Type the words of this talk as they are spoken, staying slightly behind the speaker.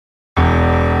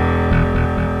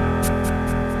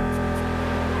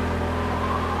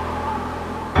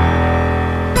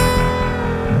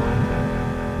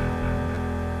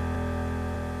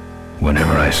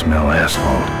I smell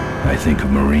asphalt, I think of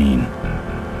marine.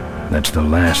 That's the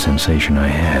last sensation I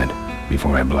had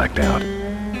before I blacked out.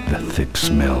 The thick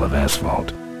smell of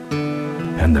asphalt.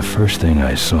 And the first thing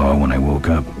I saw when I woke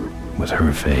up was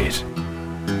her face.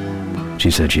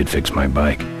 She said she'd fix my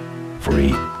bike.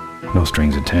 Free. No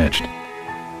strings attached.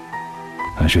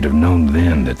 I should have known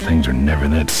then that things are never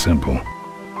that simple.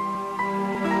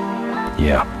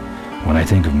 Yeah, when I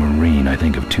think of marine, I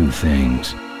think of two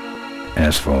things.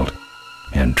 Asphalt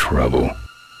and trouble.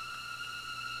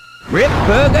 Rip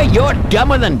Burger, you're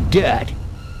dumber than dirt.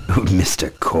 Oh,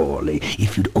 Mr. Corley,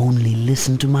 if you'd only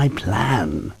listen to my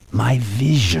plan, my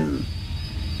vision.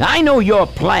 I know your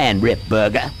plan, Rip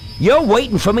Burger. You're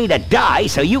waiting for me to die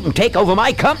so you can take over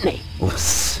my company. Oh,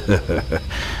 sir,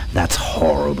 that's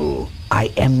horrible.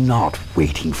 I am not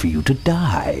waiting for you to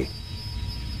die.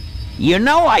 You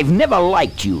know I've never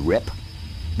liked you, Rip.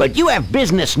 But you have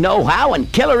business know-how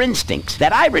and killer instincts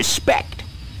that I respect.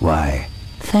 Why,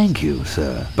 thank you,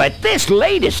 sir. But this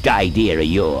latest idea of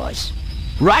yours,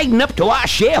 riding up to our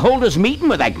shareholders' meeting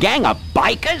with a gang of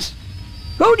bikers?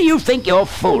 Who do you think you're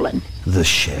fooling? The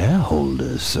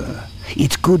shareholders, sir.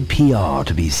 It's good PR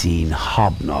to be seen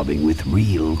hobnobbing with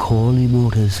real Corley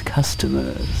Motors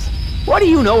customers. What do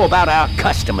you know about our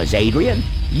customers, Adrian?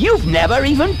 You've never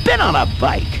even been on a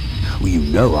bike. Well, you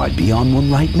know I'd be on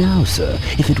one right now, sir,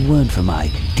 if it weren't for my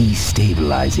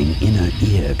destabilizing inner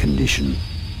ear condition.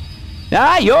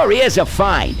 Ah, your ears are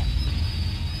fine.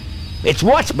 It's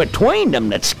what's between them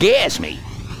that scares me.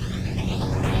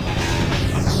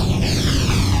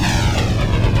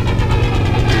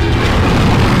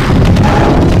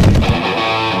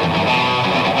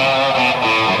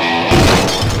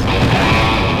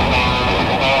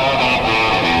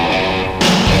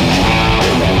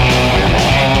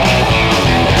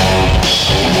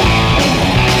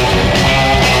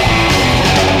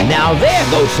 Now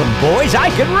there goes some boys I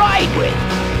could ride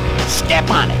with. Step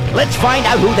on it. Let's find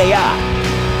out who they are.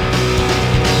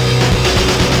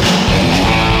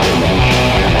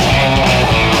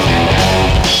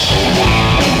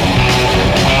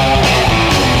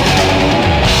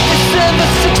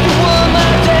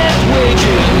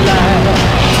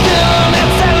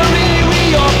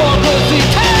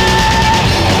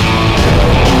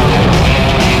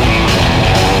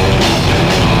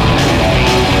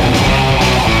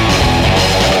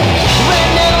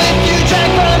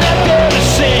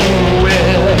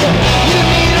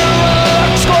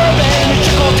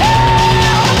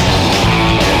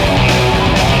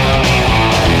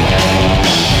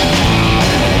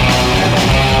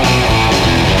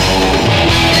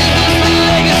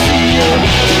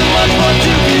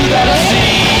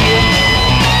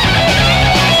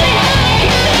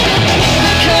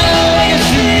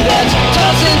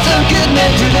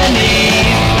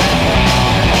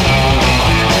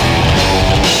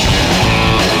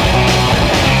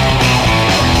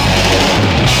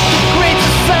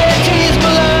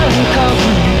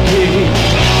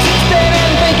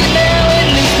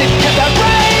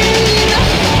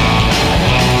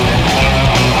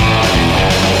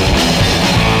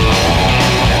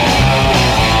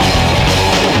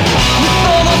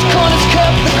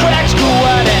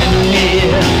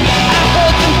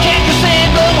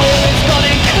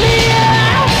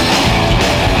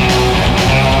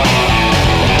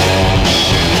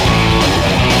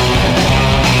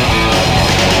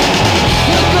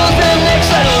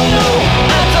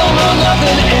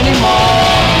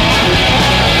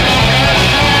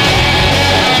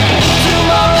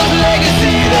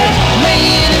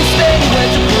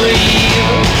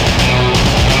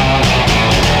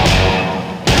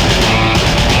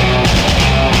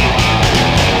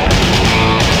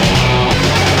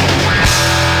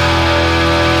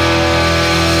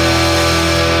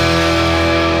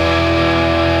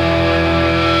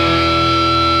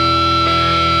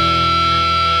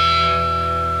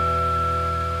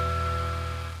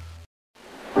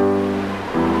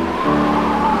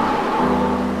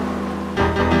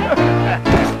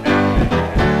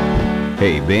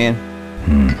 Hey, Ben.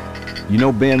 You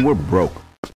know, Ben, we're broke.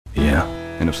 Yeah?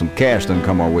 And if some cash doesn't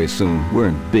come our way soon, we're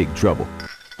in big trouble.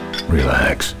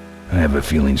 Relax. I have a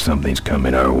feeling something's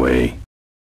coming our way.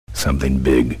 Something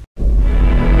big.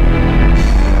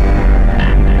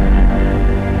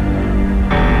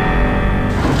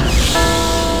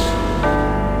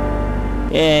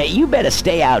 You better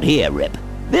stay out here, Rip.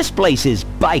 This place is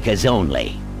bikers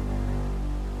only.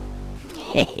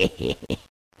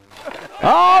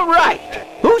 All right.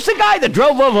 Who's the guy that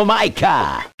drove over my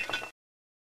car?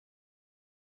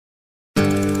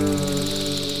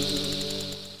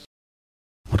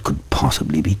 What could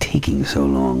possibly be taking so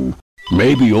long?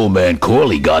 Maybe old man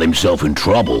Corley got himself in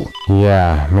trouble.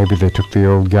 Yeah, maybe they took the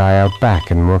old guy out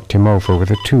back and worked him over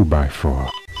with a 2x4.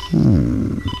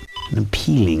 An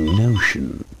appealing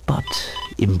notion, but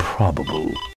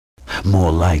improbable.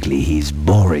 More likely he's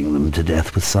boring them to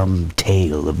death with some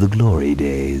tale of the glory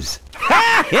days.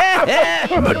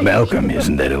 But Malcolm,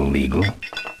 isn't that illegal?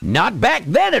 Not back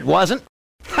then it wasn't.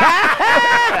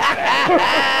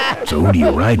 So who do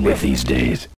you ride with these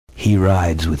days? He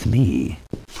rides with me.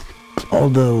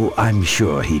 Although I'm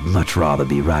sure he'd much rather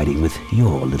be riding with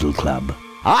your little club.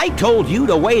 I told you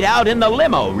to wait out in the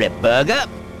limo, Ripburger.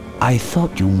 I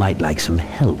thought you might like some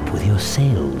help with your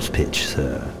sales pitch,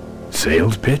 sir.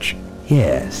 Sales pitch?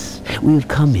 Yes, we've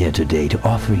come here today to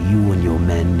offer you and your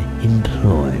men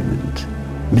employment.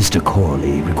 Mr.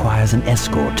 Corley requires an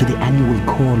escort to the annual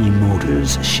Corley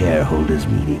Motors shareholders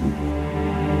meeting.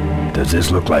 Does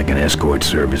this look like an escort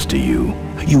service to you?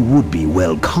 You would be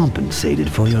well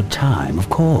compensated for your time, of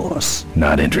course.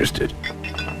 Not interested.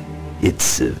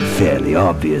 It's fairly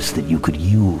obvious that you could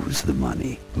use the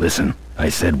money. Listen, I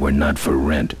said we're not for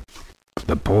rent.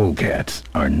 The polecats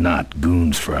are not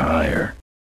goons for hire.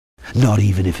 Not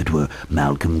even if it were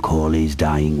Malcolm Corley's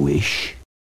dying wish?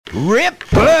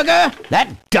 Ripburger, that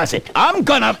does it. I'm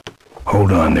gonna...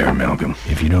 Hold on there, Malcolm.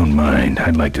 If you don't mind,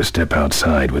 I'd like to step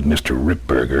outside with Mr.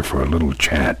 Ripburger for a little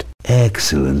chat.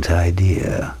 Excellent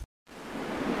idea.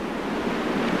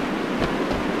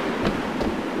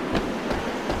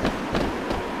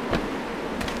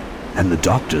 And the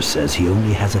doctor says he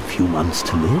only has a few months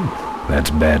to live.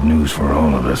 That's bad news for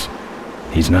all of us.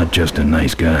 He's not just a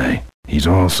nice guy. He's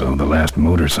also the last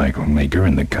motorcycle maker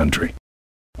in the country.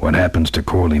 What happens to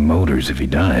Corley Motors if he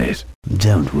dies?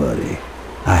 Don't worry.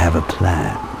 I have a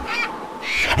plan.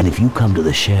 And if you come to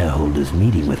the shareholders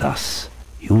meeting with us,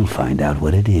 you'll find out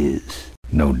what it is.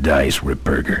 No dice,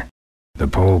 Ripburger. The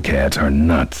polecats are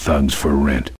not thugs for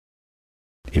rent.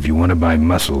 If you want to buy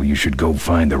muscle, you should go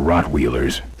find the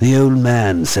Rottweilers. The old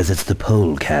man says it's the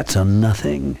polecats or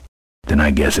nothing. Then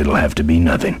I guess it'll have to be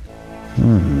nothing.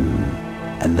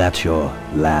 And that's your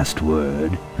last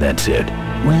word? That's it.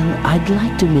 Well, I'd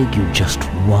like to make you just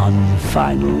one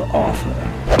final offer.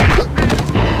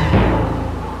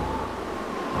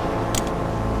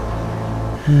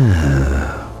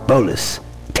 Bolus,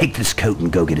 take this coat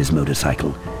and go get his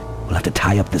motorcycle. We'll have to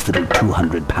tie up this little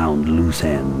 200-pound loose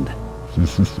end.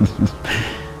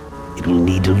 It will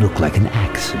need to look like an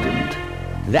accident.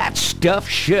 That stuffed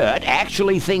shirt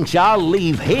actually thinks I'll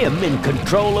leave him in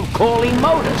control of Corley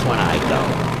Motors when I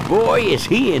go. Boy, is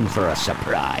he in for a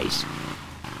surprise.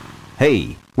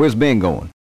 Hey, where's Ben going?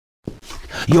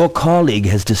 Your colleague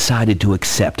has decided to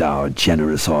accept our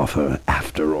generous offer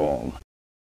after all.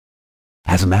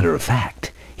 As a matter of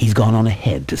fact, he's gone on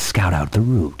ahead to scout out the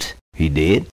route. He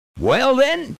did? Well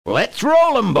then, let's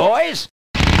roll 'em, boys.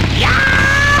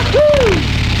 Yahoo!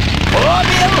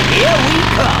 Orville, here we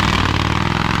come.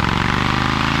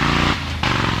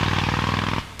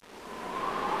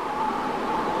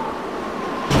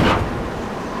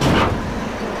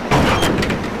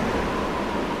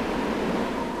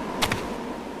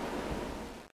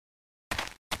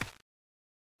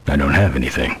 I don't have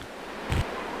anything.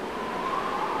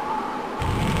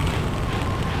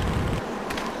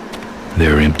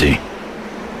 They're empty.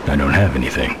 I don't have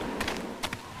anything.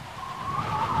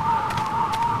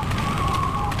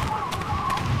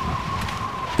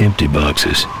 Empty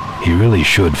boxes. He really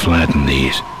should flatten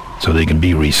these, so they can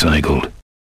be recycled.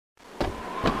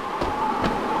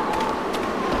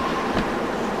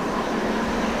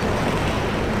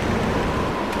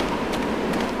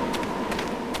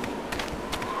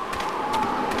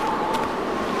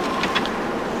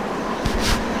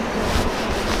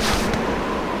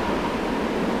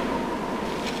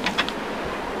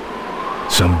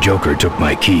 Some joker took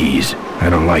my keys. I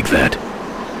don't like that.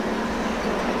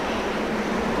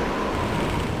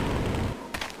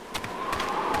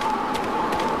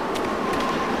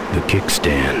 The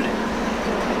kickstand.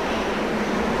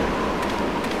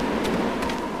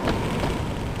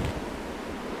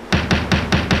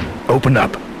 Open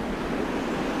up.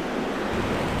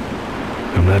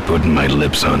 I'm not putting my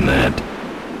lips on that.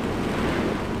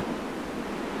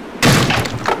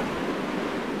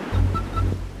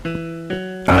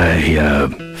 I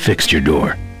fixed your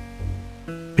door.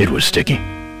 It was sticky.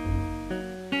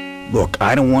 Look,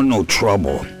 I don't want no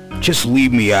trouble. Just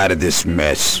leave me out of this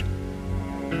mess.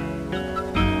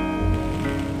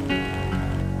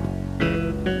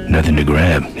 Nothing to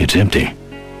grab. It's empty.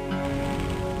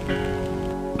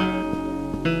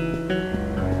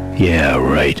 Yeah,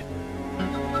 right.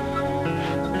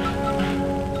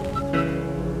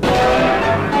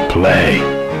 Play.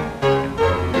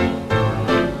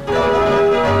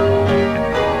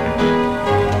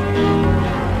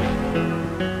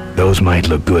 Those might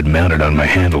look good mounted on my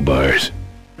handlebars.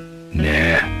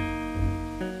 Nah.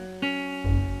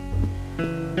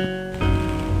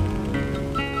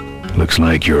 Looks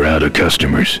like you're out of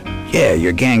customers. Yeah,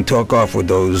 your gang took off with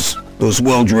those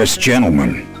well-dressed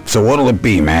gentlemen. So what'll it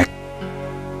be, Mac?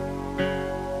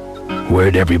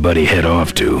 Where'd everybody head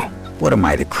off to? What am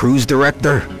I, the cruise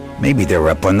director? Maybe they're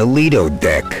up on the Lido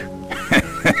deck.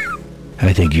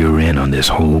 I think you're in on this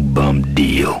whole bum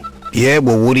deal. Yeah,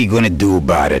 well, what are you gonna do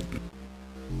about it?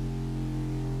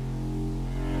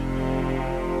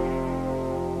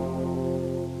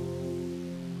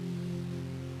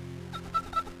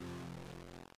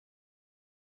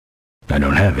 I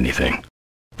don't have anything.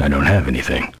 I don't have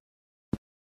anything.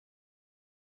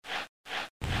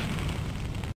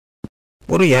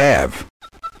 What do you have?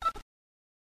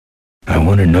 I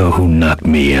want to know who knocked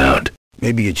me out.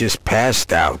 Maybe you just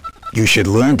passed out. You should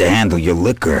learn to handle your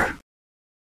liquor.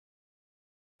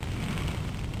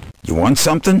 You want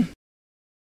something?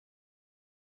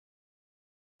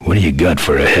 What do you got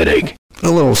for a headache? A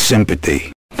little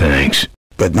sympathy. Thanks.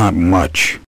 But not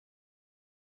much.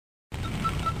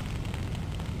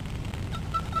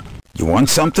 You want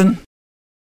something?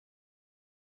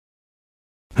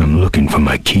 I'm looking for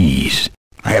my keys.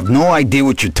 I have no idea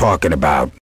what you're talking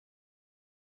about.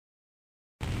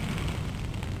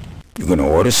 You gonna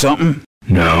order something?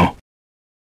 No.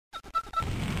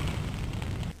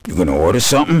 You gonna order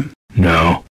something?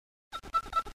 No.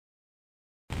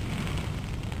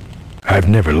 I've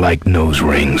never liked nose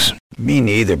rings. Me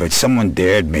neither, but someone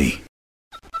dared me.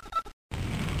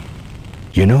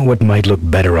 You know what might look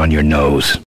better on your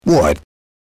nose? What?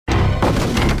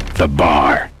 The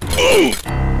bar.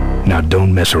 Now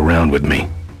don't mess around with me.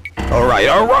 Alright,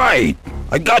 alright!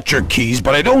 I got your keys,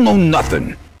 but I don't know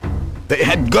nothing. They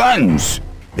had guns.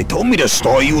 They told me to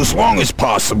stall you as long as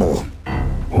possible.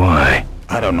 Why?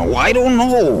 I don't know.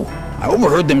 I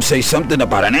overheard them say something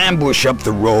about an ambush up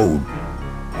the road.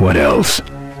 What else?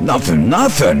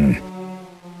 Nothing.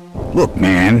 Look,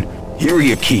 man, here are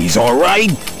your keys,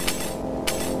 alright?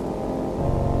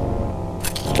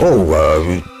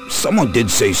 Oh, someone did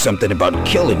say something about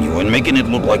killing you and making it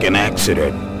look like an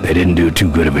accident. They didn't do too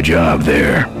good of a job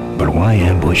there. But why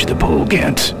ambush the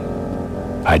polecats?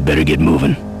 I'd better get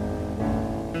moving.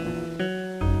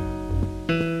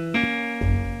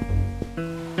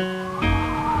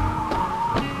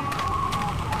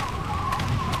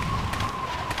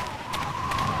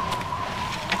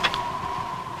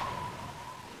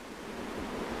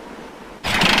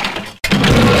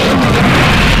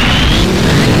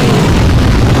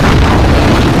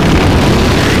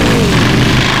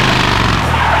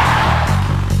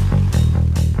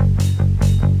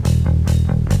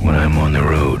 When I'm on the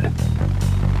road,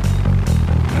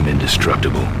 I'm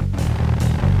indestructible.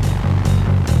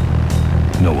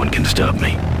 No one can stop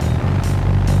me.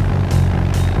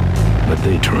 But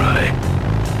they try.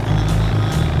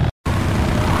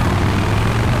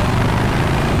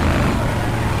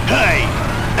 Hey,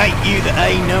 ain't you the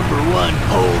A#1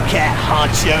 polecat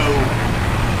honcho?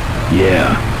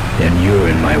 Yeah, and you're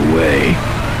in my way.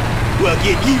 Well,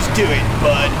 get used to it,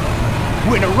 bud.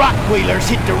 When the rock wheelers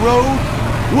hit the road,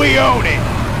 we own it.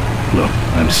 Look,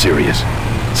 I'm serious.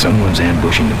 Someone's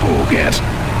ambushing the polecats.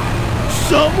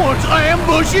 Someone's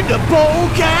ambushing the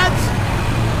polecats?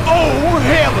 Oh,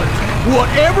 heavens!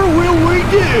 Whatever will we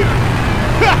do?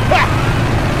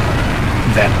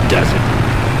 That does it.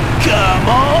 Come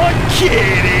on,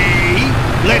 kitty!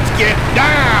 Let's get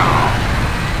down!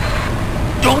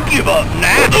 Don't give up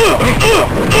now!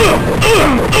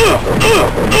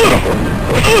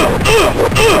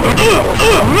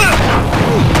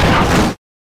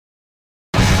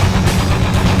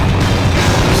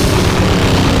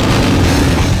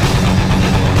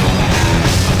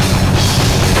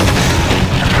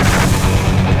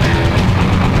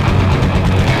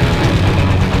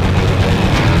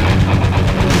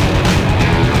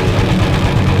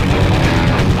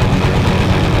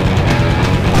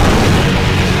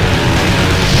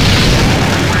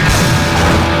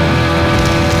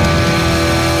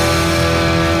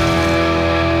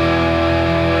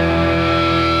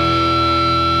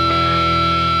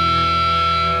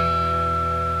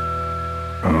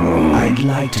 I'd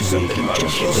like to make it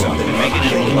just Something and making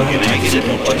it look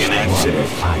like an accident.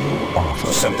 final offer.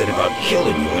 Something about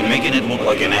killing you and making it look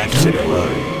like an accident. Don't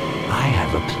worry, I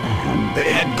have a plan.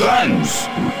 They had guns.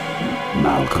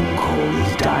 Malcolm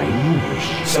Corley's dying wish.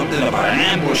 Something about an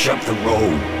ambush up the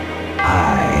road.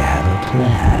 I have a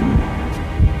plan.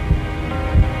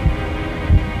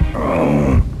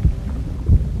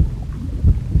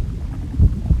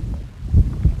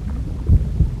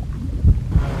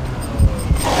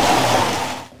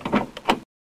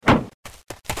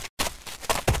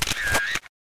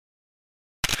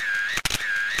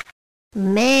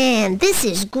 Man, this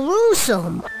is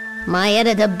gruesome. My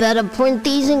editor better print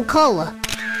these in color.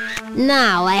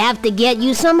 Now I have to get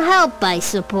you some help, I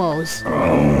suppose.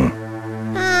 Oh.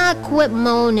 Ah, quit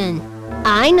moaning.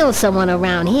 I know someone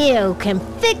around here who can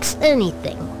fix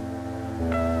anything.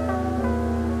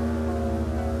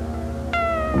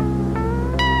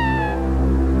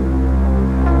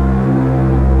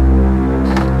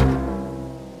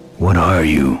 What are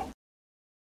you?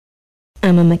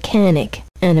 I'm a mechanic,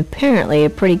 and apparently a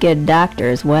pretty good doctor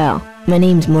as well. My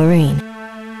name's Maureen.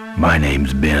 My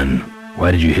name's Ben.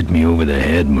 Why did you hit me over the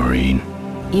head, Maureen?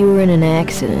 You were in an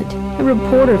accident. A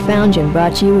reporter found you and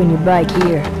brought you and your bike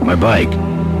here. My bike?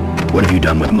 What have you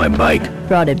done with my bike?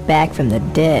 Brought it back from the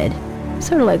dead.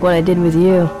 Sort of like what I did with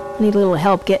you. I need a little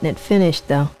help getting it finished,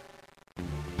 though.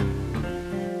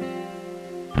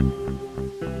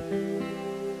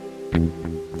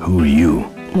 Who are you?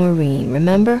 Maureen,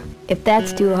 remember? If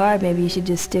that's too hard, maybe you should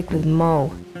just stick with Mo.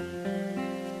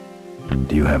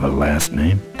 Do you have a last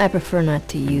name? I prefer not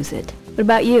to use it. What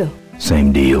about you?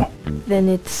 Same deal. Then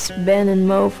it's Ben and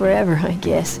Mo forever, I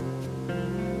guess.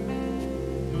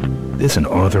 This an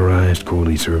authorized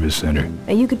Corley Service Center?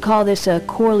 You could call this a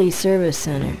Corley Service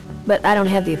Center, but I don't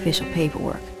have the official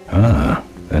paperwork. Ah,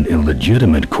 an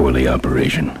illegitimate Corley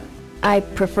operation. I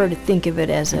prefer to think of it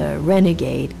as a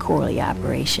renegade Corley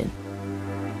operation.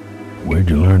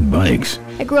 Where'd you learn bikes?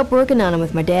 I grew up working on them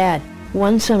with my dad.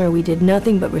 One summer we did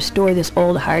nothing but restore this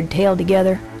old hardtail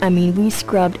together. I mean, we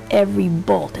scrubbed every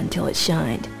bolt until it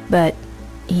shined. But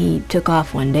he took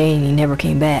off one day and he never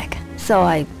came back. So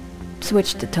I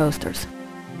switched to toasters.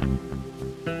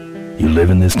 You live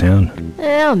in this town?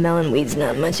 Well, Melonweed's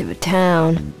not much of a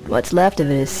town. What's left of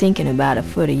it is sinking about a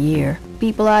foot a year.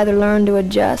 People either learn to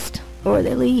adjust or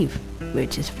they leave,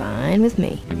 which is fine with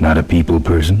me. Not a people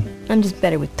person? I'm just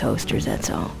better with toasters, that's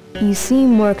all. You seem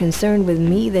more concerned with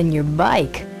me than your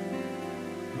bike.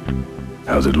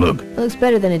 How's it look? It looks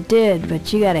better than it did,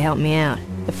 but you gotta help me out.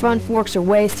 The front forks are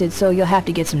wasted, so you'll have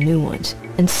to get some new ones.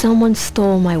 And someone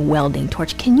stole my welding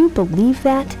torch. Can you believe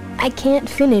that? I can't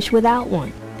finish without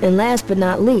one. And last but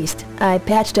not least, I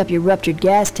patched up your ruptured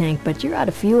gas tank, but you're out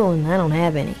of fuel and I don't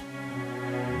have any.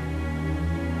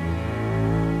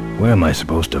 Where am I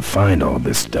supposed to find all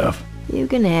this stuff? You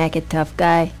can hack it, tough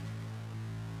guy.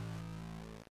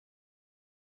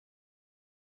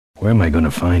 Where am I gonna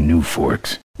find new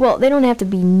forks? Well, they don't have to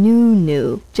be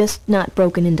new, just not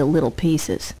broken into little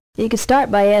pieces. You could start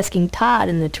by asking Todd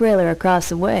in the trailer across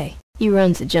the way. He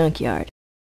runs the junkyard.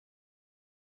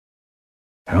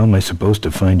 How am I supposed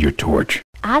to find your torch?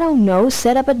 I don't know,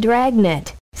 set up a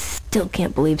dragnet. Still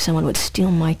can't believe someone would steal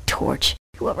my torch.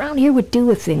 Who around here would do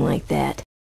a thing like that?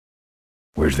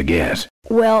 Where's the gas?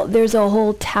 Well, there's a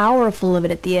whole tower full of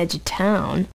it at the edge of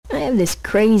town. I have this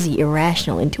crazy,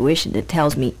 irrational intuition that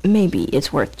tells me maybe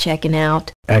it's worth checking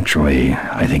out. Actually,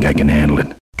 I think I can handle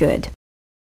it. Good.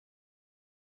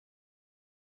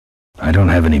 I don't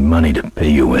have any money to pay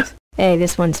you with. Hey,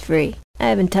 this one's free. I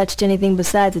haven't touched anything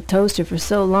besides a toaster for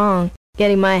so long.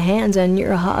 Getting my hands on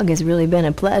your hog has really been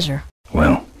a pleasure.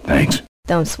 Well, thanks.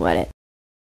 Don't sweat it.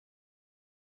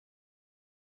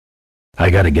 I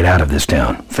gotta get out of this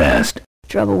town, fast.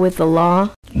 Trouble with the law?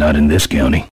 Not in this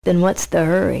county. Then what's the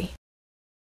hurry?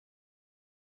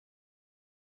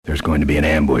 There's going to be an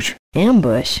ambush.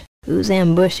 Ambush? Who's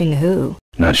ambushing who?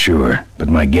 Not sure, but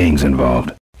my gang's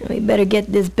involved. We better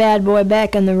get this bad boy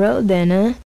back on the road then,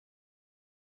 huh?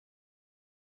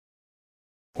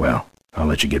 Well, I'll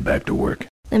let you get back to work.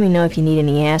 Let me know if you need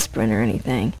any aspirin or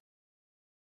anything.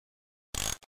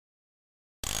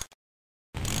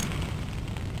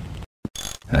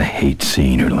 I hate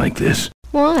seeing her like this.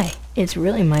 Why? It's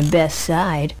really my best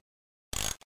side.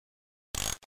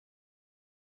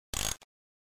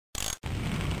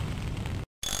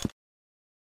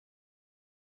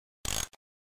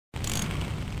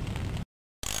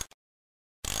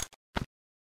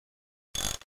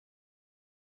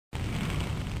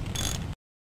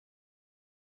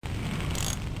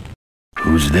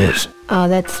 Who's this? Oh,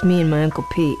 that's me and my Uncle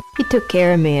Pete. He took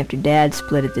care of me after Dad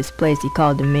split at this place he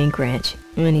called the mink ranch.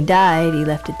 And when he died, he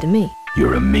left it to me.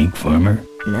 You're a mink farmer?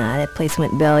 Nah, that place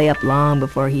went belly up long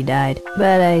before he died.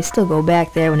 But I still go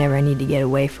back there whenever I need to get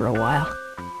away for a while.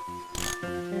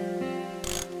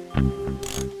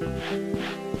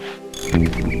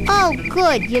 Oh,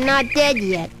 good, you're not dead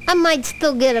yet. I might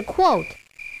still get a quote.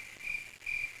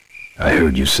 I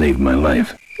heard you saved my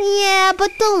life. Yeah,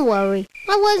 but don't worry.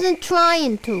 I wasn't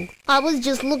trying to. I was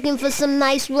just looking for some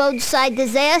nice roadside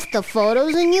disaster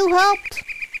photos and you helped.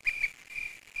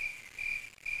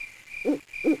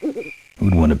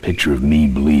 Who'd want a picture of me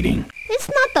bleeding? It's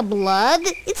not not the blood.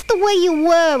 It's the way you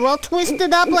were, all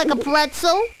twisted up like a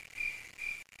pretzel.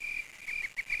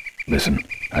 Listen,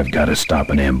 I've got to stop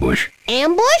an ambush.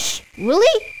 Ambush?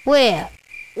 Really? Where?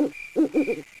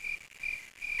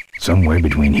 Somewhere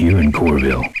between here and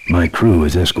Corville. My crew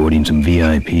is escorting some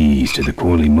VIPs to the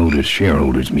Corley Motors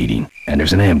shareholders meeting, and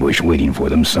there's an ambush waiting for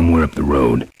them somewhere up the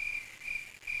road.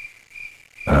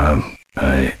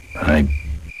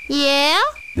 Yeah?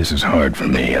 This is hard for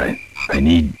me. I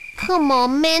need... Come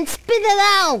on, man, spit it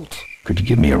out. Could you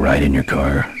give me a ride in your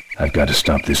car? I've got to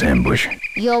stop this ambush.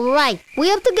 You're right. We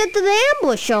have to get to the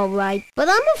ambush, all right. But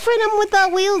I'm afraid I'm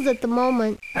without wheels at the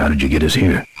moment. How did you get us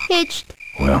here? Hitched.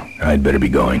 Well, I'd better be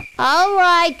going. All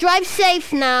right, drive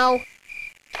safe now.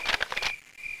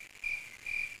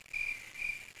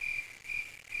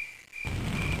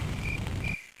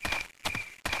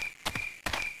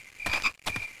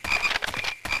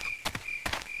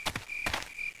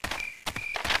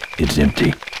 It's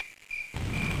empty.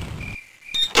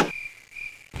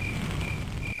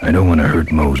 I don't want to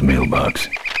hurt Mo's mailbox.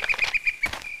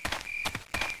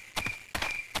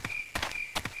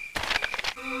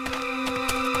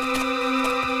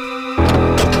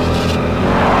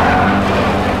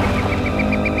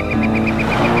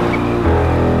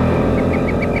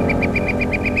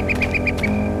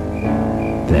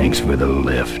 Thanks for the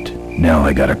lift. Now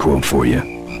I got a quote for you.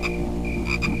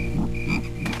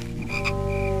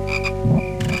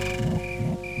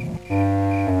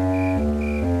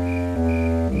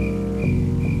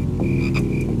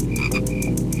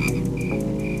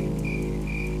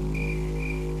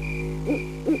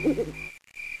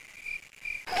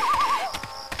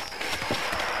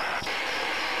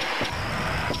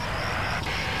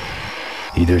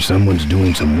 Either someone's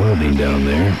doing some welding down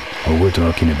there, or we're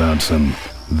talking about some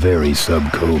very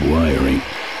sub-code wiring.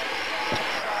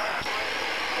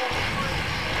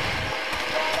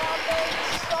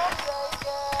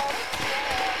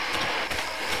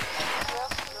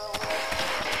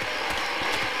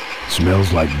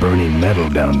 Smells like burning metal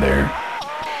down there.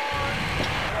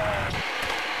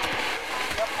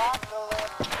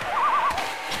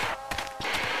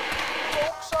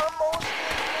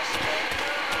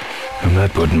 I'm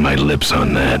not putting my lips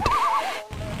on that.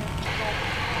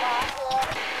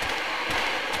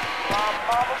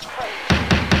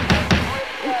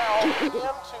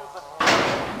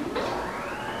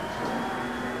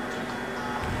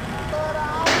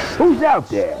 Who's out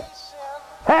there?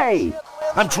 Hey!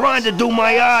 I'm trying to do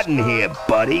my art in here,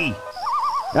 buddy.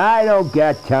 I don't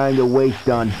got time to waste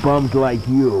on bums like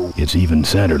you. It's even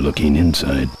sadder looking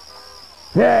inside.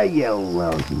 Hey, you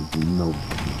lousy no.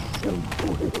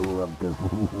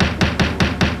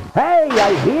 Hey,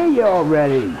 I hear you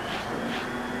already.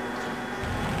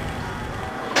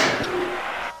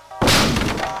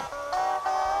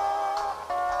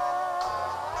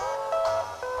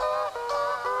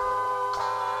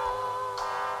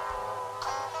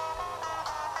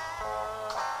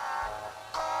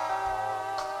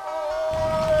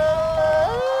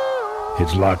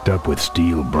 It's locked up with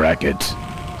steel brackets.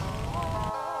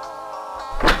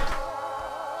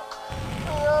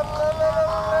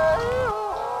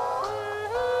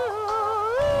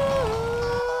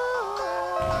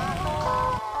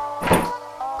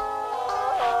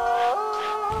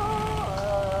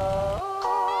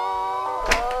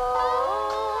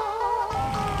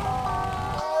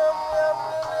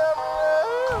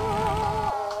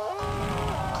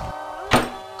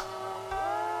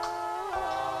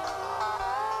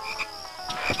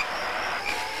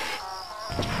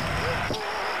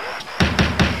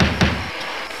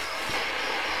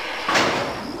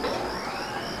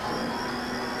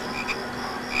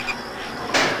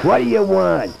 What do you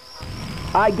want?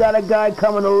 I got a guy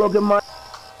coming to look at my...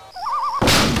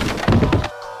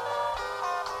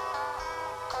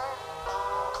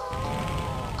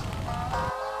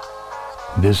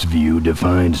 This view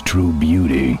defines true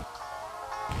beauty.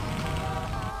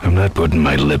 I'm not putting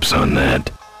my lips on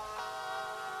that.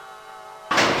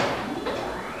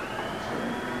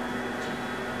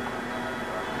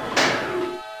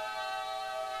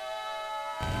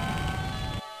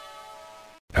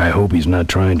 I hope he's not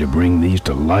trying to bring these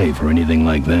to life or anything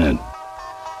like that.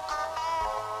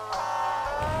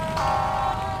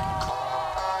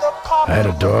 I had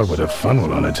a dog with a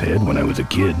funnel on its head when I was a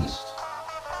kid.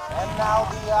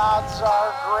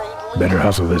 Better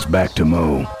hustle this back to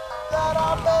Mo.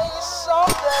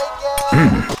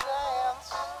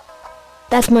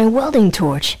 That's my welding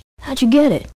torch. How'd you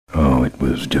get it? Oh, it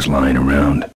was just lying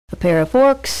around. A pair of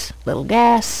forks, little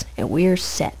gas, and we're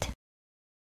set.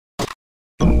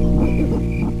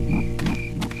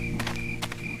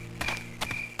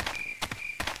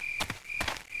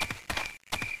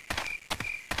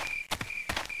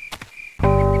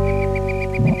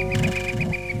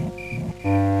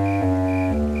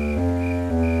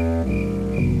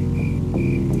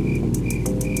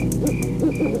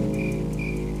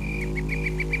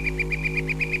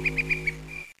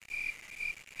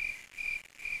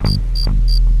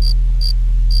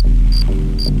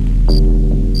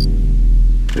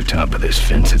 this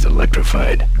fence is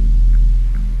electrified.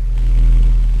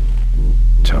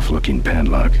 Tough-looking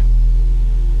padlock.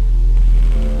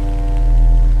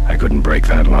 I couldn't break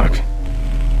that lock.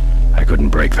 I couldn't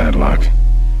break that lock.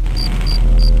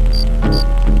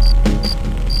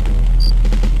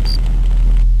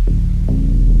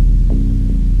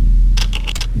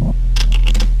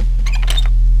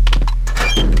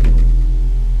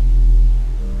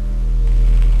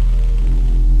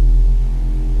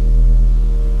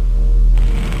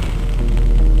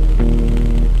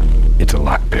 It's a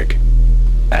lockpick.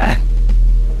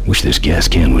 Wish this gas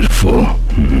can was full.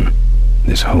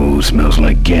 This hose smells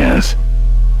like gas.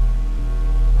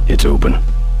 It's open.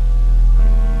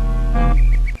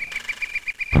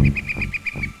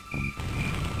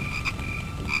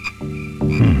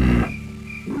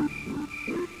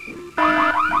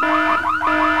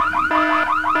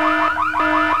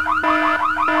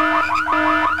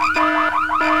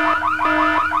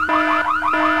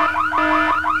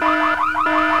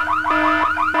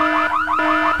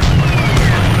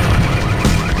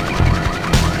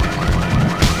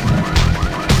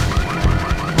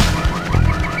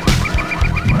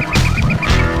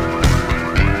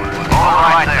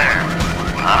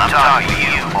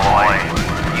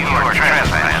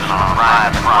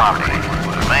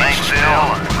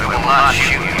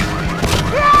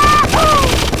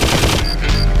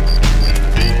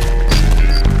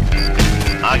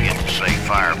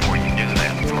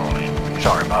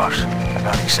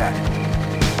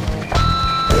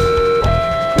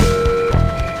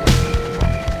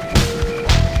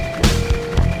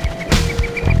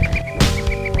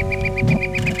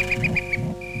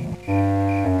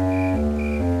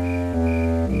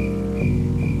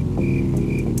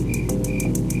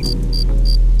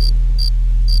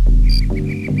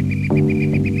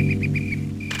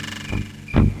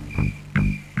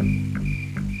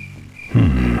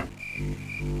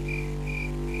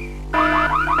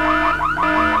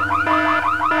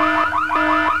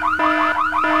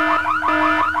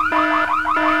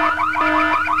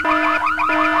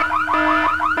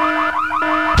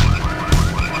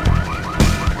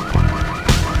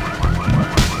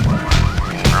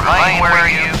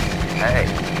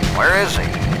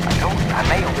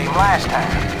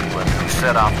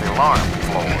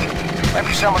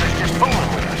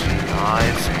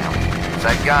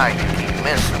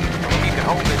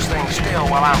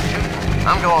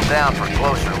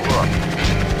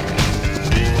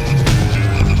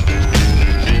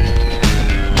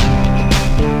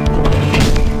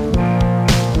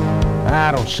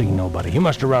 He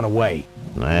must have run away.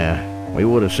 Nah, we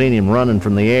would have seen him running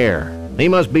from the air. He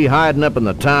must be hiding up in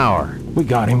the tower. We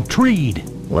got him treed.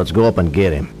 Let's go up and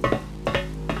get him.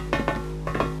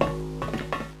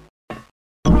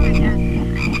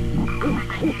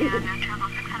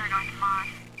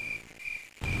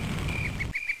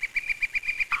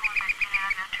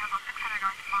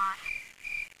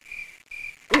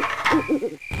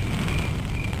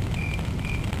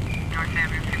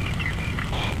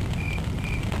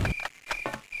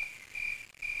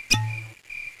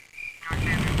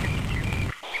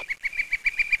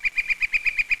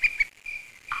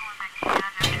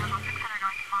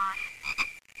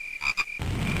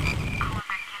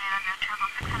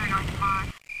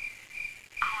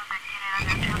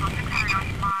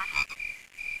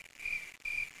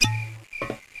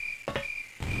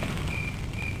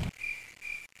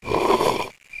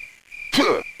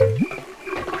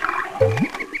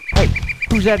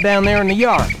 Who's that down there in the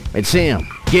yard? It's him.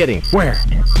 Get him. Where?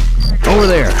 Over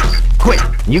there. Quick!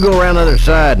 You go around the other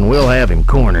side and we'll have him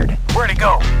cornered. Where'd he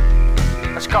go?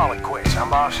 Let's call it quits, huh,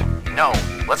 boss? No.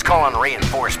 Let's call on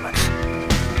reinforcements.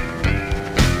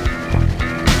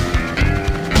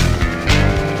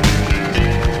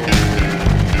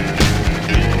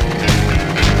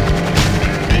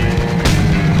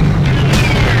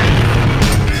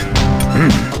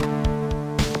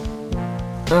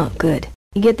 Oh, good.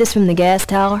 You get this from the gas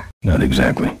tower? Not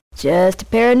exactly. Just a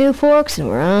pair of new forks and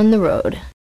we're on the road.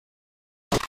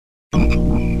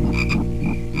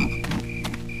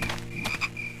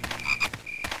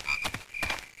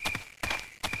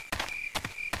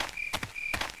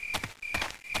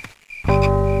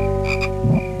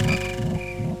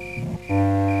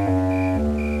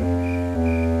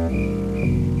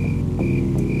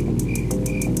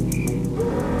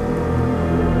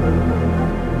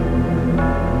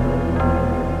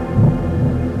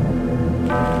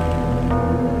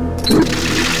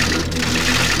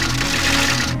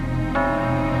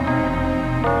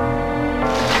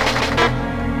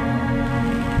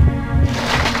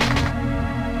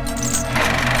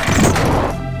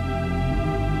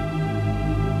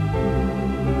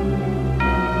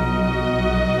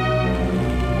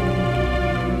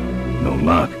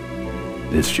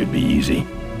 This should be easy.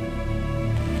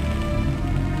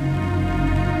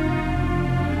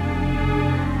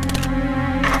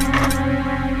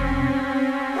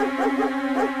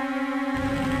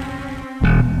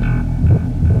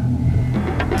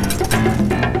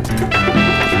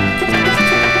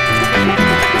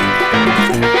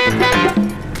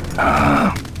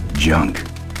 Ah, junk.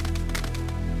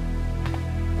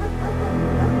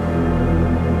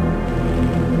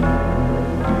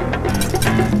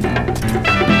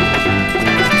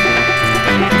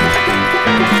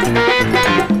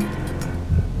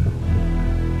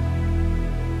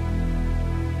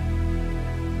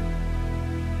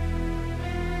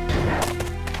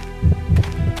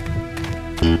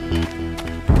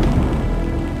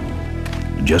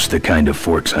 Just the kind of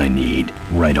forks I need,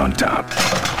 right on top.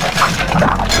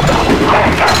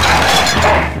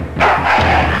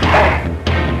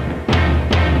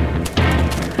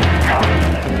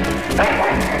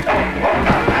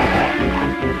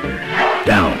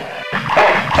 Down.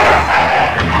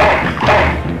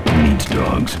 Needs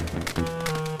dogs.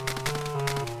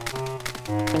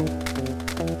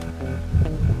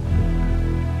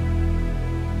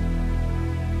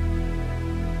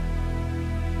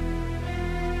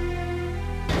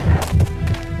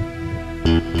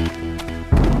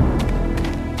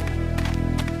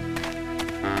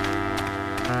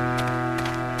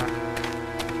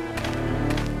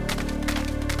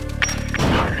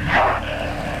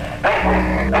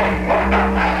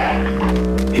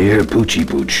 Here, Poochie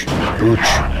Pooch. Pooch.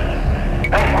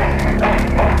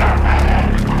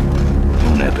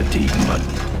 Bon appetit, mud.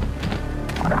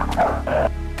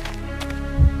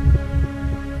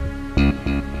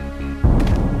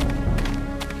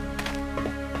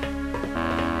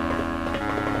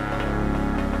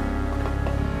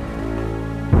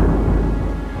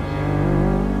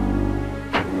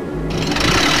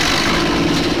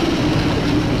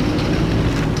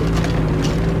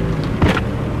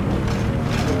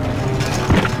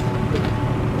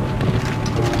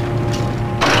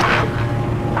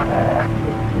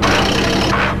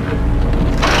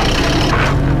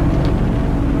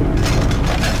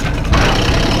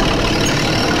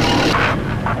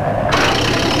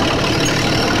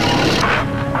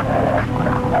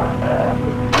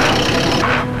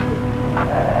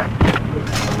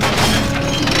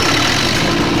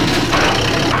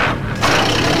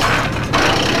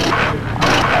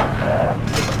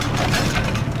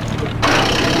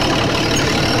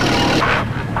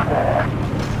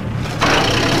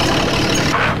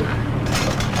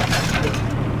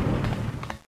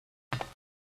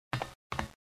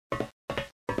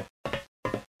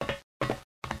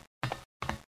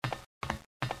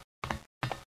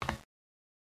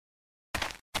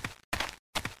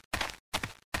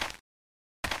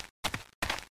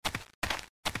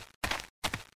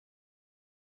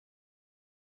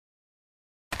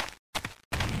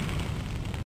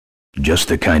 Just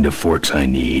the kind of forks I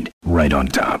need, right on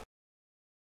top.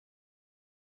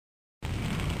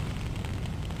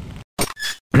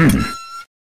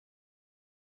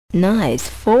 Nice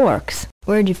forks.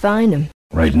 Where'd you find them?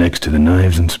 Right next to the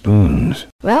knives and spoons.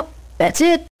 Well, that's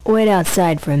it. Wait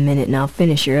outside for a minute and I'll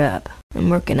finish her up. I'm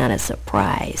working on a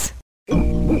surprise.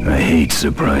 I hate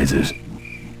surprises.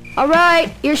 All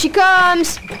right, here she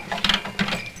comes.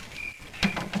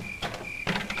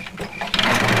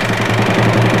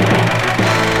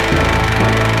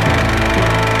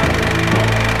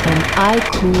 Am I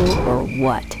cool or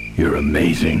what? You're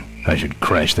amazing. I should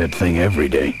crash that thing every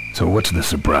day. So what's the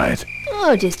surprise?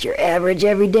 Oh, just your average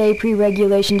everyday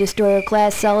pre-regulation destroyer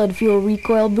class solid fuel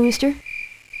recoil booster.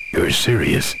 You're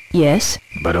serious? Yes.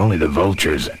 But only the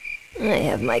vultures. I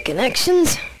have my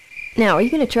connections. Now, are you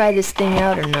gonna try this thing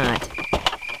out or not?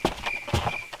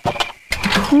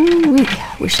 Ooh,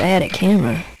 wish I had a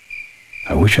camera.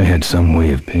 I wish I had some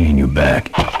way of paying you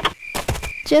back.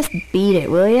 Just beat it,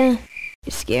 will ya?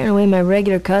 You're scaring away my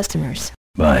regular customers.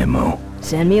 Bye, Mo.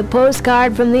 Send me a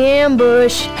postcard from the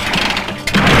ambush.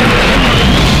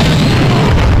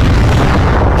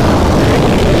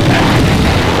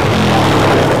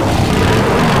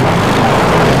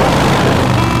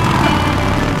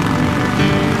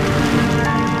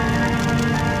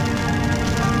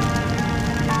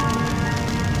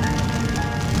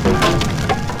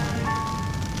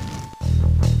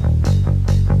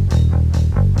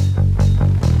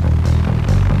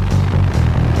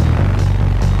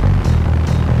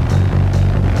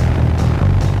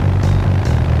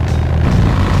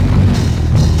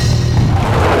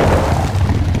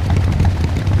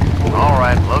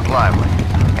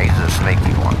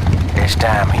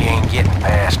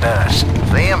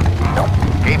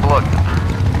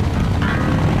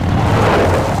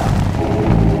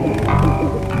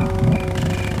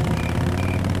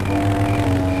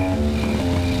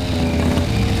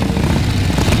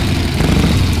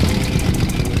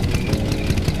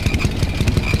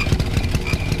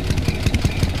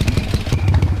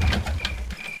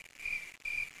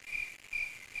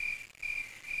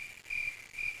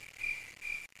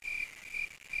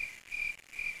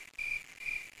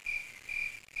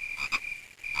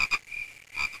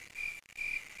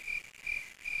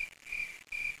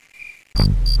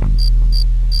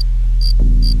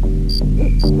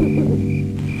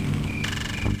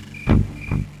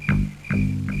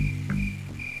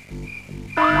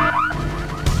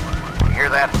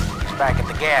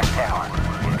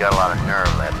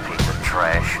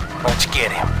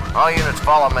 All units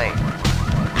follow me.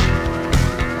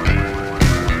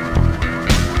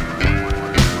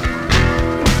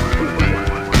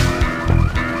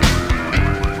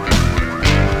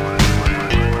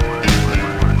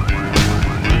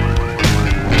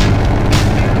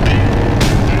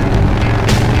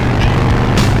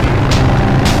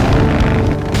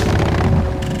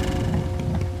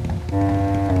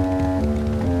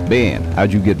 Ben,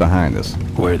 how'd you get behind us?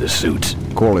 Where are the suits?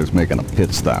 Corley's making a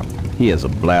pit stop. He has a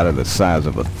bladder the size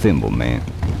of a thimble, man.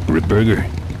 Ripburger?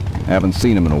 Haven't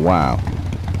seen him in a while.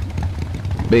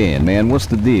 Ben, man, what's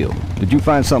the deal? Did you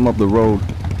find something up the road?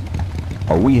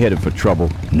 Are we headed for trouble?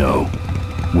 No.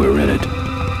 We're in it.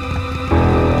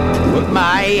 Put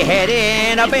my head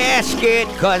in a basket,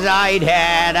 'cause I'd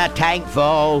had a tank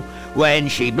full. When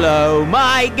she blew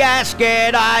my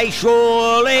gasket, I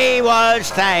surely was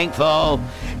thankful.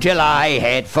 Till I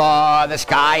head for the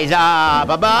skies up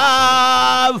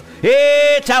above.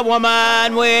 It's a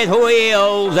woman with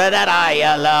wheels that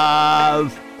I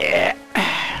love.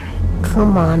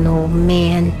 Come on, old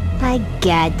man. I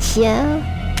gotcha.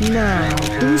 Now,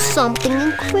 do something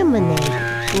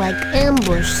incriminating, like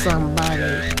ambush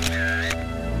somebody.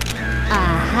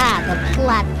 Aha, the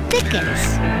plot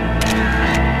thickens.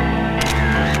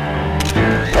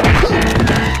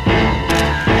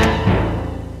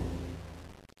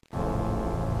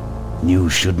 You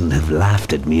shouldn't have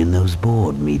laughed at me in those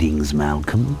board meetings,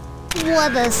 Malcolm.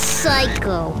 What a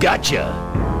psycho. Gotcha.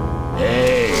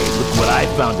 Hey, look what I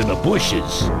found in the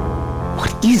bushes.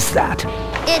 What is that?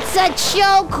 It's a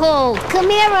chokehold. Come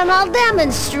here and I'll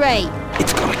demonstrate.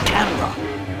 It's got a camera.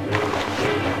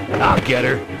 I'll get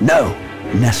her. No.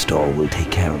 Nestor will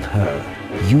take care of her.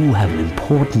 You have an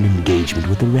important engagement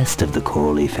with the rest of the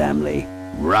Corley family.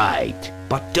 Right.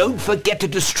 But don't forget to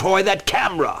destroy that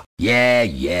camera.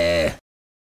 Yeah.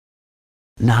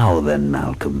 Now then,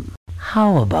 Malcolm,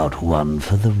 how about one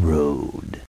for the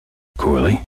road?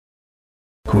 Corley?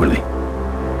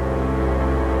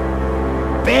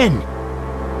 Ben!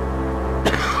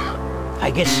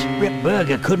 I guess Rip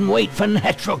Burger couldn't wait for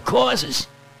natural causes.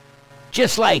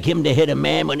 Just like him to hit a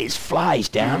man when his fly's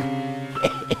down.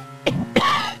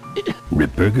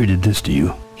 Ripburger did this to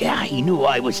you? Yeah, he knew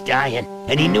I was dying,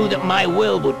 and he knew that my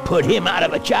will would put him out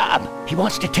of a job. He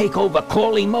wants to take over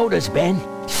Corley Motors, Ben.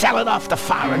 Sell it off to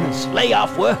foreigners, lay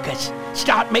off workers,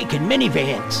 start making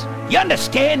minivans. You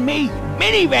understand me?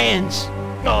 Minivans!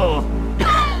 Oh.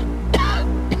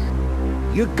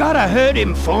 You gotta hurt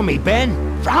him for me, Ben.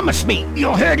 Promise me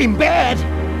you'll hurt him bad.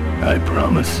 I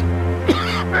promise.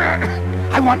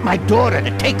 I want my daughter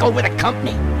to take over the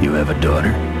company. You have a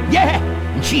daughter? Yeah,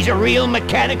 and she's a real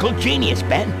mechanical genius,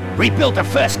 Ben. Rebuilt her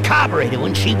first carburetor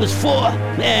when she was 4.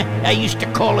 I used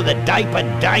to call her the diaper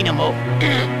dynamo.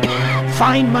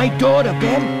 Find my daughter,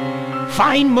 Ben.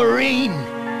 Find Maureen.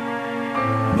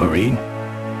 Maureen?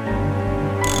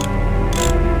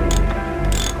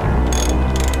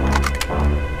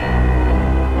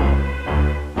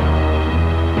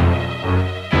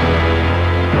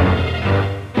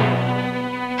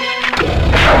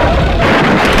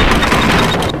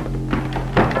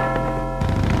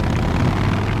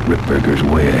 Ripburger's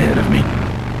way ahead of me.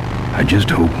 I just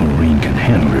hope Maureen can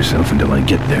handle herself until I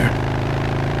get there.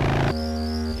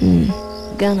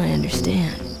 Gun, I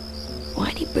understand.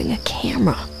 Why'd he bring a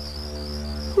camera?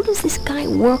 Who does this guy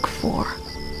work for?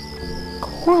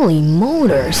 Corley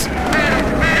Motors?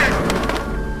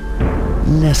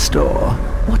 Nestor,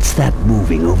 what's that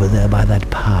moving over there by that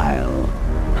pile?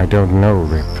 I don't know,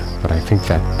 Rip, but I think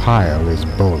that pile is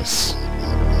Bolus.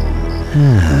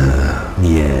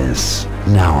 Yes,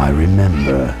 now I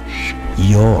remember.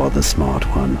 You're the smart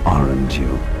one, aren't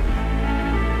you?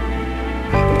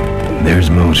 There's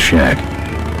Mo's shack,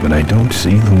 but I don't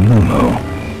see the limo.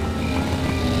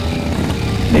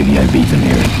 Maybe I beat them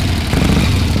here.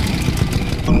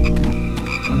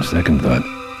 On second thought,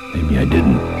 maybe I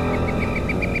didn't.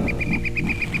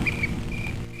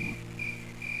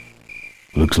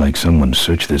 Looks like someone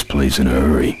searched this place in a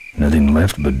hurry. Nothing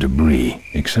left but debris,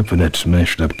 except for that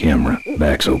smashed-up camera.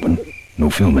 Back's open. No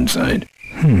film inside.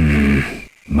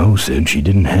 Mo said she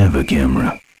didn't have a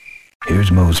camera.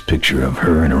 Here's Mo's picture of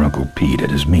her and her Uncle Pete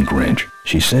at his mink ranch.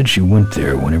 She said she went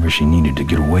there whenever she needed to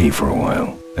get away for a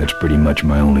while. That's pretty much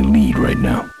my only lead right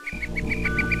now.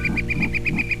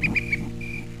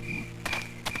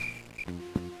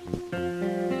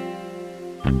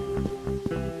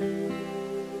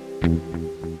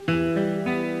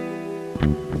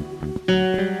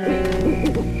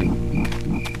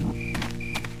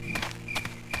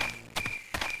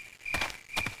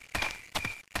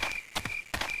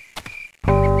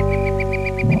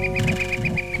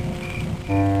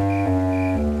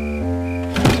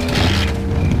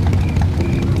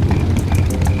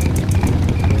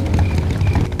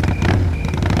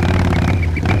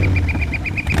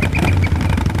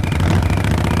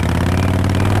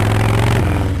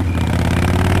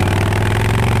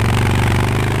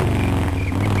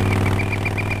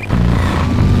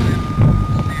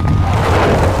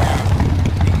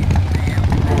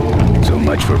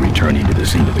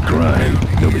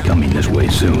 way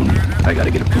soon. I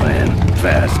gotta get a plan.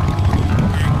 Fast.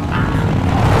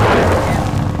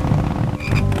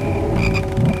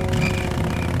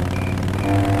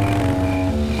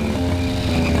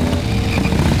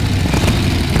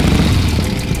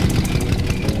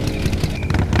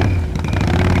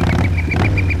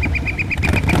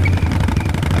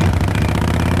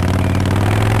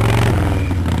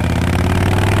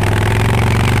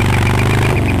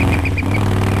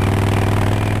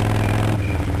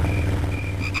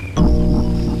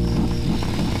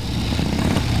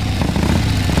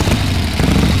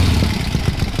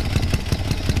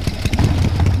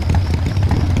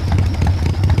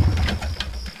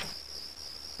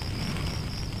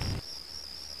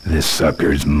 This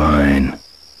sucker's mine.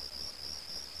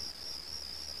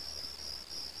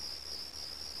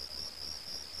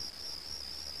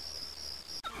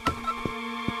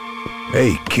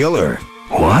 Hey, killer.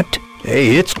 What?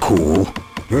 Hey, it's cool.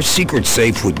 Your secret's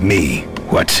safe with me.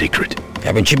 What secret?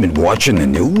 Haven't you been watching the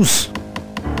news?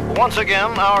 Once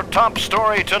again, our top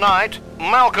story tonight,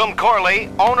 Malcolm Corley,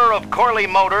 owner of Corley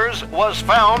Motors, was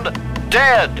found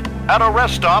dead at a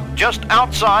rest stop just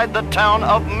outside the town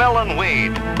of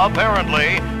Melonweed.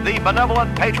 Apparently, the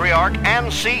benevolent patriarch and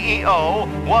CEO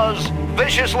was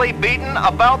viciously beaten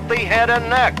about the head and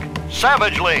neck,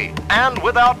 savagely and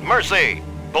without mercy.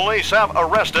 Police have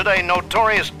arrested a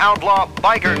notorious outlaw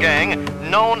biker gang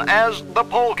known as the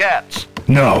Polecats.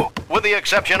 No. With the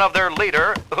exception of their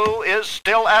leader, who is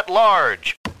still at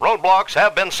large. Roadblocks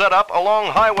have been set up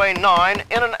along Highway 9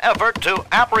 in an effort to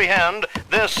apprehend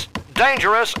this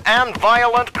dangerous and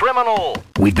violent criminal.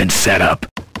 We've been set up.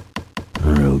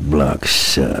 Roadblocks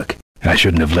suck. I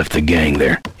shouldn't have left the gang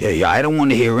there. Hey, I don't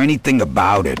want to hear anything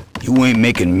about it. You ain't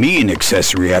making me an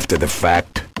accessory after the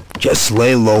fact. Just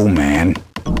lay low, man.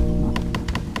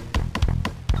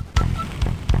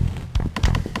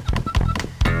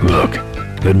 Look,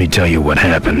 let me tell you what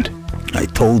happened. I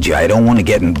told you I don't want to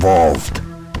get involved.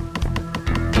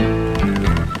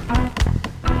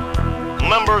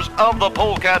 Members of the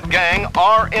Polecat gang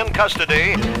are in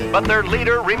custody, but their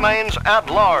leader remains at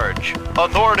large.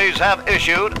 Authorities have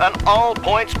issued an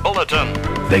all-points bulletin.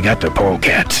 They got the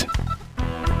Polecats.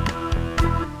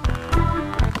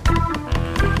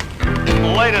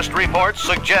 Latest reports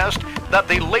suggest that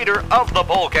the leader of the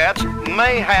Polecats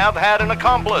may have had an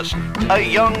accomplice, a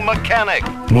young mechanic.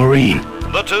 Maureen.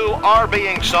 The two are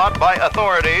being sought by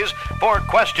authorities for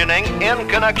questioning in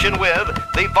connection with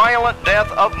the violent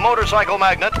death of motorcycle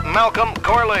magnate Malcolm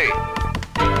Corley.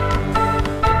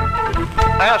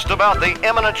 Asked about the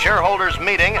imminent shareholders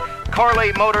meeting,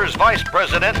 Corley Motors Vice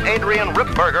President Adrian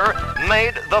Ripberger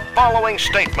made the following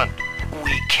statement.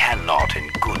 We cannot in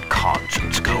good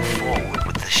conscience go forward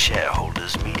with the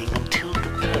shareholders meeting until the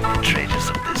perpetrators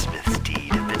of this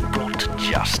misdeed have been brought to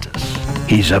justice.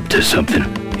 He's up to something.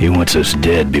 He wants us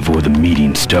dead before the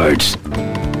meeting starts.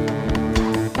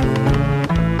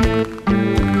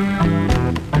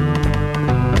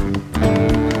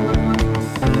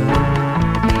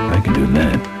 I can do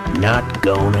that. Not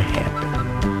gonna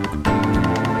happen.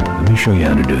 Let me show you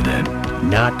how to do that.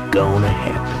 Not gonna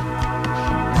happen.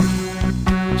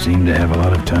 Seem to have a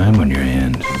lot of time on your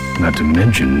hands. Not to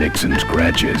mention nicks and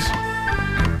scratches.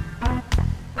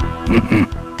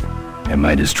 Am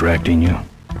I distracting you?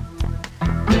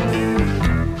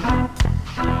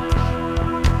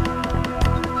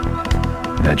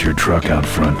 That's your truck out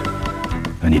front.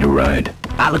 I need a ride.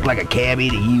 I look like a cabbie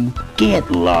to you? Get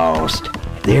lost.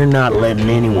 They're not letting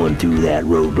anyone through that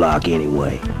roadblock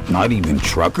anyway. Not even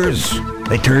truckers?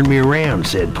 They turned me around,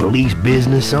 said police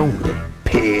business only.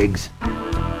 Pigs.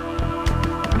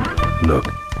 Look,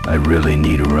 I really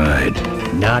need a ride.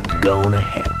 Not gonna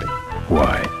happen.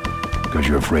 Why? Because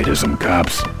you're afraid of some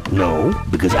cops? No,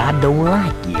 because I don't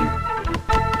like you.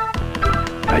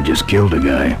 I just killed a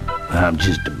guy. I'm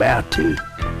just about to.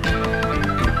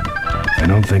 I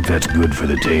don't think that's good for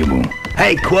the table.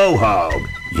 Hey, Quahog.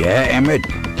 Yeah, Emmett?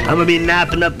 I'm gonna be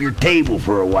knifing up your table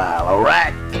for a while,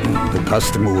 alright? The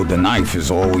customer with the knife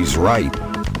is always right.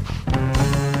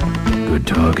 Good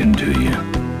talking to you.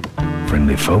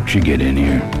 Friendly folks you get in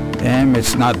here.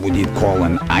 Emmett's not what you'd call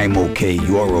an I'm okay,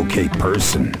 you're okay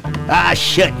person. Ah,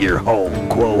 shut your hole,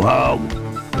 Quahog.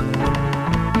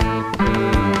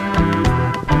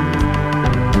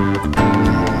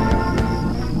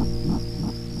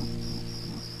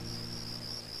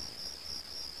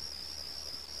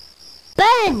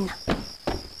 Ben!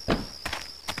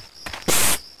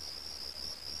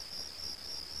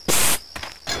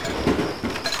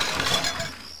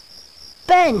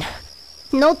 Ben,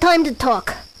 no time to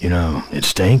talk. You know, it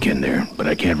stank in there, but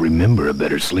I can't remember a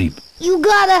better sleep. You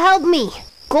gotta help me.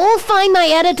 Go find my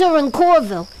editor in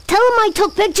Corville. Tell him I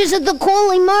took pictures of the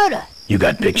Corley murder. You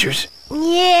got pictures?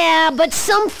 Yeah, but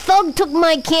some thug took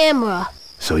my camera.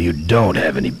 So you don't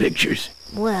have any pictures?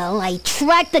 Well, I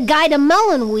tracked the guy to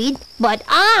Melonweed, but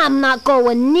I'm not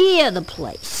going near the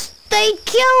place. They'd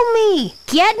kill me.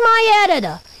 Get my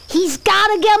editor. He's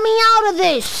gotta get me out of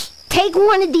this. Take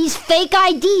one of these fake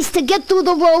IDs to get through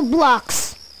the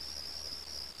roadblocks.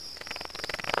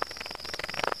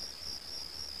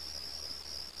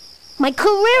 My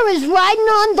career is riding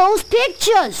on those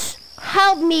pictures.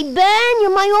 Help me, Ben.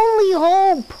 You're my only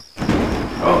hope.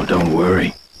 Oh, don't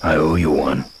worry. I owe you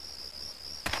one.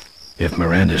 If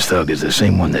Miranda's thug is the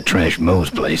same one that trashed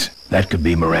Moe's place, that could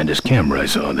be Miranda's camera I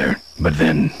saw there. But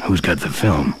then, who's got the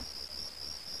film?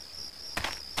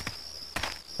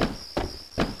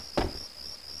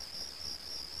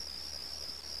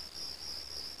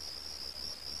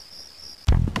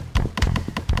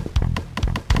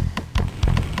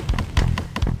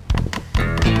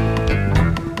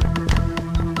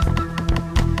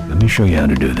 Let me show you how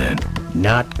to do that.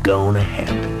 Not gonna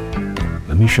happen.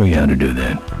 Let me show you how to do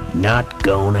that. Not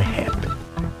gonna happen.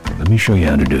 Let me show you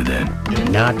how to do that.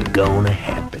 Not gonna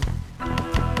happen.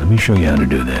 Let me show you how to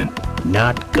do that.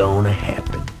 Not gonna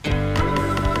happen.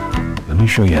 Let me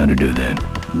show you how to do that.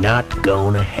 Not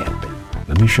gonna happen.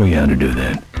 Let me show you how to do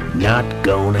that. Not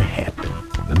gonna happen.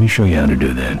 Let me show you how to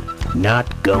do that.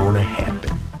 Not gonna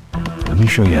happen. Let me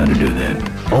show you how to do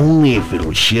that. Only if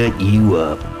it'll shut you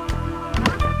up.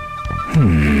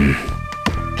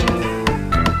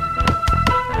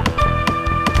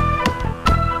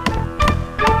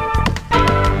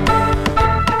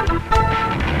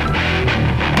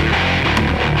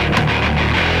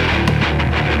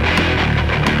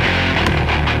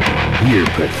 You're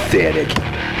pathetic.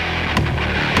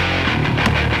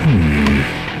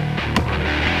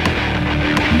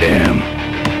 Damn.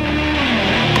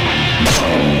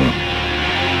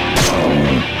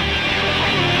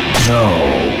 No.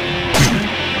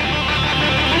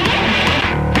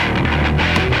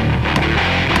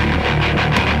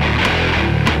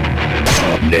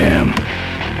 Damn.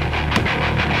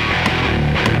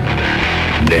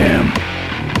 Damn.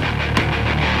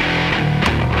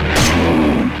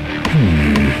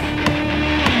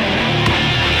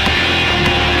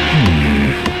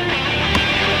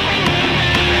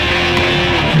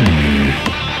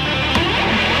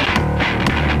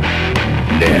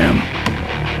 Damn.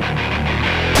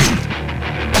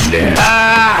 Damn.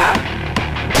 Ah!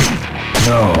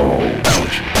 No.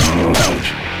 Ouch. Ouch.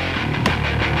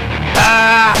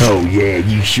 Ah! Oh yeah,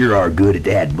 you sure are good at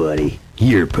that, buddy.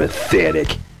 You're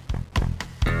pathetic.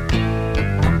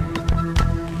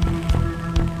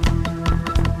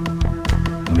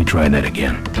 Let me try that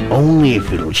again. Only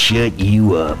if it'll shut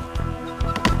you up.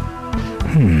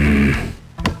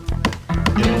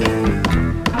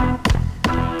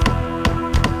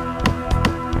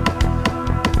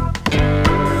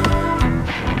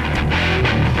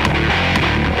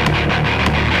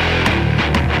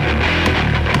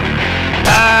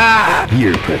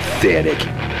 You're pathetic.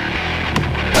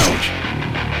 Ouch.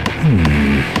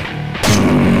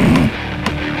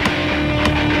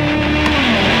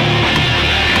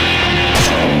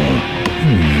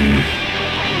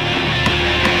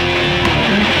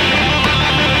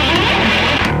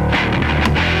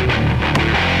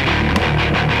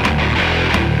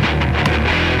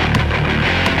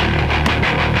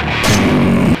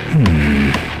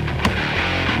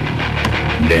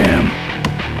 Damn.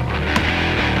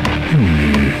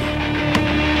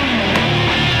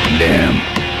 Damn.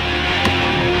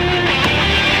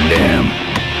 Damn.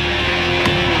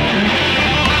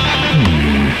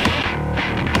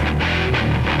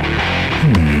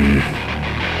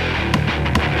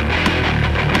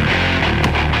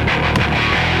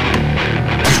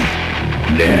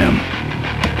 Damn.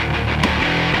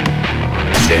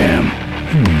 Damn.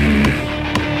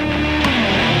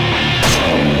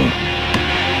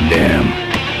 Damn.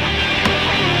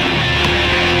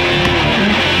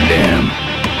 Damn.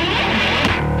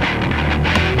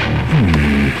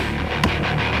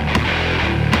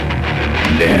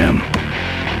 Damn.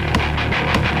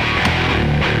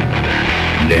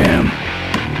 Damn.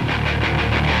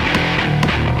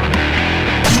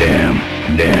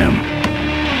 Damn. Damn.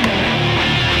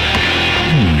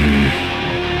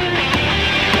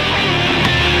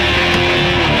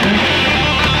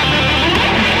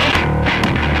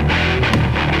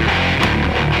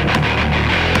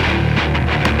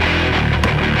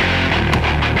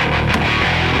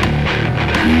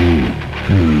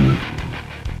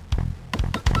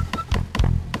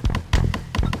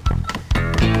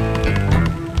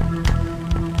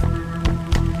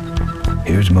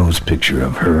 Here's Mo's picture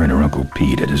of her and her Uncle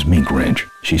Pete at his mink ranch.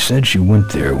 She said she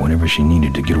went there whenever she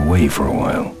needed to get away for a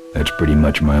while. That's pretty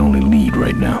much my only lead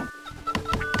right now.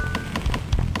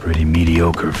 Pretty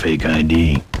mediocre fake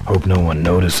ID. Hope no one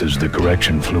notices the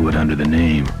correction fluid under the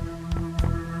name.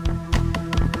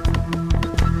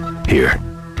 Here.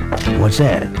 What's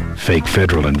that? Fake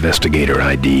federal investigator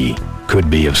ID. Could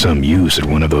be of some use at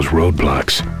one of those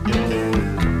roadblocks.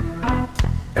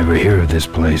 Ever hear of this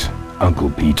place?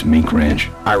 Uncle Pete's mink ranch?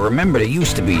 I remember there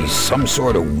used to be some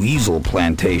sort of weasel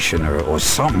plantation or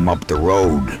something up the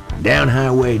road. Down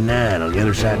Highway 9 on the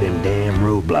other side of them damn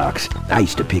roadblocks. I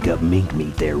used to pick up mink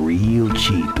meat there real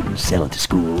cheap and sell it to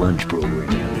school lunch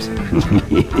programs.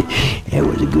 That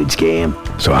was a good scam.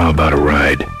 So how about a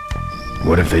ride?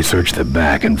 What if they search the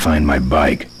back and find my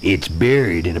bike? It's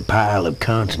buried in a pile of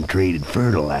concentrated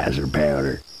fertilizer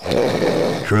powder.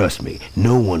 Trust me,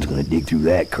 no one's gonna dig through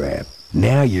that crap.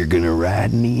 Now you're gonna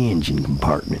ride in the engine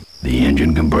compartment. The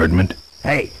engine compartment?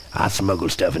 Hey, I smuggle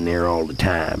stuff in there all the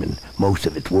time, and most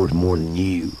of it's worth more than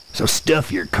you. So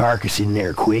stuff your carcass in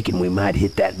there quick, and we might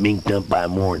hit that mink dump by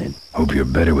morning. Hope you're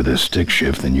better with a stick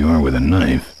shift than you are with a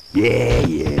knife.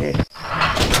 Yeah.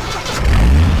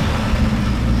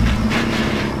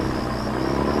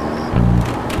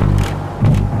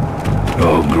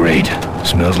 Oh, great.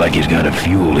 Smells like he's got a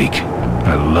fuel leak.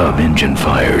 I love engine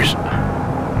fires.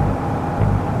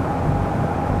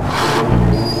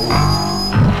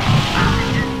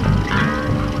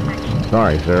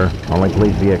 Sorry, sir. Only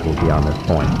police vehicles beyond this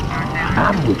point.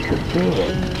 I'm with the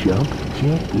feds, Chump.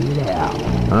 Check it out.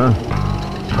 Huh?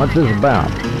 What's this about?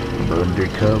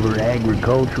 Undercover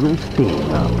agricultural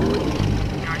sting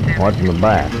operation. What's in the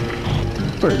back?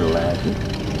 Fertilizer.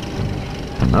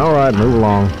 All right, move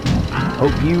along.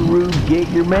 Hope you rubes get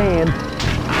your man.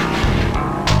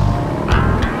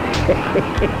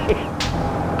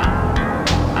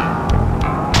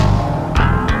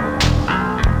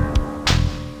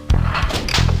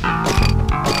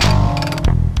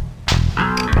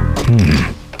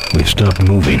 We've stopped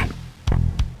moving.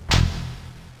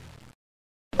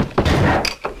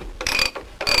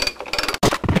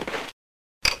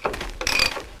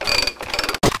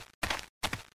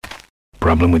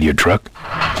 Problem with your truck?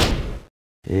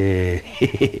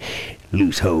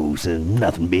 Loose hose,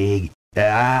 nothing big.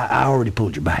 I already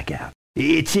pulled your bike out.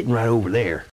 It's sitting right over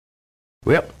there.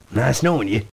 Well, nice knowing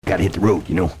you. Gotta hit the road,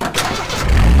 you know.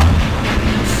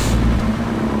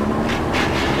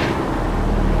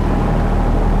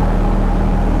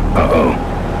 Uh-oh.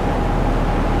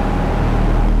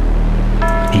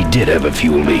 He did have a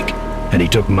fuel leak, and he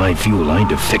took my fuel line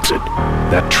to fix it.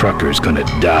 That trucker's gonna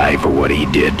die for what he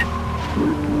did.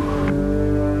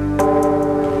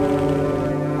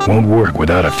 Won't work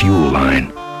without a fuel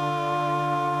line.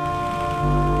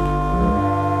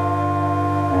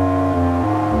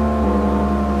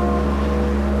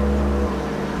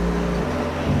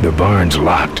 The barn's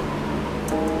locked.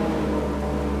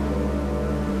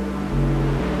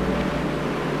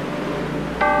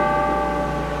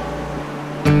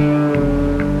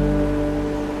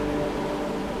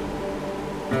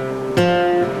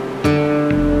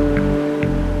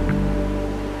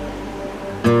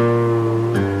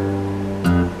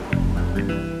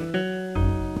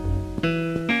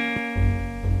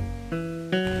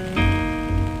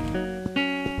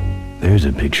 There's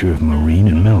a picture of Maureen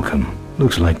and Malcolm.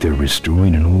 Looks like they're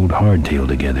restoring an old hardtail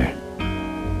together.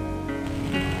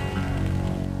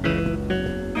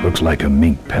 Looks like a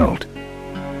mink pelt.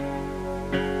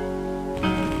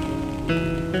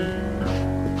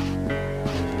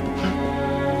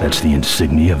 That's the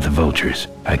insignia of the vultures.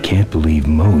 I can't believe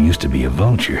Mo used to be a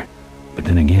vulture. But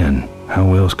then again,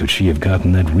 how else could she have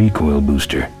gotten that recoil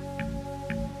booster?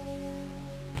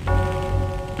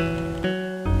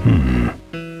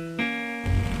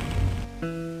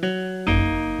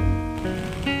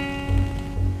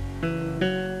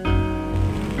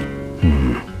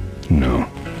 No.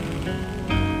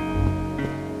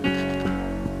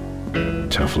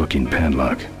 Tough-looking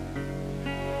padlock.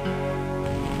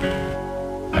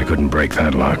 I couldn't break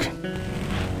that lock.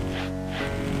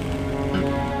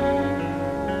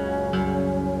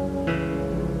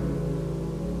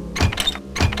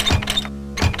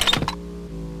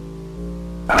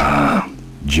 Ah,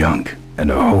 junk.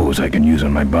 And a hose I can use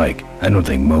on my bike. I don't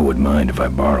think Mo would mind if I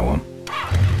borrow him.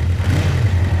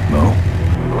 Mo?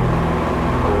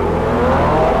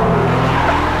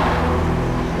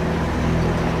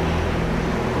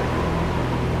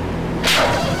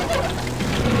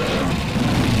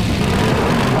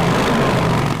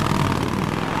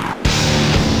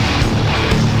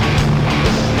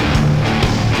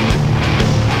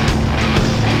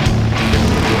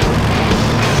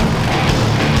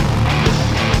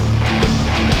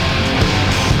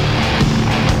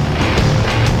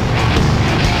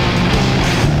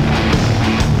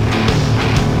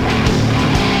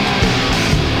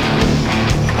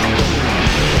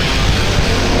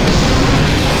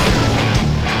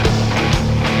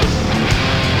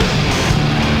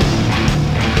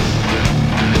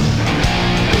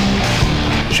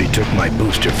 took my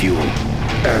booster fuel.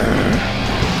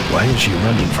 Why is she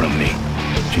running from me?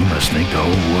 She must think the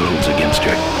whole world's against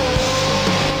her.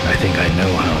 I think I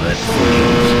know how that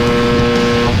feels.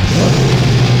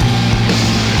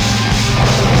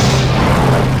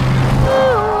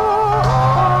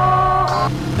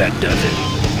 That does it.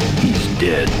 He's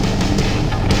dead.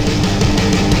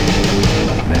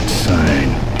 That sign.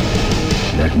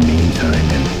 That means I'm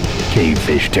in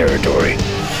cavefish territory.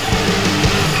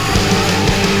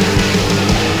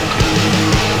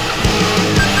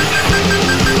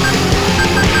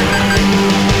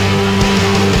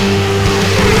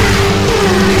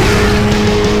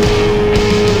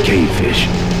 Cavefish.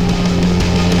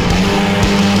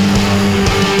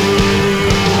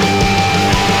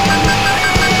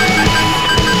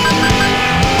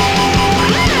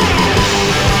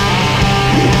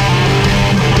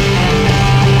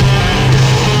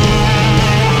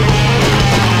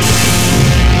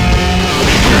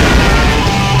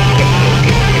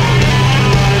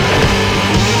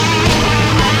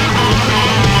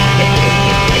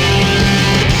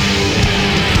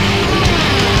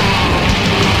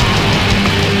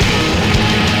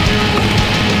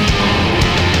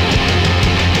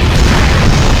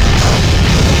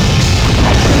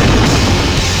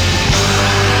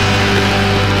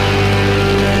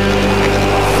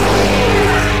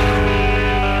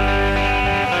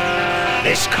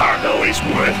 This cargo is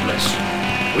worthless.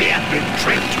 We have been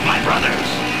tricked, my brothers.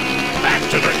 Back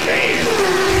to the cave.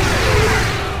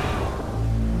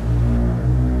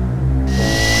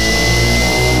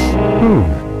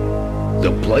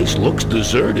 The place looks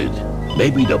deserted.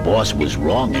 Maybe the boss was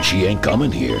wrong and she ain't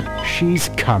coming here. She's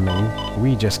coming.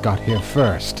 We just got here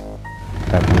first.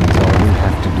 That means all we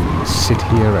have to do is sit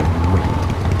here and wait.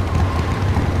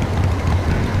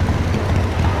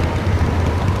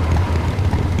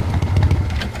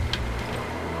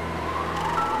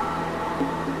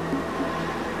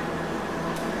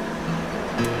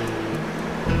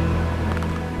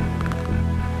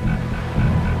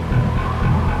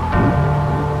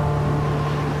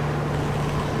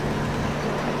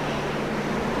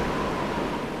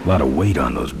 A lot of weight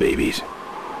on those babies.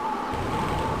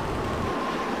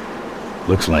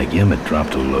 Looks like Emmett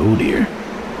dropped a load here.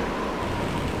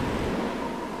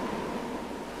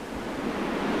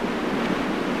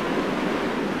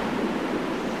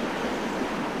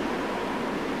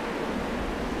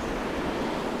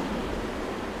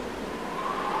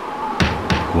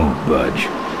 Won't budge.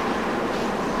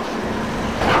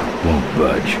 Won't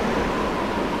budge.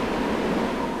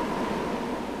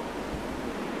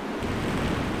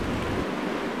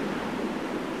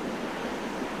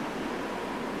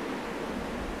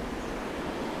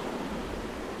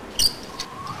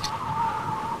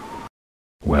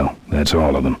 Well, that's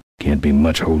all of them. Can't be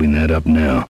much holding that up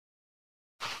now.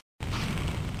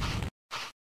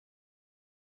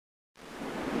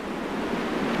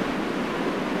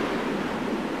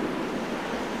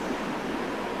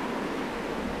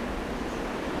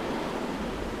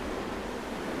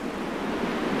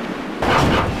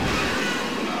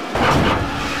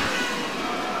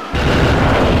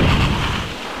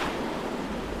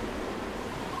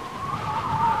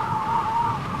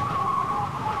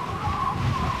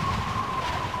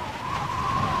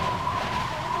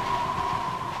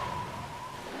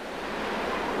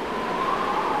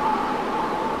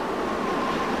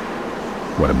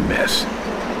 What a mess.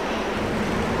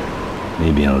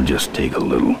 Maybe I'll just take a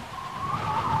little.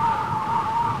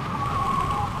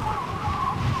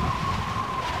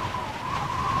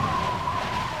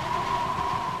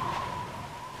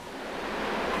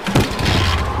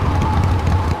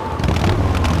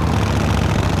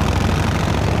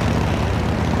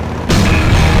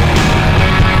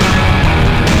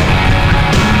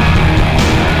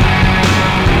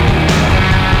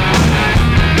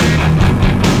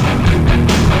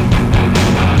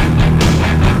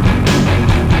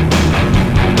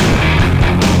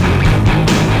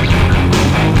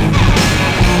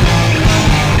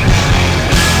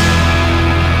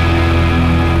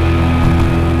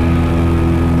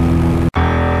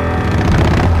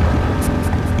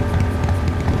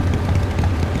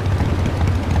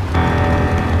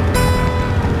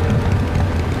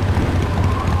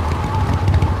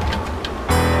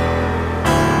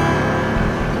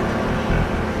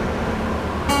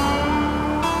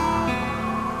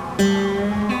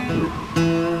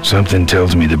 Something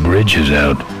tells me the bridge is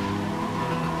out.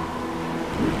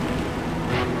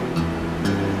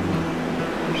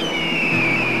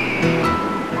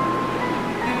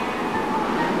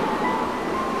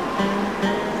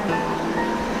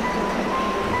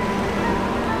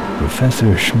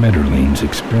 Professor Schmetterling's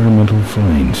experimental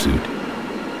flying suit.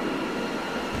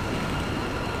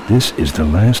 This is the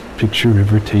last picture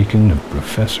ever taken of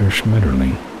Professor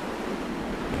Schmetterling.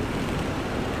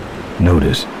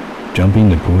 Notice, jumping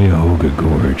the Cuyahoga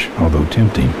Gorge, although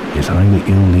tempting, is highly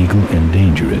illegal and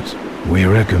dangerous. We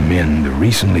recommend the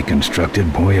recently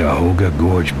constructed Cuyahoga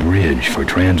Gorge Bridge for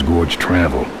transgorge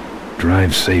travel.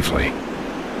 Drive safely.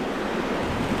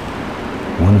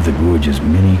 One of the gorge's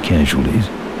many casualties.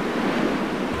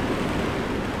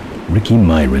 Ricky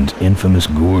Myron's infamous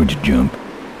gorge jump.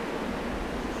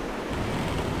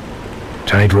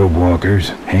 Tightrope walkers,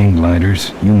 hang gliders,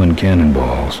 human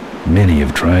cannonballs. Many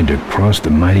have tried to cross the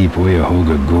mighty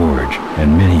Cuyahoga Gorge,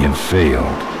 and many have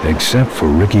failed, except for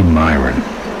Ricky Myron,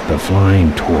 the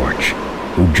Flying Torch,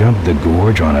 who jumped the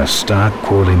gorge on a stock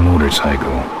Corley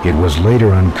motorcycle. It was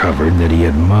later uncovered that he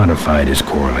had modified his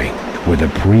Corley with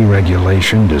a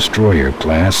pre-regulation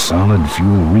destroyer-class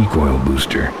solid-fuel recoil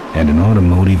booster and an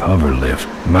automotive hover lift.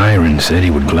 Myron said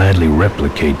he would gladly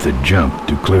replicate the jump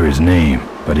to clear his name,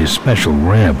 but his special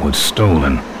ramp was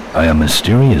stolen by a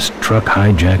mysterious truck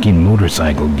hijacking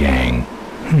motorcycle gang.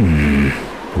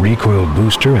 Recoil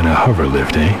booster and a hover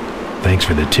lift, eh? Thanks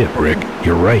for the tip, Rick.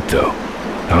 You're right, though.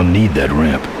 I'll need that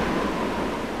ramp.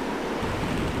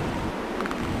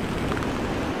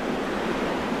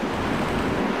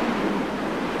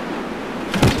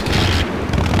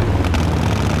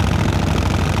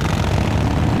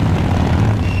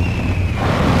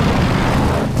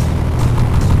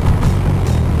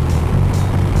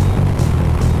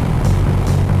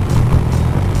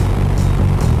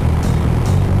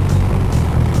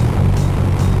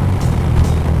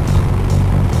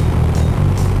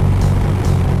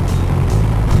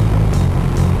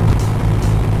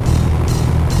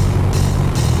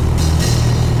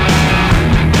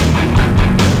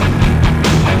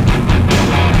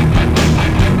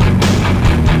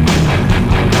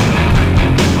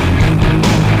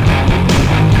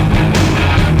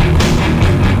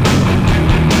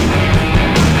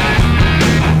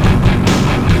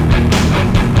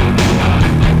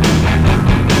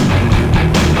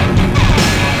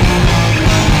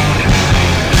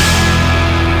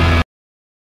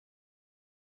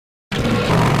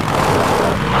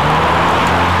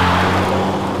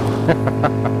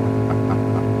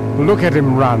 Look at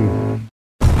him run.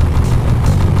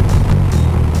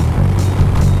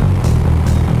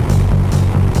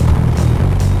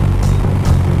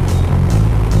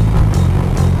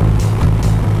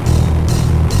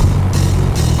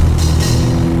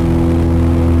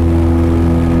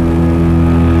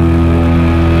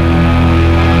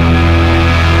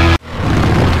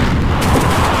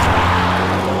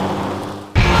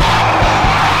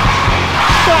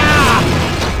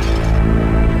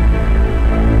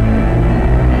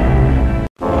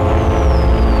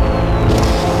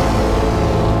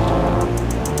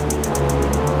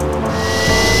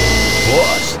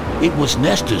 It was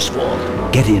Nestor's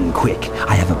fault. Get in quick.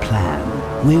 I have a plan.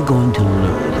 We're going to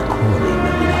lure the Corley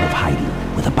women out of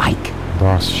hiding with a bike.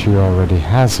 Boss, she already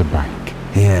has a bike.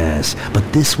 Yes,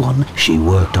 but this one she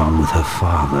worked on with her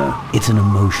father. It's an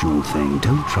emotional thing.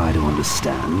 Don't try to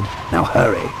understand. Now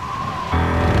hurry.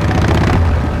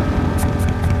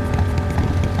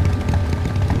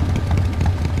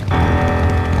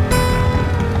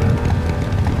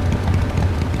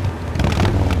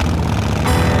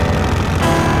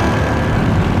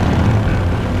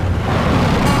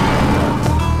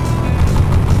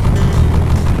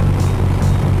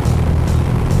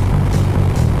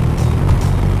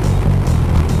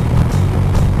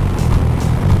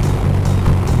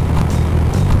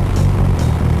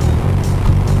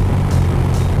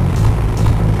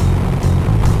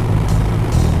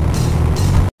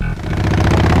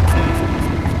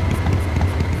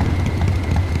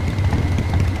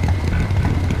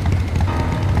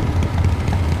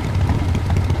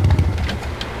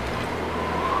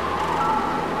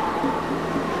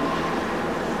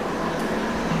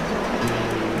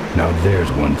 Now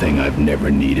there's one thing I've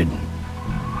never needed.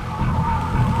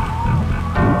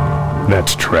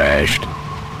 That's trashed.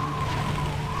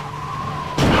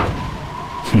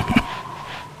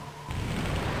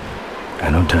 I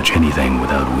don't touch anything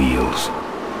without wheels.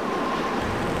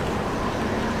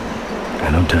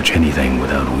 I don't touch anything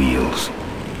without wheels.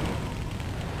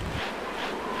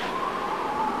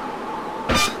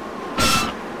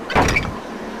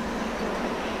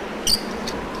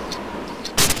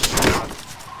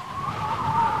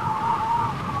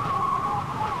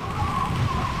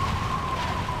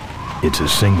 It's a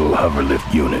single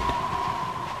hoverlift unit.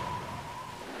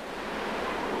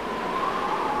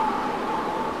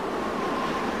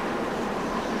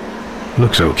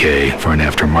 Looks okay for an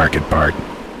aftermarket part.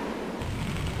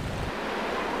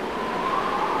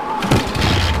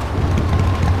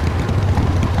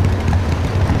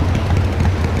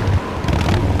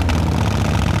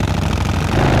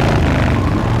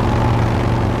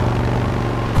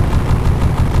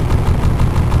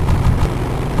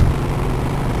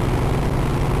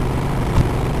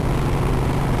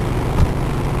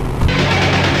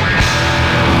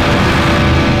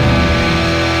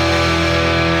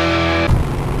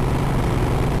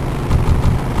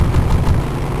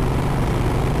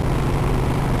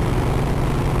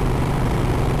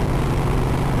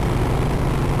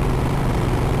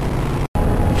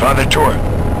 Father Torque.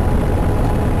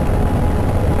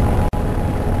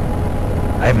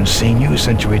 I haven't seen you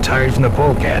since you retired from the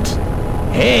Polecats.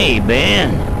 Hey,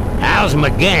 Ben. How's my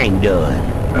gang doing?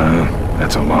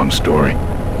 That's a long story.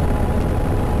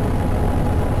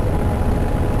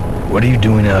 What are you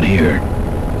doing out here?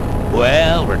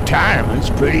 Well,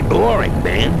 retirement's pretty boring,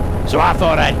 Ben. So I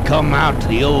thought I'd come out to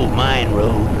the old mine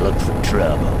road and look for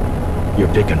trouble.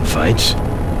 You're picking fights?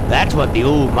 That's what the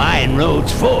old mine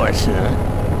road's for, son.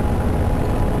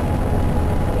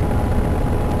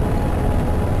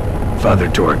 Father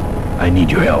Torque, I need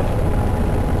your help.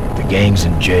 The gang's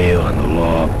in jail and the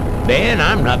law... Ben,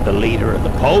 I'm not the leader of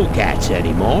the Polecats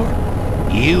anymore.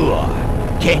 You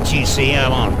are. Can't you see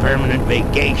I'm on permanent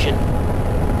vacation?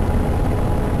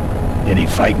 Any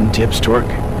fighting tips, Torque?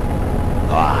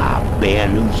 Ah,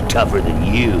 Ben, who's tougher than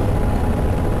you?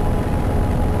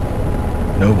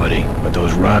 Nobody, but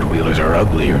those rod-wheelers are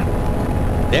uglier.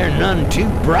 They're none too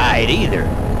bright either.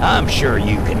 I'm sure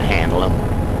you can handle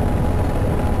them.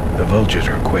 The vultures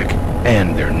are quick,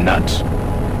 and they're nuts.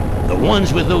 The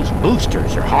ones with those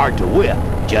boosters are hard to whip.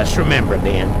 Just remember,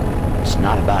 Ben, it's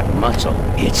not about muscle,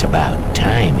 it's about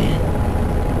timing.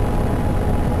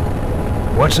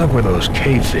 What's up with those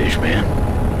cavefish, man?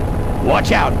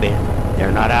 Watch out, Ben.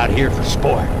 They're not out here for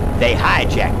sport. They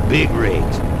hijack big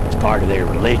rigs. It's part of their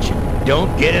religion.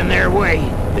 Don't get in their way.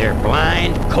 They're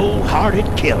blind,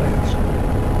 cold-hearted killers.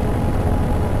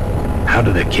 How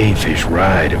do the cavefish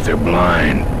ride if they're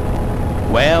blind?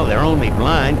 Well, they're only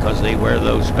blind because they wear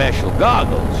those special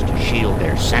goggles to shield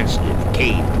their sensitive,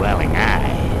 cave-dwelling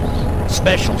eyes.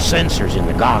 Special sensors in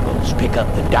the goggles pick up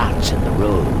the dots in the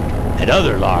road and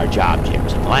other large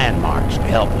objects and landmarks to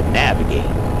help them navigate.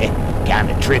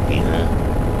 Kinda trippy, huh?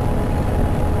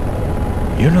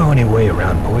 You know any way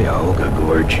around Cuyahoga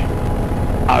Gorge?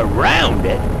 Around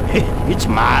it? It's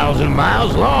miles and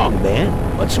miles long, Ben.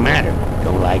 What's the matter?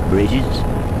 Don't like bridges?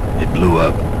 It blew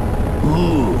up.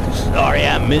 Ooh, sorry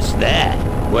I missed that.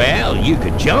 Well, you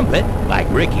could jump it, like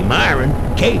Ricky Myron.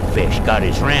 Cavefish got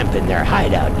his ramp in their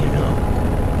hideout, you know.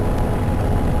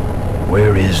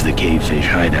 Where is the cavefish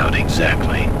hideout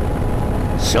exactly?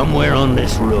 Somewhere on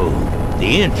this road.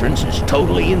 The entrance is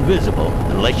totally invisible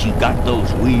unless you got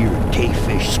those weird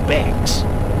cavefish specs.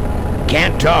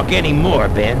 Can't talk anymore,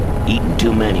 Ben. Eating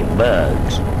too many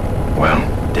bugs. Well,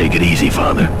 take it easy,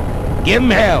 Father. Give him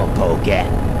hell,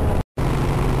 Polecat.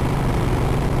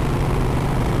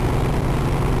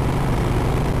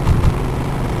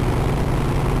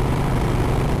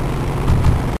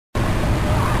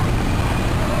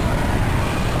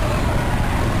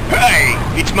 Hey,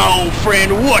 it's my old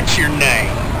friend, what's your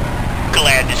name?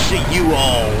 Glad to see you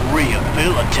all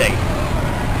rehabilitated.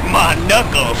 My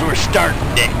knuckles were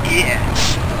starting to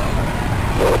itch.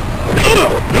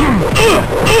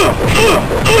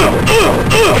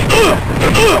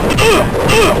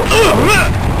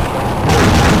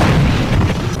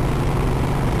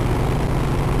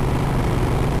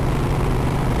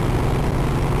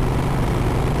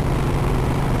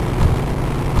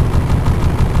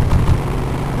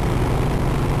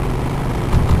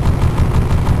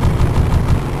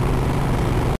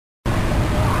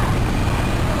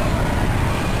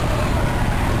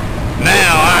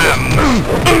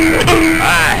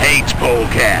 I hate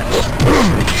polecats.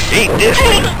 Eat this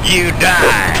one, you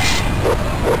die.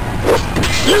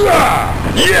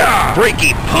 Yeah,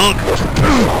 freaky punk.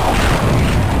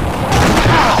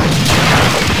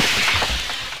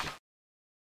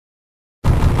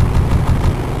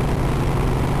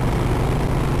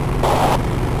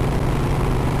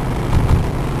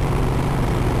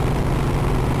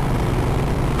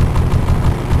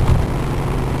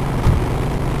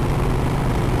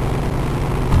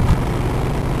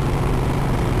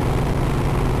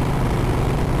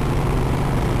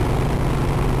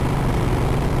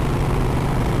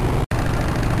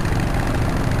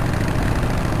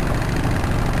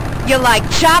 You like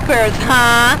choppers,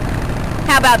 huh?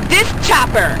 How about this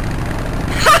chopper?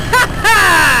 Ha ha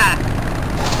ha!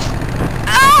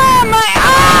 Ah, my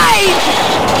eyes!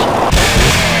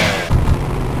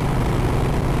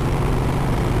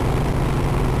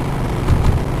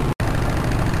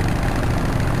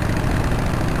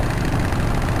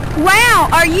 Wow,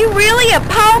 are you really a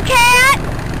polecat?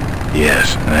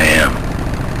 Yes, I am.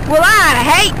 Well, I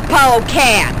hate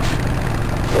polecats.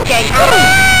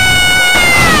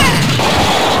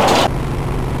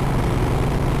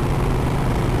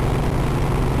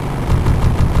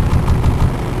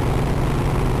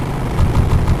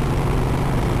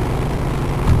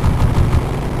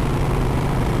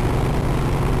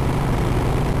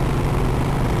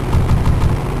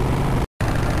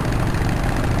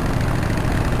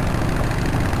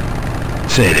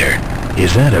 Say there,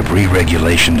 is that a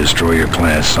pre-regulation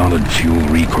destroyer-class solid fuel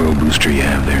recoil booster you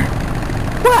have there?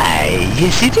 Why,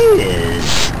 yes it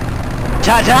is.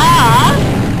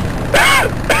 Ta-da!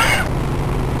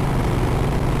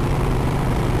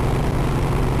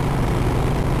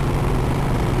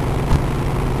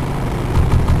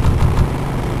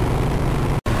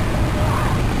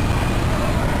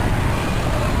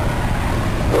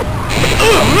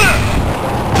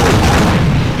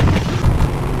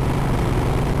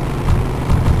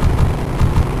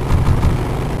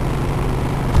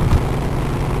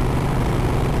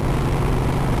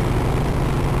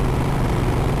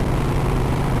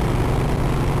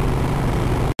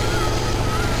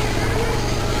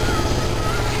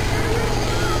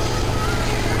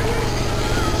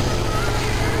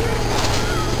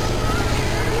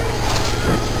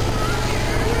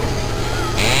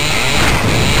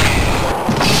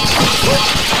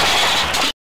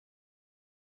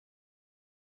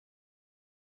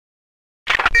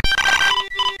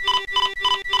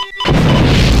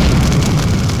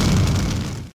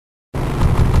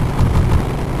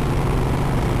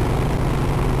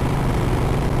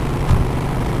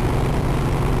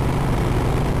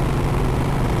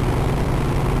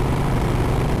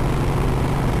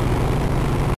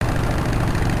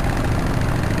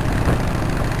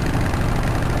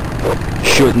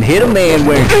 Shouldn't hit a man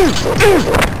when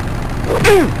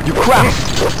you crouch.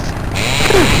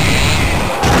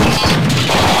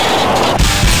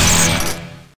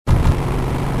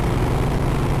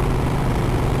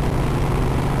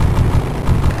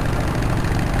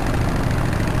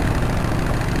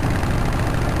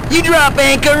 You drop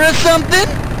anchor or something?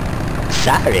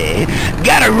 Sorry,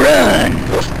 gotta run.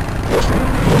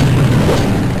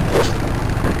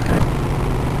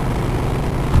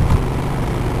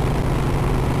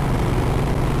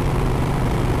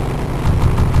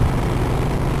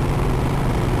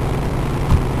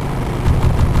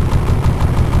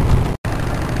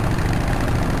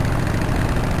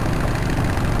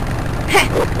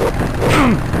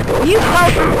 You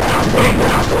both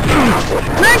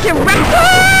learn to run.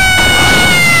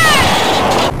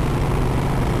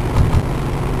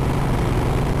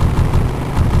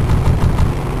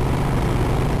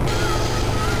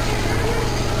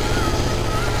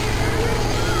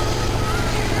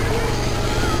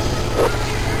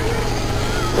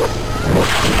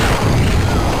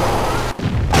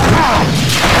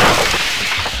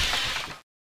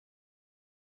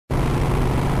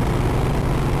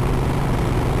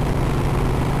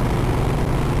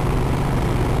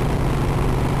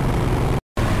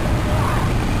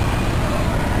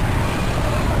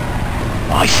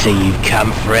 I see you've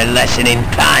come for a lesson in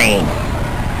pain.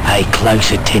 Pay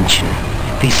close attention.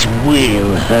 This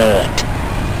will hurt.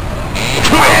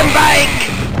 Clam bake!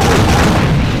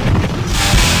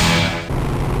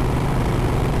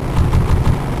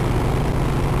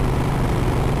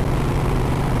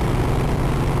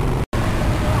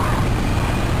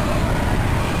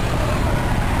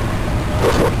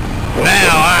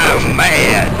 Now I'm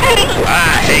mad. I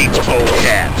hate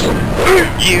polecats.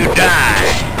 You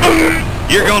die.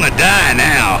 You're gonna die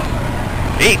now.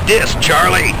 Eat this,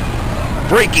 Charlie.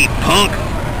 Freaky punk.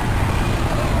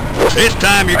 This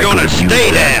time you're gonna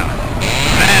stay down.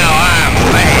 Now I'm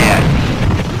mad.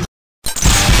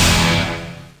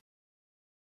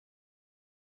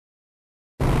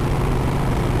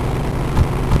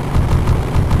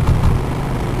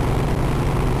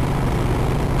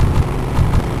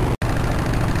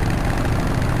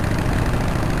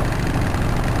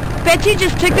 Bet you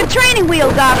just took the training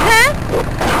wheels off, huh?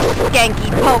 Skanky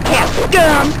polecat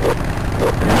scum!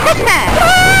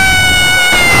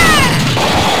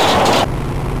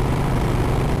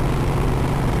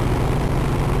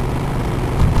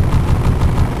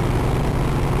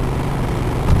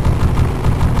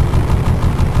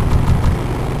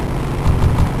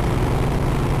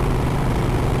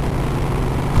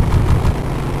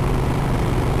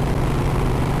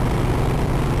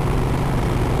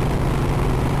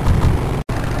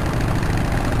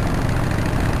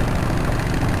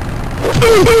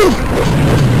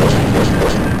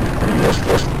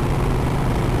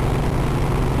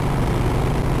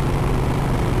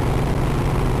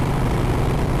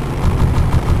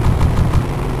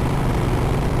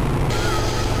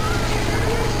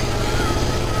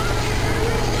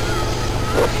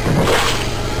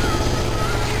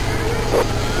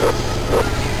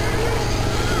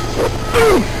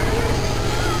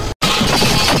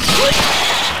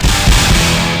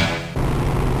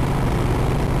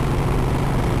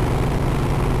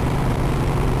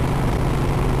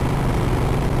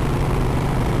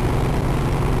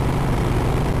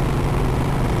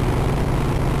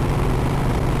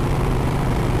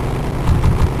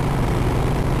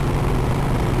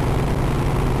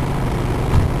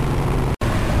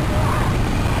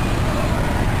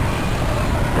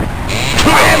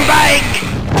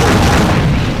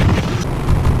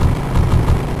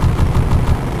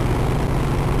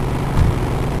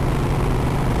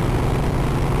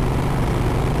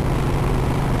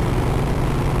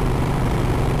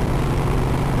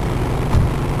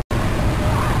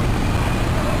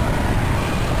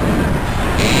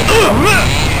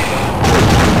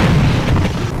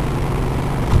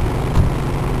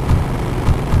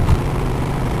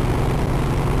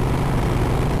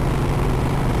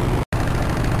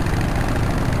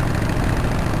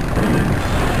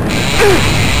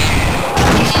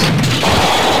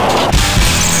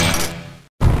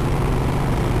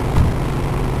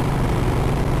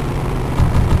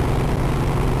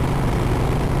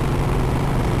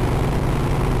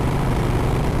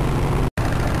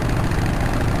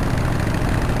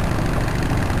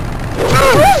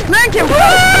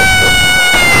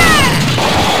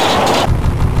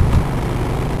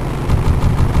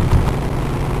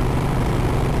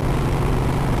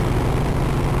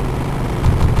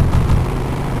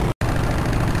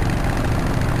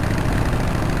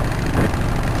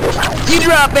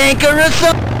 drop anchor or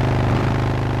something?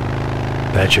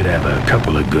 That should have a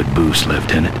couple of good boosts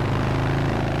left in it.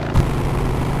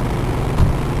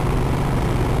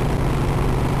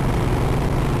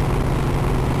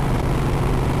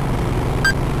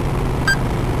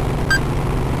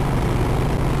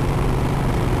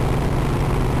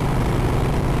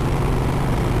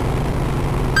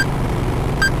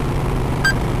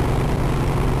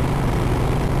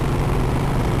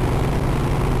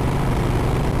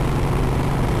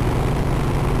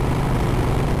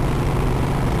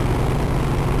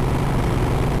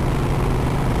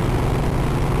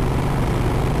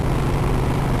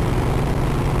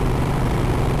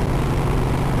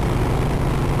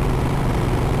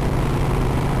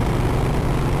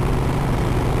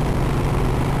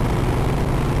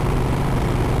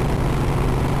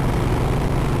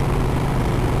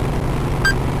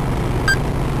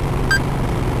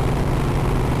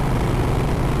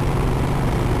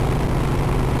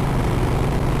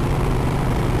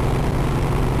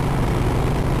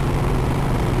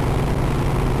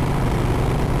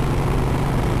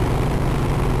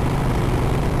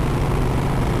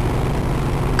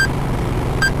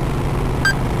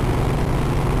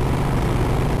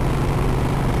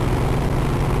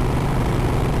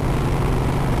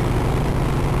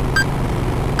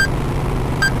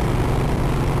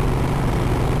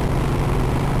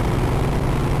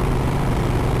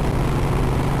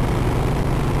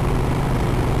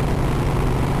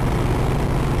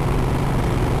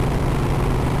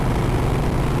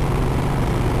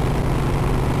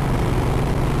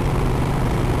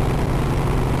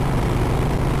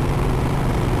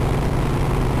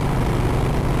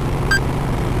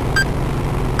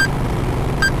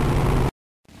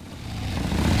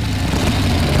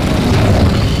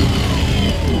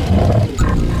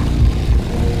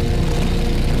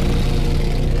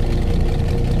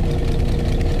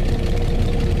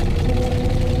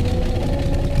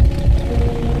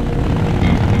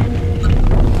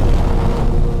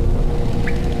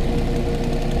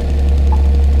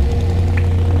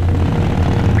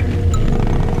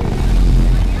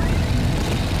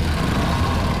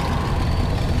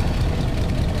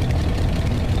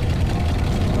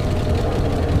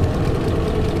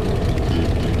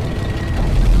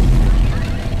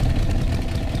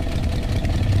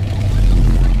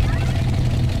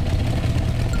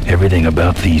 Everything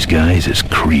about these guys is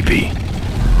creepy.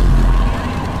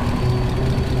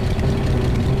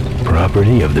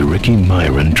 Property of the Ricky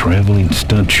Myron Traveling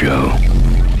Stunt Show.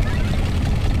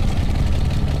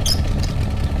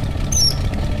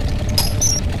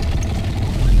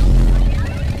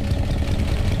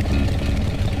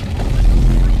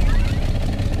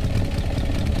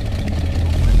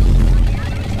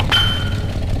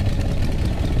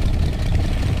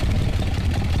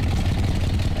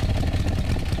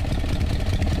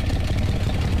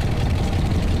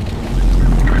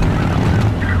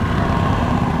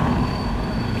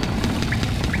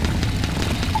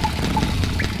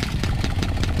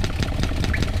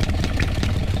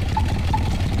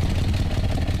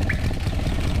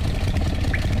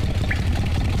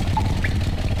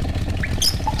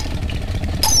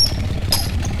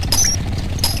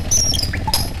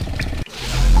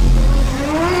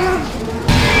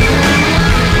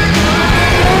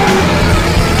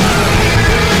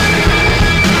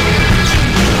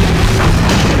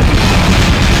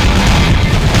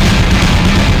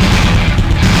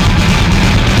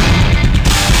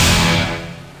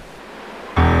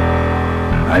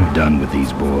 I'm done with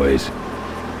these boys.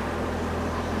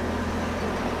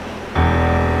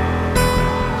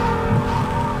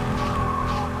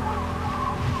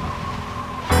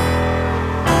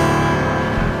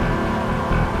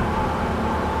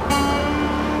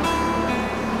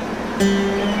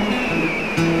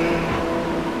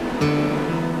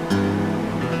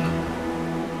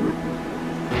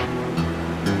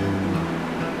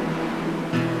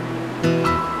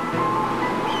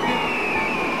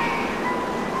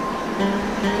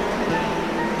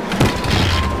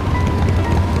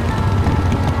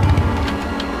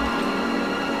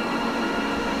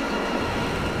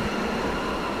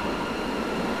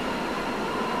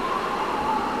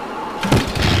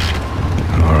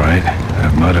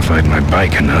 I've modified my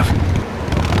bike enough.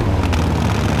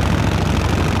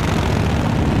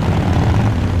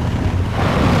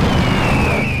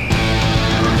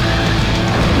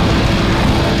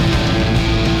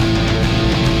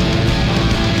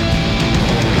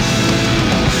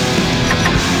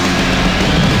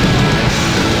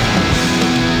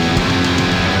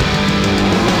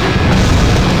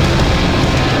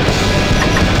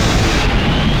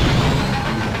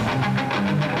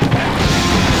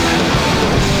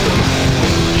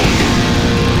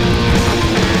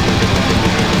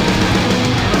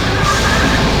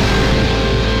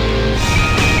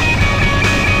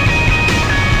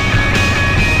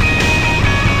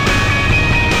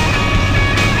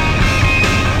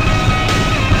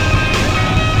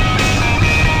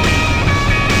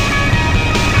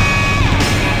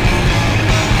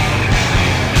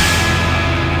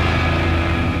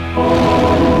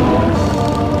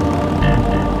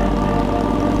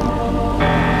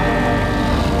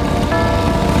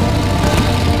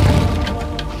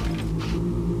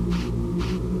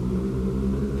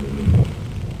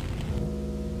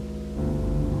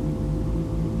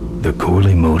 The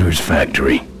Corley Motors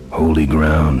factory. Holy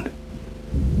ground.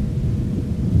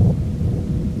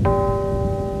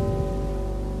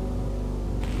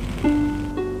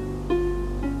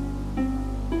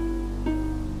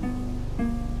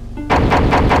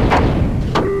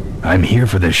 I'm here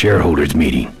for the shareholders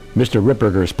meeting. Mr.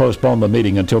 Ripperger's postponed the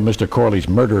meeting until Mr. Corley's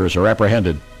murderers are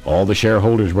apprehended. All the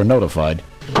shareholders were notified.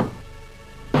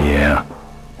 Yeah.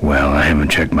 Well, I haven't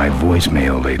checked my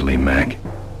voicemail lately, Mac.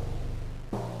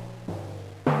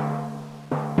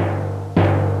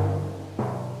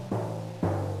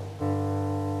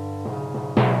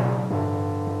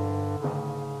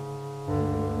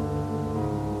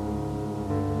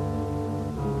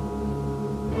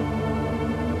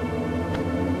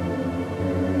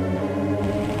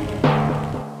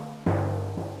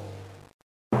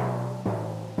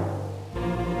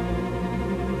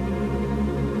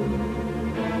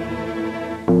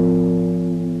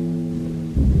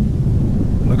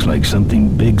 Looks like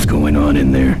something big's going on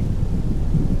in there.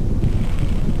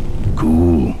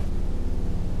 Cool.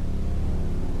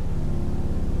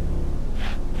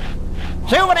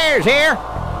 Souvenirs here.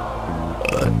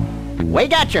 We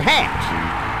got your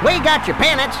hats. We got your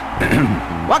pennants.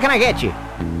 What can I get you?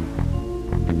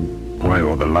 Why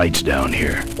all the lights down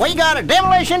here? We got a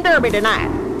demolition derby tonight.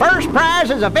 First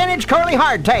prize is a vintage Corley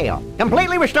hardtail,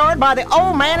 completely restored by the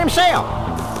old man himself.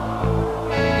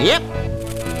 Yep.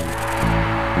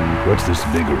 What's this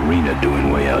big arena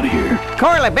doing way out here?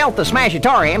 Corley built the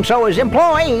Smashatorium so his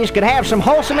employees could have some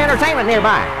wholesome entertainment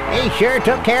nearby. He sure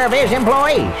took care of his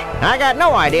employees. I got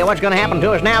no idea what's going to happen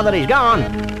to us now that he's gone.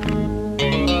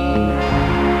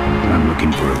 I'm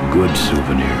looking for a good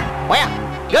souvenir. Well,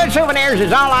 good souvenirs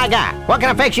is all I got. What can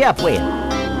I fix you up with?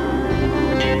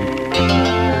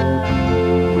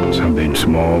 Something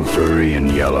small, furry,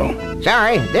 and yellow.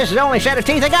 Sorry, this is the only set of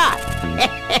teeth I got.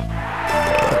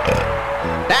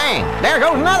 Dang, there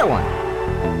goes another one.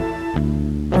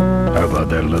 How about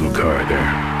that little car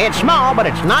there? It's small, but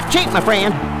it's not cheap, my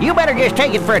friend. You better just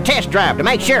take it for a test drive to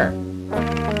make sure.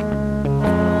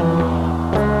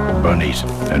 Bunnies,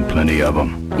 and plenty of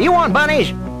them. You want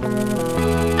bunnies?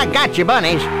 I got you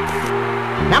bunnies.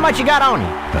 How much you got on you?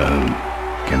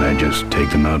 Can I just take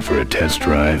them out for a test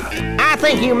drive? I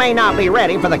think you may not be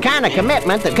ready for the kind of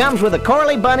commitment that comes with a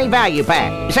Corley Bunny value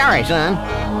pack. Sorry, son.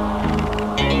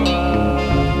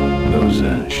 Those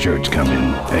shirts come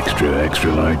in extra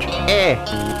large?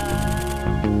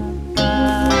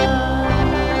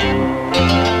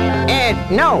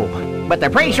 No, but they're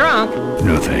pretty shrunk.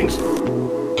 No thanks.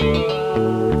 What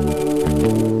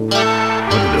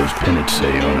do those pennants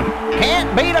say on them?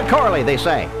 Can't beat a Corley, they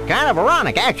say. Kind of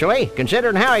ironic, actually,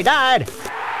 considering how he died.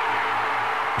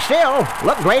 Still,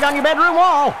 look great on your bedroom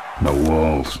wall. The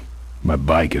walls. My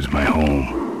bike is my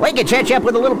home. We could set you up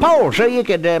with a little pole so you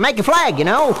could make a flag, you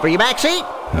know, for your back seat.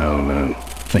 I'll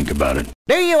think about it.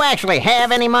 Do you actually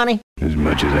have any money? As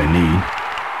much as I need.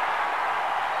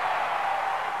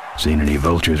 Seen any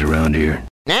vultures around here?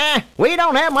 Nah, we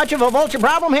don't have much of a vulture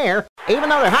problem here, even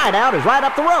though their hideout is right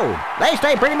up the road. They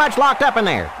stay pretty much locked up in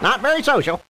there. Not very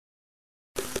social.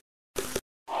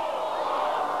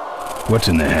 What's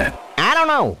in the hat? I don't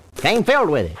know. Came filled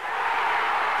with it.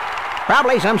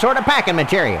 Probably some sort of packing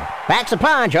material. Packs a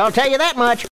punch, I'll tell you that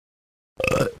much.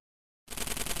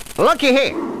 Looky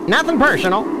here. Nothing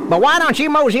personal, but why don't you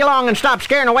mosey along and stop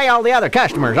scaring away all the other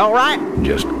customers, all right?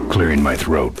 Just clearing my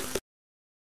throat.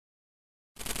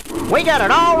 We got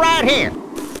it all right here.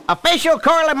 Official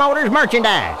Corley Motors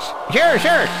merchandise. Sure.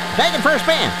 Take it for a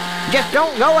spin. Just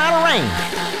don't go out of range.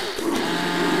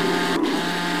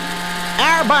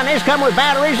 Our bunnies come with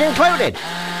batteries included.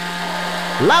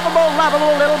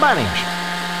 Lovable little bunnies.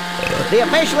 The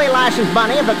officially licensed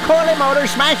bunny of the Corley Motors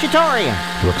Smashatorium.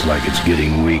 Looks like it's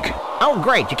getting weak. Oh,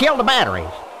 great. You killed the batteries.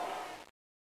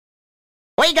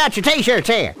 We got your t-shirts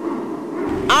here.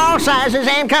 All sizes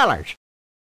and colors.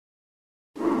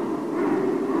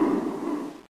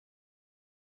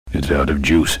 It's out of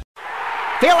juice.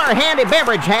 Fill our handy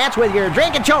beverage hats with your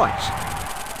drink of choice.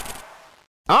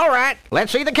 All right,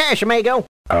 let's see the cash, amigo.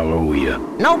 I'll owe ya.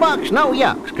 No bucks, no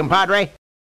yucks, compadre.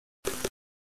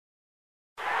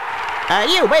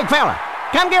 You, big fella,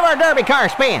 come give our derby car a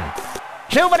spin.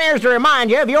 Souvenirs to remind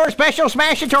you of your special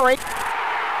Smashatory.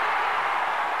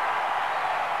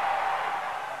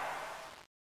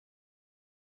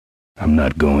 I'm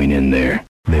not going in there.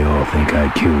 They all think I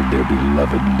killed their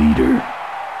beloved leader.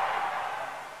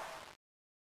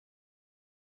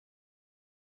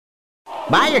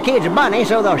 Buy your kids a bunny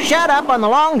so they'll shut up on the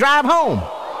long drive home.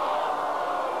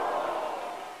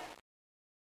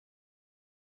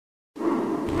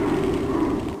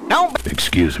 Don't...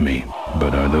 Excuse me,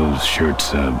 but are those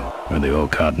shirts, Are they all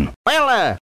cotton?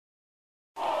 Well,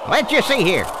 let's just see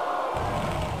here.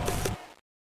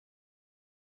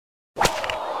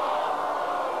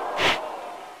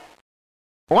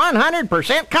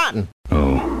 %100 cotton.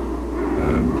 Oh,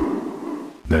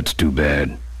 that's too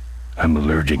bad. I'm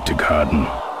allergic to cotton.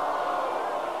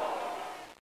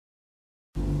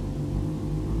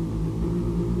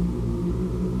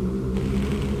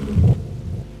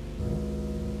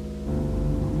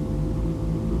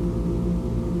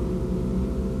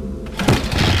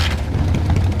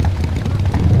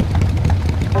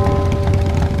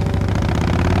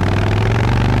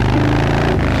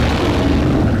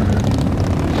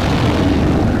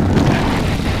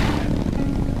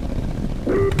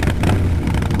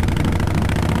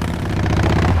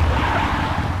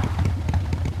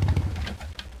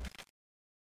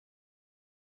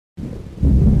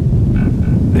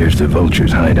 There's the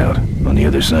vultures' hideout, on the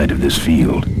other side of this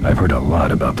field. I've heard a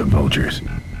lot about the vultures.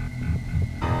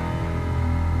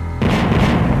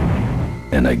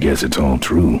 And I guess it's all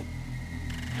true.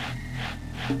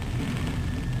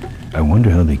 I wonder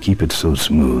how they keep it so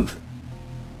smooth.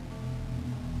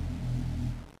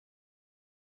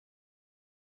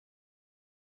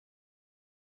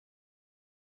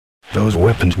 Those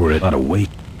weapons were a lot of weight.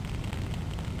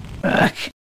 Ah.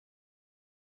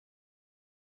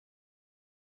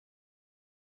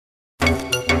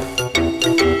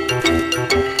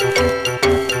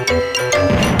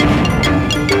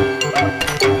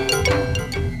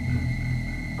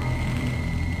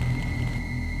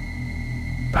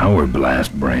 Power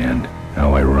Blast brand.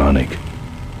 How ironic.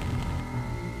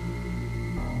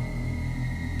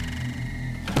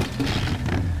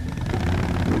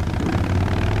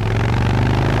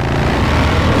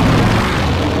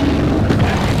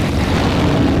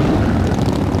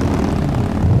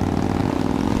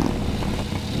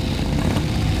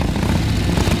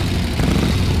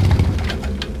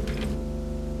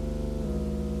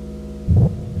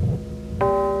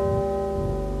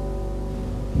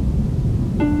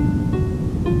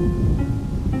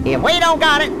 If we don't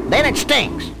got it, then it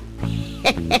stinks.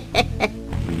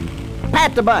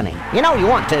 Pat the bunny. You know you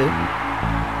want to.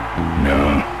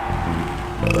 No.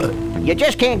 You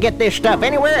just can't get this stuff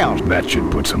anywhere else. That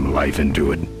should put some life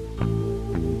into it.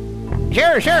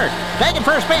 Sure. Take it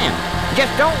for a spin.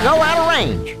 Just don't go out of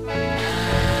range.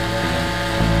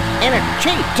 And it's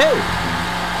cheap, too.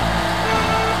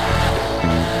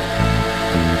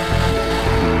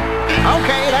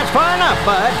 Okay, that's far enough,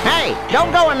 bud. Hey,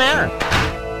 don't go in there.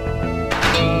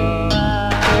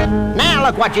 Now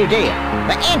look what you did.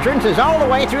 The entrance is all the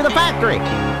way through the factory.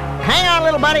 Hang on,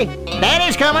 little buddy.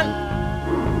 Daddy's coming.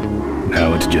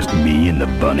 Now it's just me and the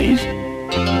bunnies.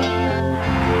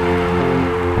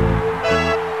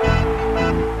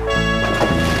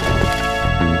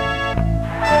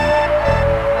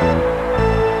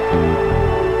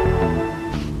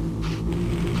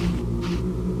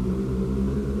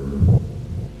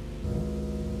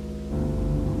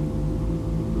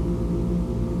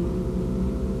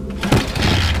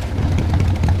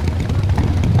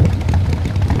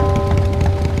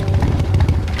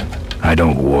 I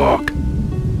don't walk.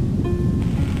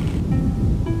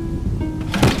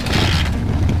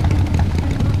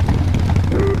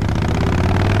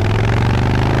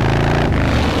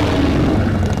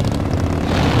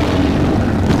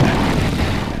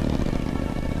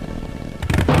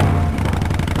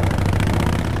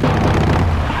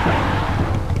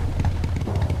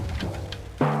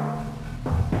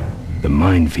 The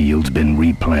minefield's been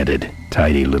replanted.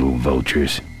 Tidy little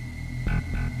vultures.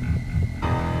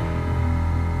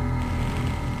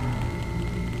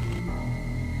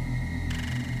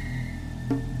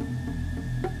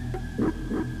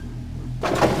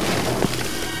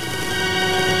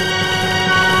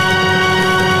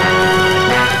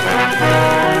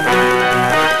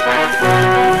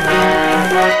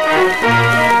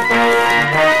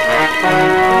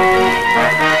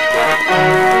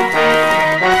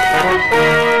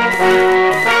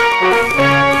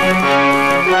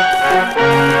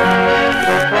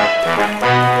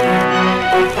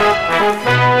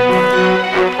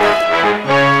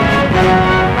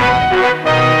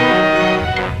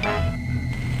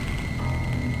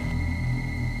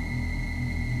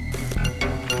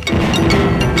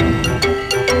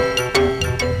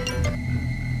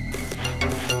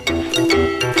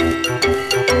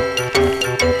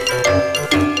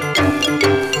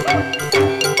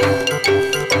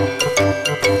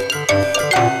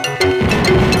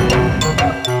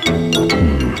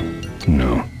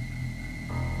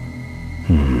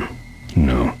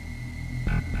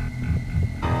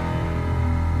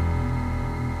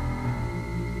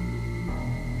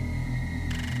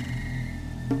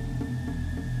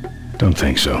 Don't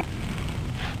think so.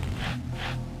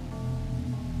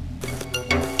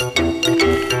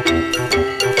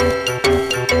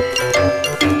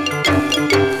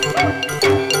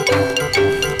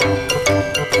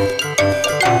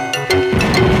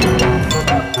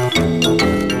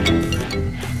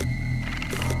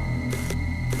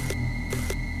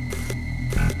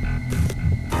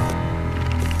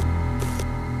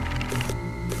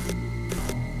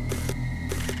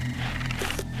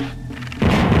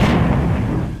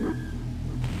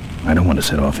 I don't want to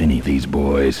set off any of these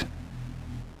boys.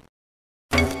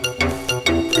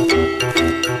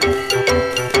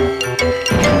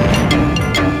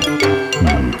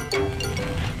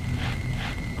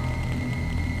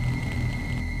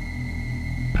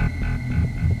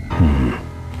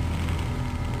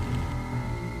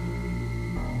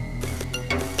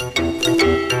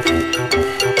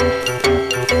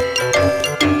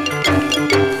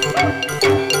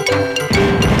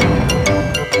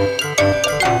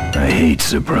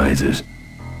 Surprises.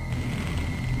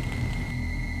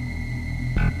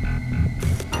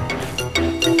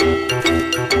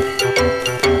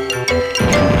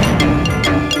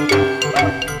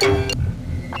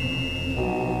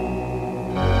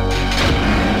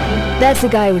 That's the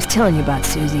guy I was telling you about,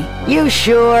 Susie. You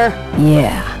sure?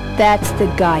 Yeah, that's the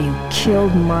guy who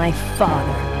killed my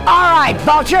father. All right,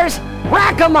 vultures,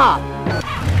 rack 'em up!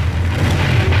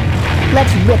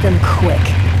 Let's rip him quick.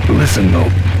 Listen, Mo,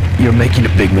 you're making a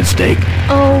big mistake.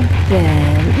 Oh,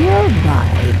 Ben, you're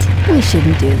right. We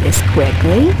shouldn't do this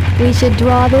quickly. We should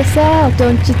draw this out,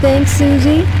 don't you think,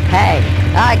 Susie? Hey,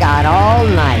 I got all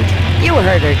night. You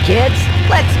heard her, kids.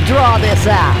 Let's draw this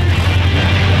out.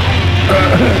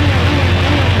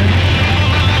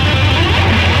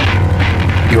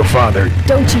 Your father...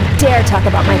 Don't you dare talk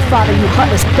about my father, you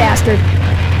heartless bastard!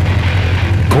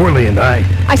 Corley and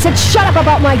I said shut up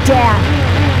about my dad!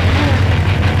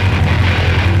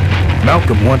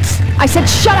 Malcolm once... I said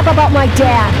shut up about my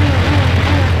dad!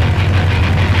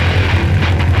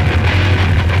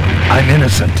 I'm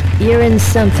innocent. You're in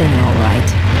something, all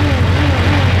right.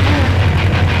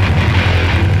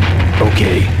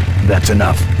 Okay, that's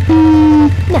enough.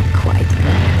 Not quite.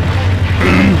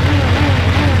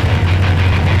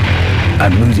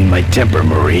 I'm losing my temper,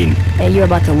 Marine. And you're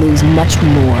about to lose much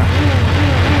more.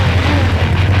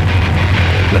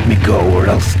 Let me go, or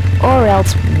else... Or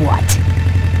else what?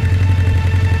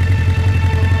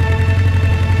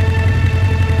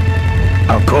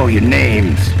 I'll call you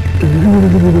names.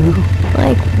 Ooh,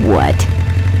 like what?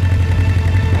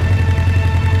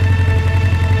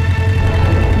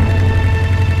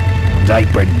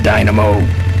 Diaper Dynamo.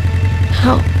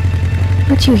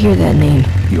 How'd you hear that name?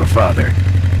 Your father.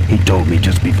 He told me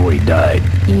just before he died.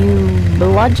 You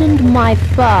bludgeoned my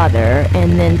father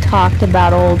and then talked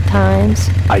about old times?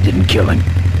 I didn't kill him.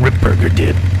 Ripburger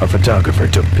did. A photographer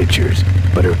took pictures,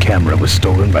 but her camera was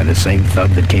stolen by the same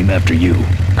thug that came after you.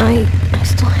 I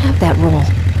still have that roll.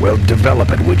 Well,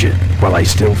 develop it, would you? While I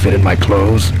still fit in my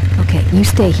clothes? Okay, you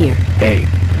stay here. Hey.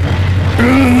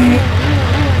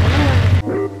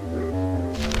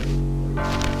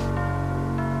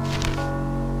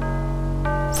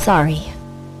 Sorry.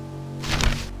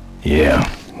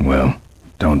 Yeah, well,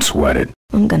 don't sweat it.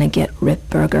 I'm gonna get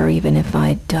Ripburger even if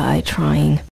I die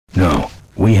trying. No,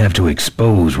 we have to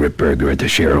expose Ripburger at the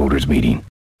shareholders meeting.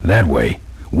 That way,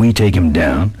 we take him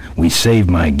down, we save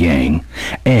my gang,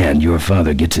 and your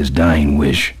father gets his dying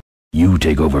wish. You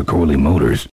take over Corley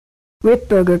Motors.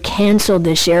 Ripburger canceled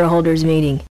the shareholders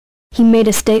meeting. He made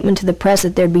a statement to the press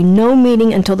that there'd be no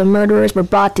meeting until the murderers were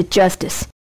brought to justice.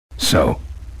 So,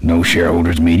 no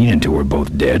shareholders meeting until we're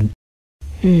both dead?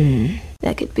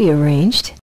 That could be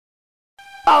arranged.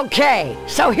 Okay,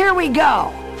 so here we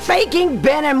go. Faking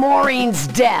Ben and Maureen's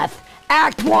death.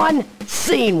 Act 1,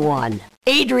 Scene 1.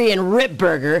 Adrian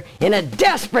Ripburger, in a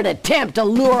desperate attempt to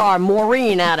lure our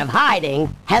Maureen out of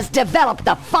hiding, has developed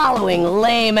the following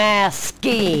lame-ass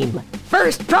scheme.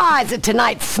 First prize at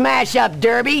tonight's smash-up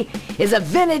derby is a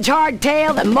vintage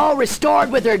hardtail that Mo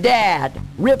restored with her dad.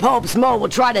 Rip hopes Mo will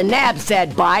try to nab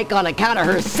said bike on account of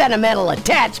her sentimental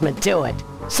attachment to it.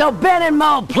 So Ben and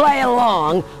Mo play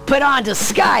along, put on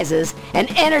disguises, and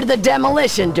enter the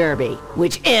demolition derby,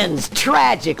 which ends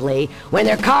tragically when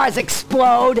their cars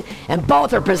explode and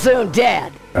both are presumed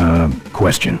dead.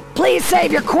 Question. Please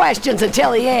save your questions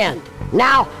until the end.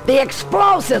 Now, the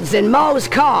explosives in Mo's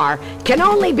car can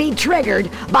only be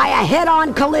triggered by a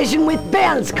head-on collision with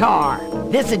Ben's car.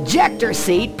 This ejector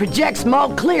seat projects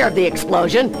Mo clear of the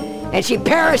explosion, and she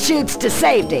parachutes to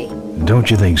safety.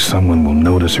 Don't you think someone will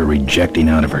notice her ejecting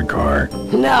out of her car?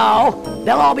 No,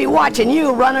 they'll all be watching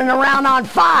you running around on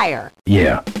fire.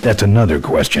 Yeah, that's another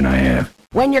question I have.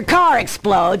 When your car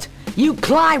explodes, you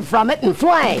climb from it in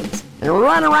flames and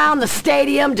run around the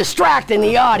stadium distracting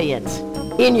the audience.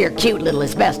 In your cute little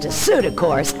asbestos suit, of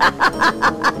course.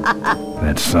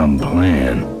 That's some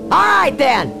plan. All right,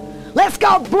 then. Let's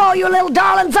go blow your little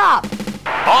darlings up.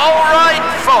 All right,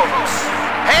 folks.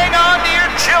 Hang on to your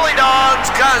chili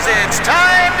dogs, cause it's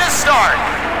time to start.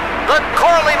 The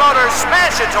Corley Motors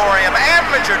Smashatorium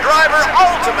Amateur Driver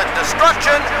Ultimate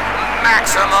Destruction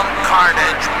Maximum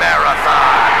Carnage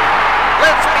Marathon.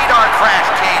 Let's meet our crash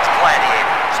cage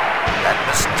gladiators. That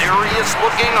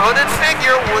mysterious-looking hooded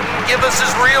figure wouldn't give us his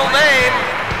real name.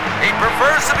 He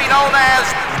prefers to be known as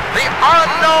the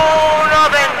Unknown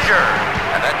Avenger.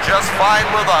 And that's just fine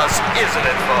with us, isn't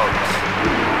it, folks?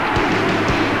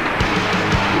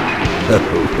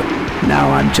 Oh,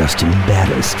 now I'm just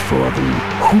embarrassed for them.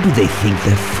 Who do they think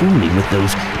they're fooling with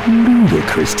those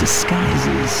ludicrous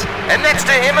disguises? And next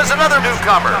to him is another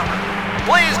newcomer.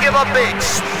 Please give a big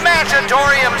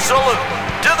Smashatorium salute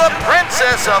to the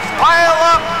Princess of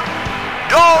Pile-Up,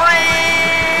 Doreen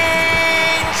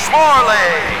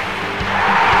Schmorley.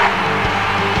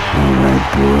 All right,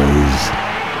 boys.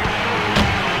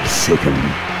 Sick 'em.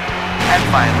 And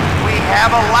finally, we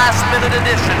have a last-minute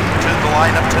addition to the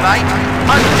lineup tonight.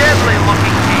 A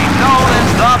deadly-looking team known as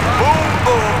the Boom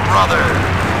Boom Brothers.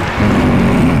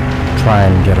 Try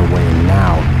and get away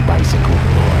now, bicycle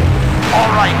boy.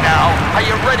 All right now, are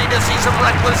you ready to see some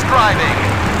reckless driving?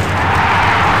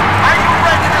 Are you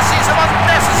ready to see some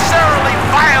unnecessarily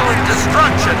violent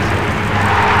destruction?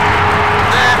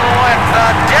 Then let the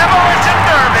Demolition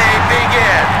Derby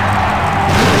begin!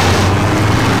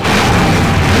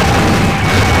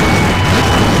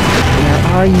 Where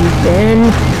are you, Ben?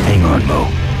 Hang on, Mo.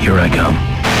 Here I come.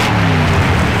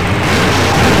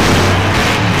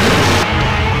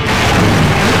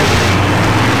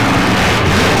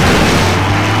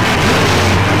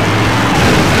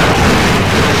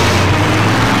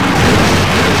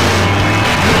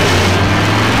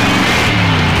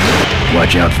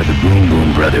 Watch out for the Boom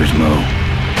Boom Brothers, Mo.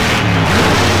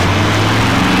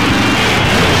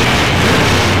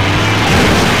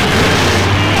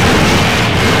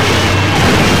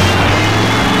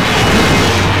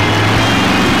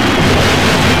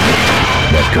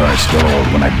 That car stalled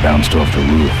when I bounced off the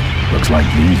roof. Looks like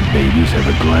these babies have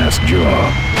a glass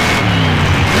jaw.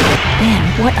 Ben,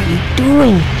 what are you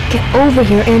doing? Get over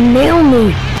here and nail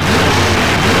me!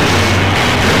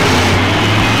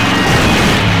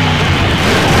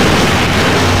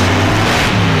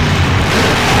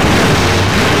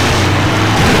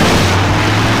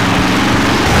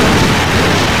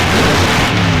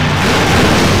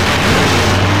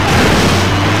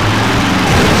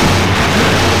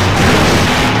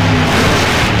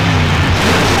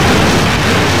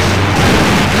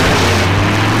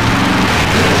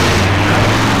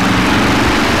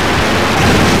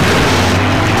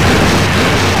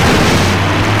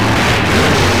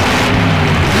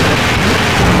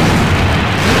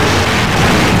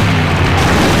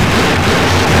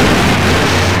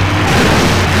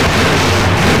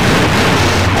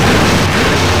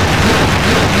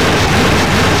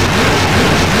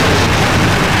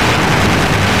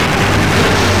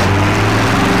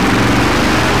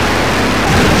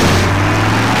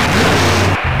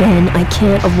 Ben, I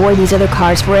can't avoid these other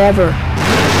cars forever.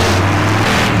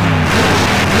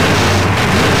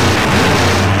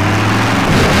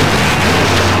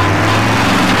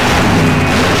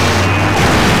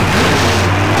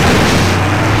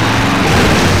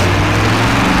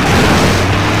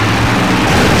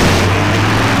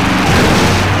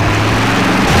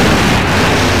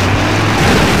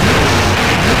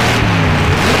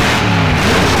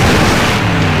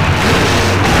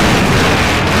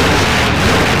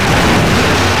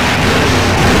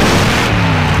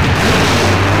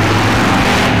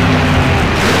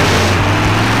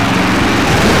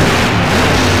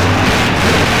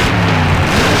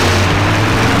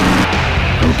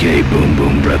 Okay, Boom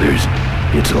Boom Brothers,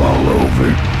 it's all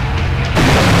over.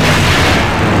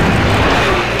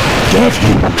 Get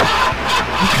him!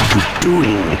 What are you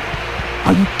doing?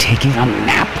 Are you taking a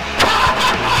nap?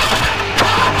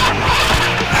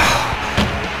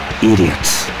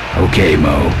 Idiots. Okay,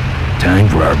 Mo. Time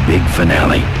for our big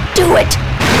finale. Do it!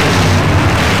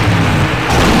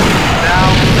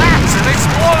 Now that's an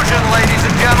explosion, ladies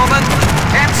and gentlemen.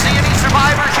 Can't see any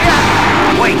survivors yet.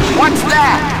 Wait, what's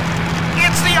that?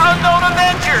 It's the Unknown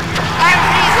Avenger, and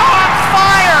he's on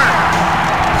fire!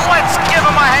 Let's give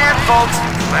him a hand, folks.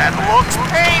 That looks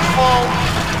painful.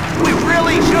 We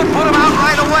really should put him out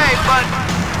right away, but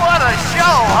what a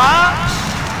show, huh?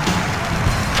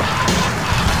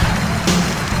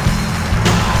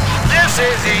 This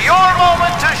is your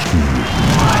moment to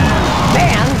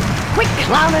quit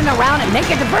clowning around and make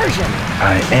a diversion.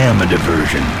 I am a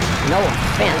diversion. No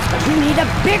offense, but we need a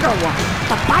bigger one.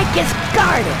 The bike is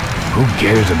guarded. Who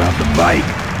cares about the bike?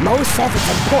 Mo says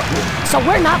it's important, so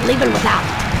we're not leaving without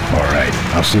it. All right,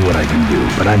 I'll see what I can do,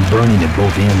 but I'm burning at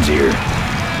both ends here.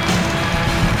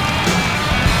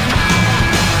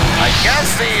 I guess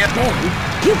Ben,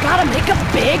 you gotta make a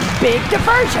big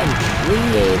diversion. We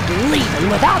ain't leaving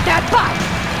without that bike.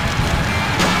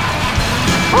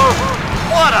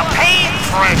 What a pain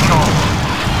threshold!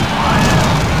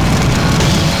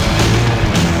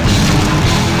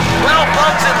 Well,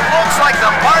 folks, it looks like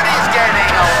the party's getting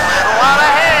a little out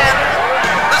of hand.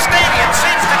 The stadium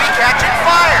seems to be catching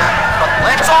fire, but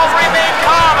let's all remain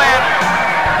calm and...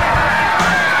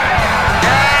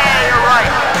 Yeah, you're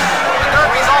right. The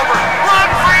derby's over. Run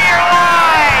for your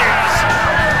lives!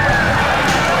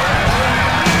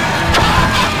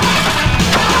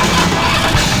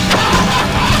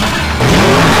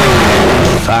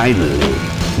 Finally.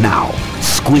 Now,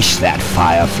 squish that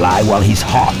firefly while he's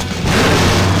hot.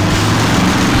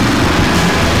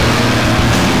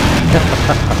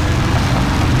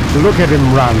 Look at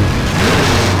him run.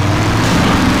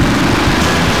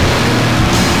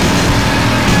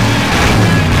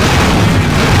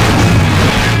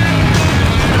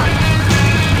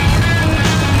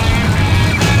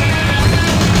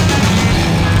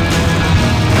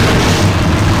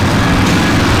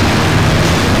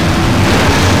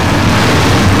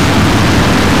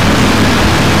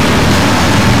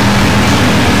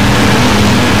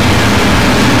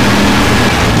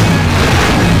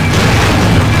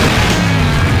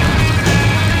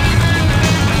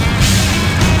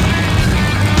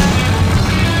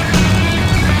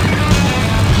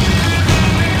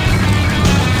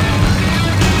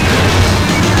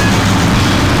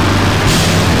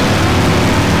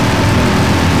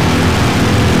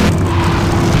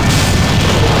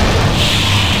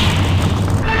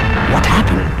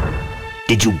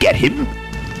 Did you get him?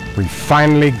 We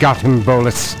finally got him,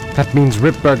 Bolus. That means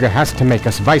Ripburger has to make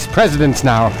us vice presidents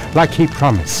now, like he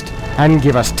promised, and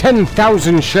give us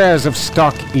 10,000 shares of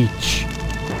stock each.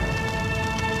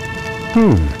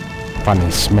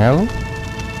 Funny smell?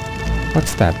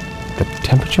 What's that? The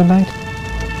temperature light?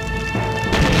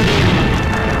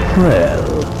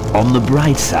 Well, on the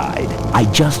bright side, I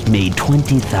just made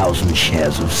 20,000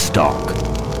 shares of stock.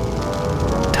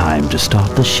 Time to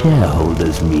start the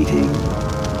shareholders meeting.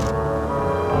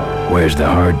 Where's the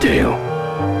hardtail?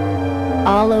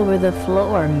 All over the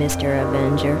floor, Mr.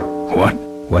 Avenger. What?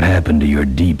 What happened to your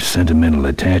deep sentimental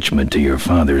attachment to your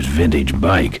father's vintage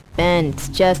bike? Ben, it's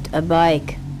just a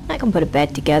bike. I can put it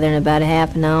back together in about a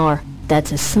half an hour.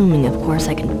 That's assuming, of course,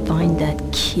 I can find that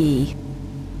key.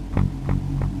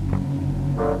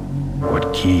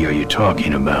 What key are you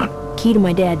talking about? Key to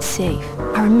my dad's safe.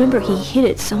 I remember he hid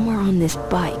it somewhere on this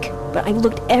bike, but I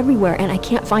looked everywhere and I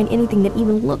can't find anything that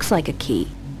even looks like a key.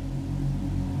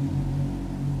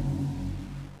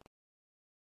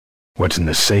 What's in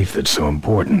the safe that's so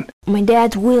important? My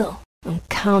dad's will. I'm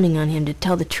counting on him to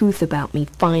tell the truth about me,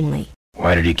 finally.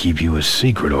 Why did he keep you a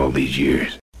secret all these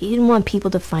years? He didn't want people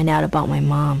to find out about my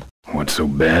mom. What's so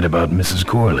bad about Mrs.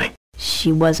 Corley?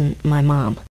 She wasn't my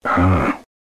mom. Huh.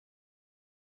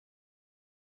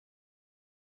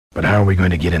 But how are we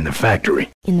going to get in the factory?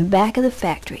 In the back of the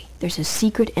factory, there's a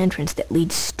secret entrance that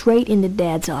leads straight into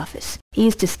Dad's office. He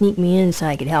used to sneak me in so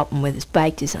I could help him with his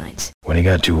bike designs. When he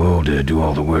got too old to do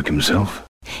all the work himself?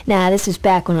 Nah, this is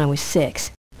back when I was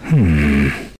 6.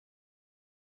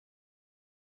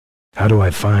 How do I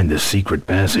find the secret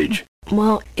passage?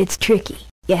 Well, it's tricky.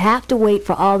 You have to wait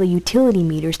for all the utility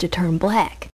meters to turn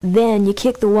black. Then you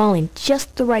kick the wall in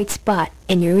just the right spot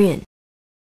and you're in.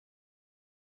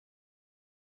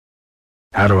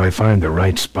 How do I find the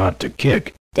right spot to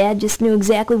kick? Dad just knew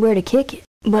exactly where to kick it.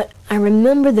 But I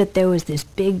remember that there was this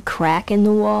big crack in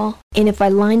the wall, and if I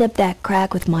lined up that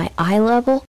crack with my eye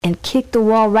level and kicked the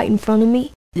wall right in front of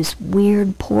me, this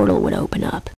weird portal would open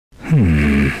up.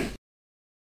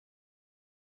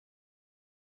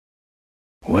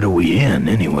 What are we in,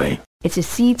 anyway? It's a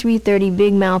C-330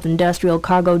 Big Mouth Industrial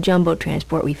Cargo Jumbo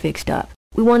Transport we fixed up.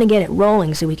 We want to get it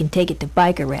rolling so we can take it to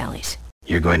biker rallies.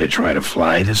 You're going to try to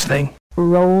fly this thing?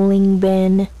 Rolling,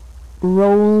 Ben.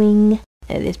 Rolling.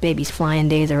 This baby's flying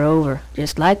days are over,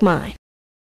 just like mine.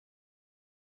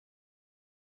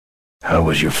 How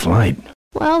was your flight?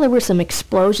 Well, there were some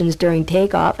explosions during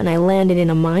takeoff and I landed in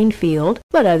a minefield,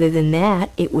 but other than that,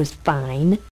 it was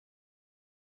fine.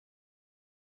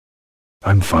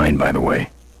 I'm fine, by the way.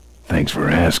 Thanks for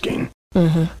asking.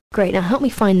 Great, now help me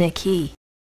find that key.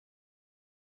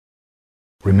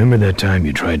 Remember that time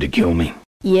you tried to kill me?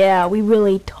 Yeah, we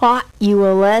really taught you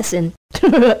a lesson.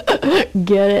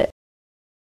 Get it?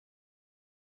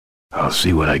 I'll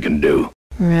see what I can do.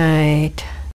 Right.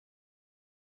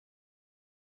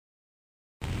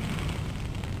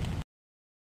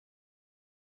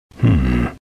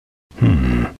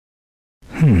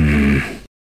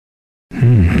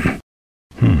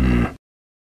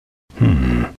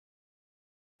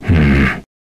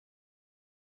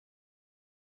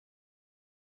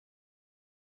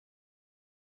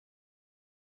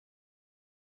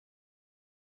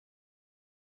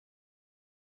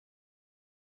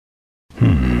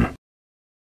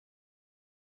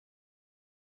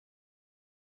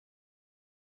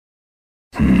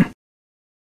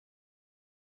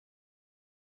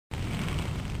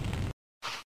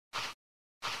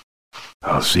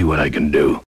 I'll see what I can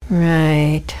do.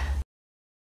 Right.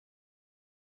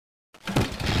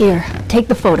 Here, take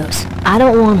the photos. I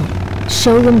don't want them.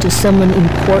 Show them to someone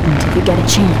important if you get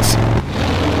a chance.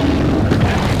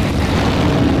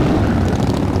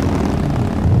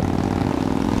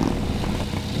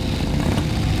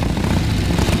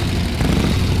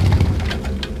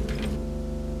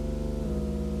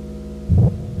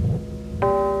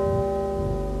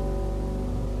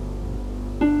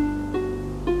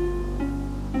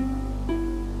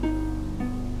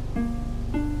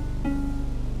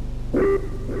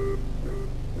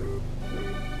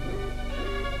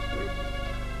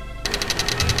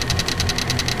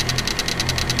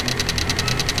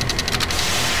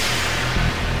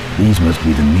 These must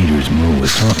be the meters Mo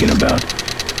was talking about.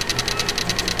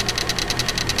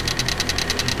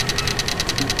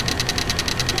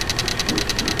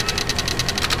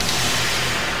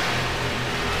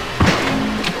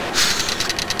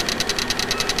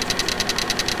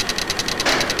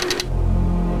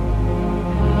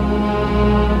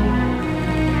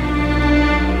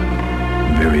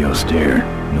 Very austere,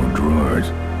 no drawers.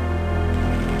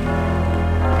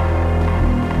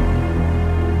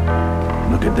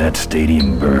 Look at that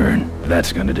stadium burn.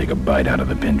 That's gonna take a bite out of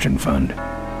the pension fund.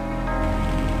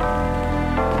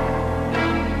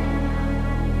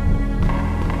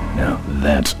 Now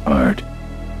that's art.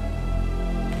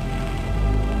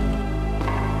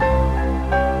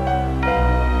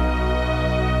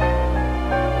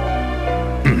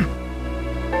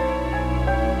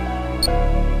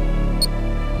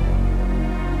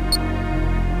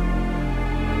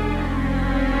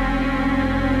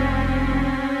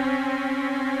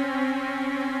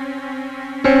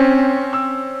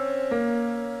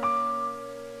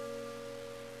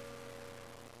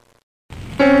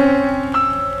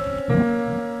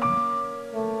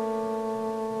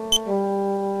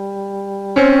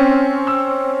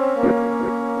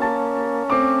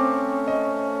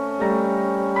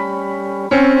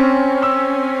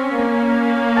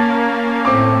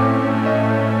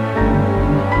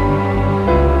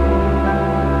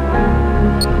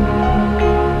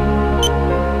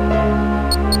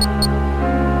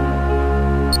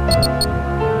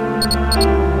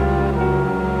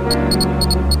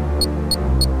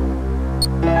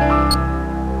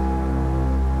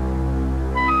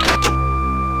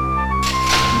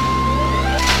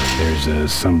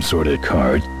 There's some sort of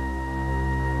card.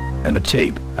 And a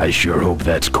tape. I sure hope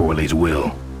that's Corley's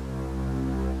will.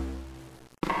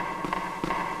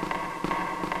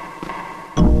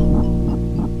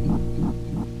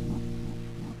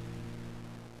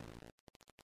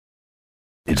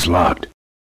 It's locked.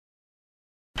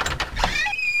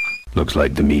 Looks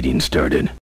like the meeting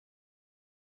started.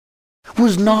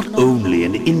 Was not only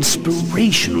an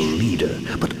inspirational leader,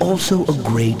 but also a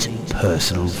great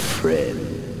personal friend.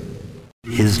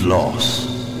 His loss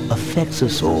affects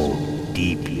us all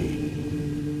deeply.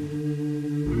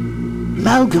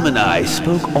 Malcolm and I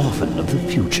spoke often of the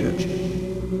future.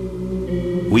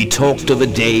 We talked of a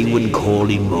day when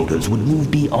Corley Motors would move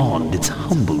beyond its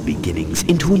humble beginnings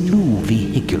into a new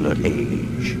vehicular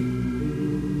age.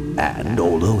 And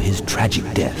although his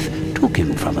tragic death took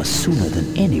him from us sooner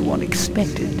than anyone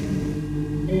expected,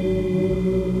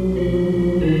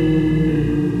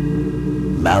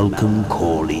 Malcolm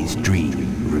Corley's dream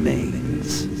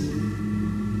remains.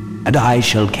 And I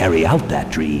shall carry out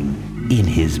that dream in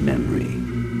his memory.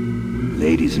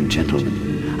 Ladies and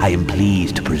gentlemen, I am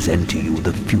pleased to present to you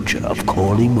the future of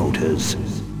Corley Motors.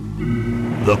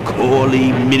 The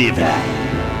Corley Minivan.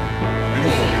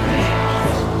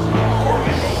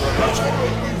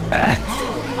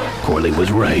 Corley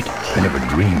was right. I never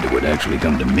dreamed it would actually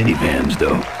come to minivans,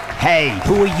 though. Hey,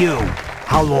 who are you?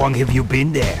 How long have you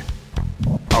been there?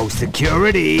 Oh,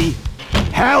 security!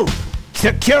 Help!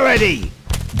 Security!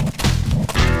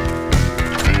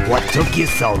 What took you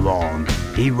so long?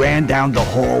 He ran down the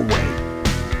hallway.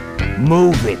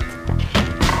 Move it.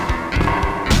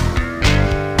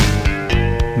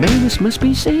 Mavis must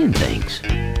be seeing things.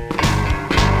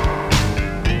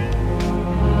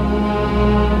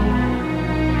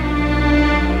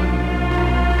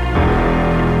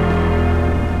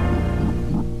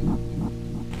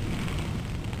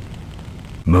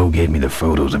 Mo gave me the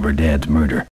photos of her dad's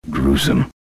murder. Gruesome.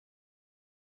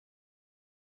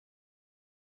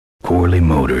 Corley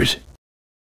Motors.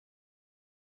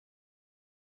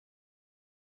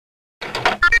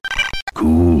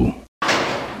 Cool.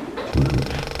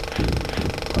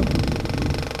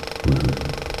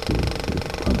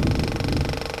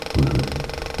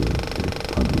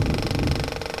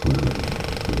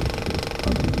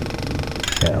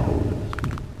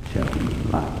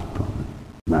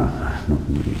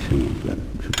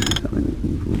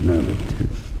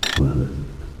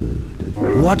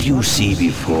 What you see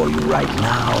before you right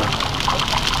now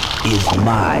is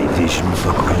my vision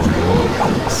for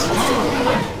Cornwalls.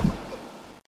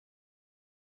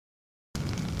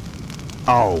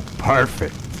 Oh,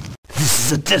 perfect. This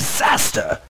is a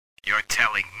disaster. You're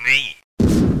telling me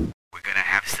we're gonna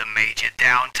have some major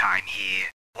downtime here.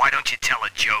 Why don't you tell a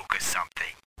joke or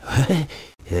something?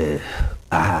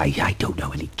 I don't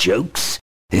know any jokes.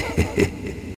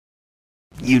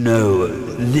 You know,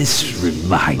 this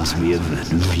reminds me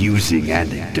of an amusing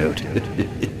anecdote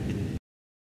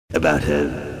about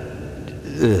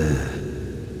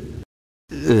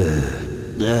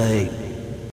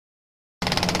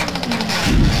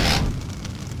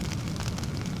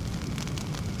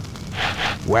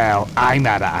Well, I'm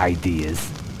out of ideas.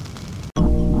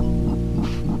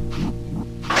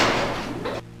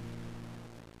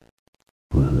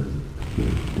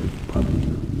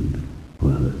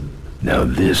 Now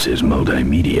this is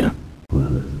multimedia.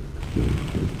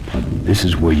 This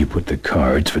is where you put the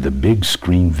cards for the big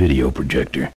screen video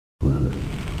projector.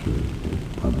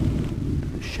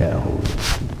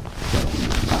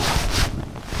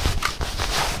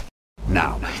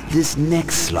 Now, this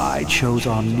next slide shows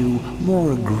our new,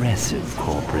 more aggressive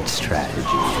corporate strategy.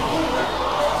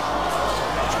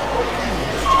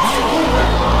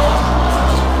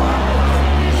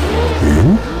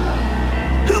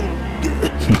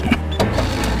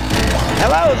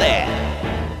 Hello there.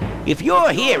 If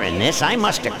you're hearing this, I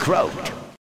must have croaked.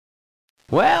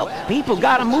 Well, people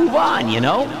gotta move on, you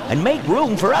know, and make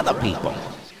room for other people.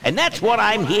 And that's what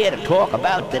I'm here to talk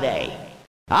about today.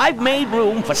 I've made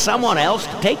room for someone else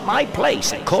to take my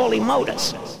place at Corley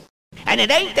Motors. And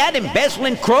it ain't that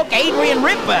embezzling crook Adrian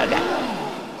Ripburger.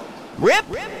 Rip,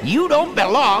 you don't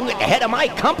belong at the head of my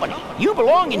company. You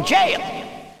belong in jail.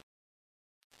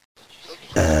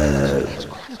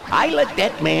 I let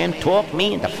that man talk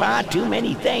me into far too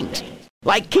many things.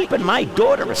 Like keeping my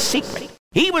daughter a secret.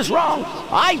 He was wrong.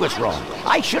 I was wrong.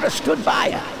 I should have stood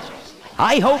by her.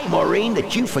 I hope, Maureen,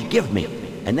 that you forgive me.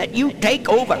 And that you take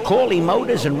over Corley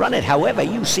Motors and run it however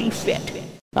you see fit.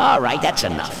 All right, that's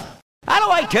enough. How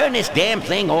do I turn this damn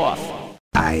thing off?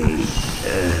 I'm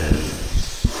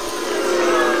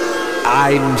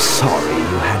sorry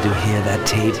you had to hear that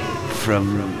tape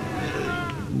from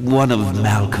one of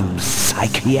Malcolm's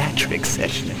psychiatric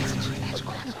sessions.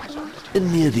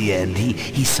 Near the end,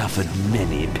 he suffered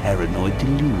many paranoid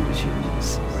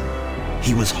delusions.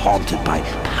 He was haunted by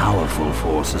powerful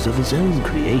forces of his own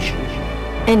creation.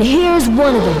 And here's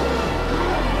one of them.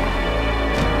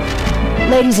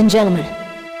 Ladies and gentlemen,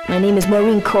 my name is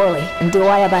Maureen Corley, and do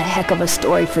I have a heck of a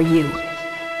story for you.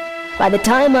 By the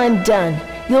time I'm done,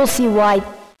 you'll see why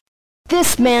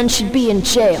this man should be in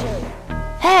jail.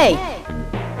 Hey!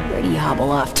 Where do you hobble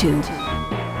off to?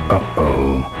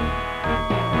 Uh-oh.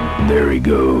 There he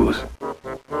goes.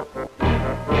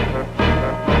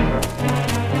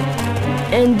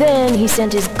 And then he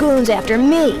sent his goons after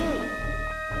me.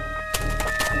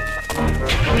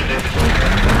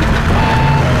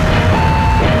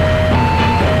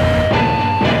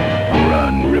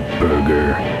 Run,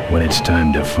 Ripburger. When it's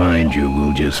time to find you,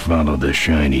 we'll just follow the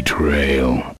shiny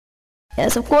trail.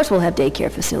 Yes, of course we'll have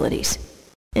daycare facilities.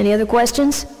 Any other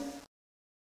questions?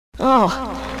 Oh,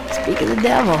 speak of the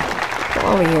devil. Come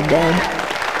over here, Ben.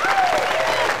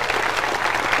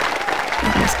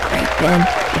 Goodness great, Ben.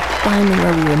 We're finally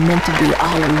where we were meant to be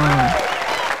all along.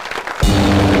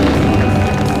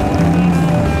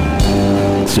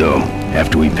 So,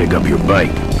 after we pick up your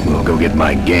bike, we'll go get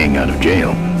my gang out of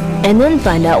jail. And then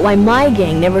find out why my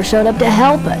gang never showed up to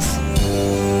help us.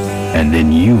 And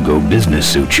then you go business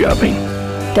suit shopping.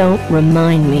 Don't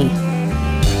remind me.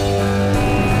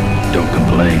 Don't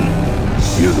complain.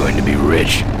 You're going to be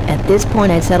rich. At this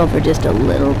point, I'd settle for just a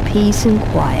little peace and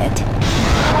quiet.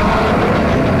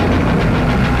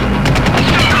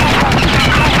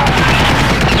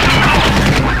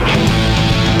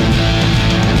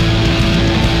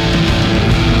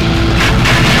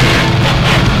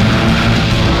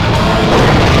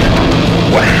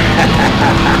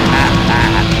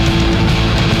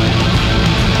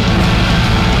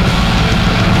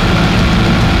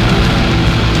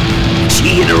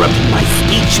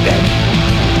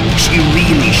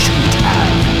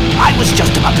 was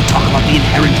just about to talk about the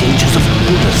inherent dangers of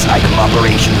motorcycle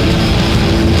operation.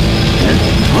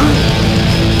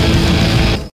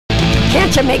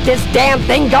 Can't you make this damn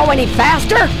thing go any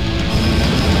faster?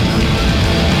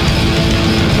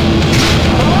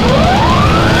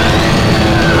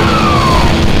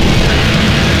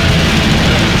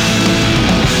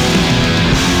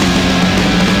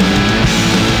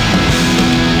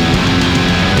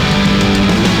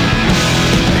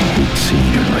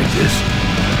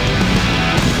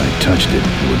 If I touched it,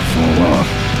 it would fall off.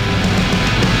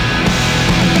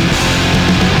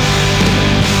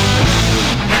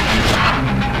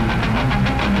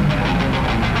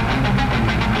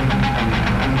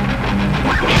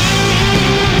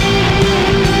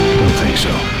 Don't think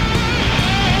so.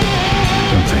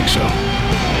 Don't think so.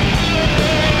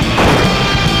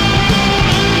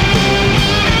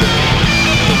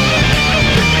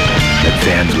 That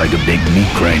fan's like a big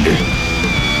meat grinder.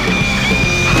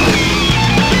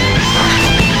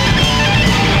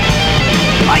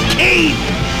 My cane!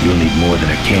 You'll need more than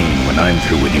a cane when I'm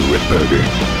through with you, Ripburger.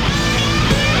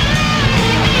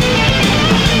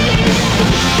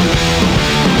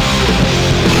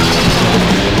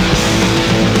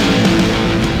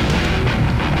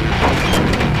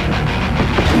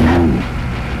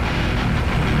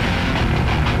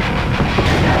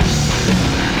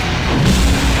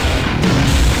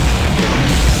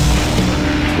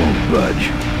 Won't budge.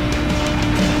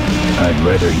 I'd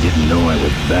rather he didn't know I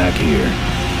was back here.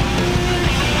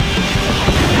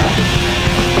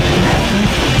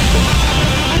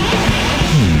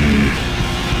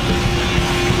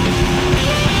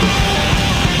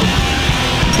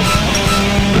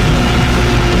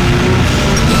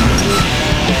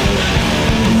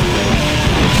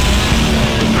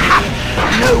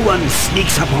 No one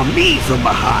sneaks up on me from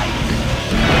behind.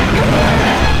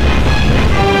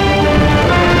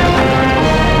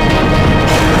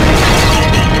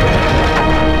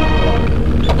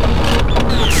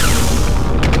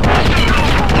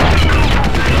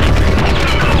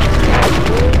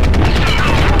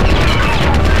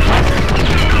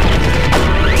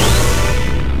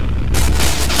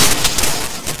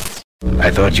 I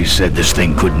thought you said this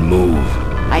thing couldn't move.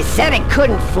 I said it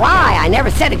couldn't fly. I never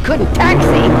said it couldn't taxi.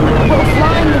 Well,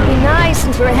 flying would be nice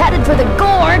since we're headed for the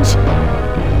gorge.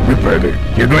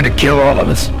 Ripburger, you're going to kill all of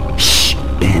us. Shh,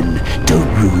 Ben, don't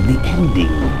ruin the ending.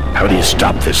 How do you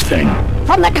stop this thing?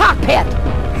 From the cockpit.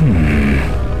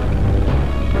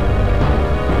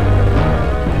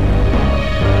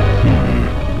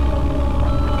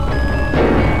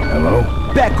 Hello?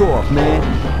 Back off, man.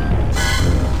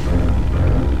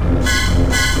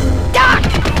 Doc!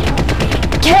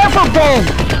 Careful, Ben!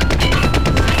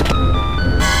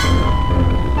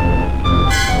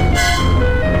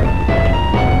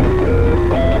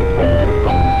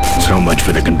 So much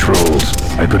for the controls.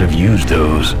 I could have used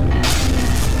those.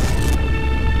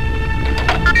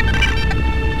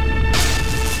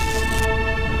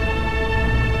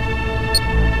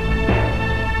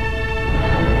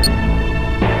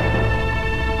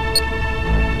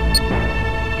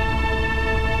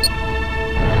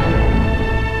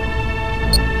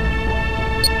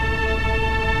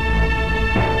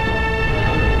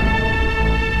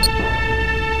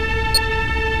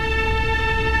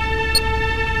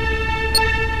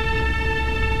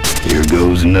 Here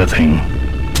goes nothing.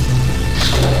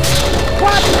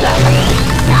 What the?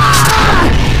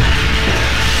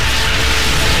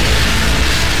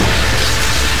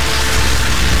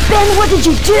 Ben, what did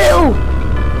you do?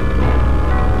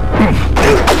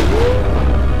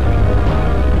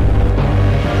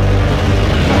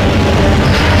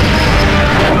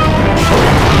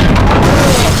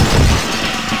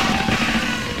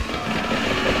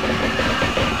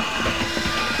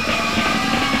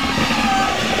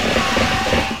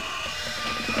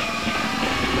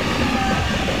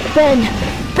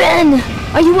 Ben,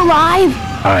 are you alive?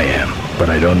 I am, but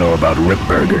I don't know about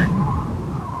Ripburger.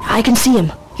 I can see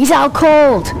him. He's out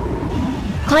cold.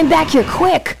 Climb back here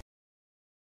quick.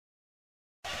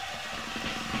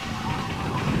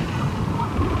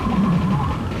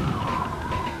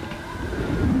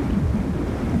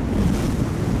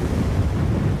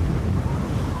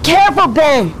 Careful,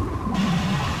 Ben!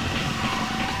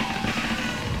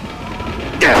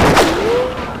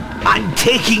 I'm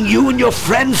taking you and your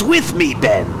friends with me,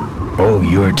 Ben. All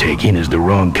you're taking is the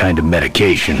wrong kind of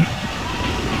medication.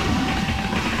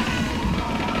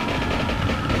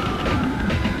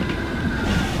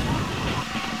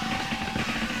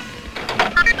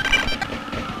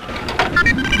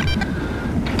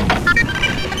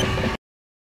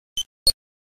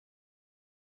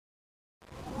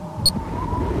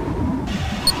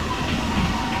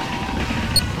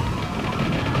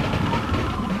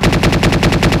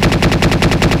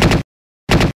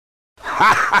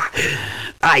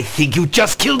 I think you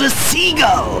just killed a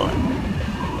seagull!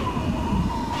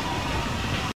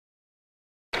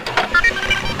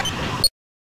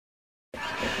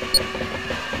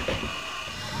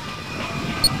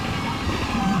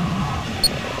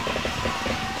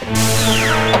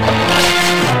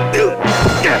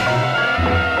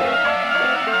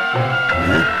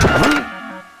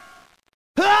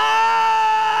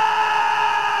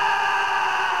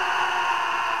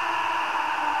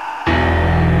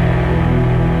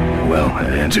 Well,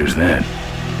 that answers that.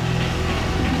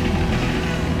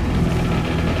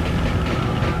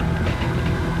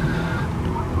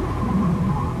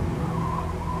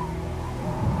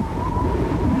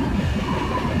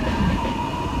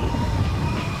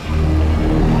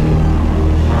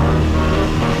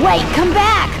 Wait, come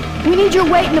back! We need your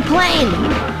weight in the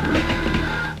plane!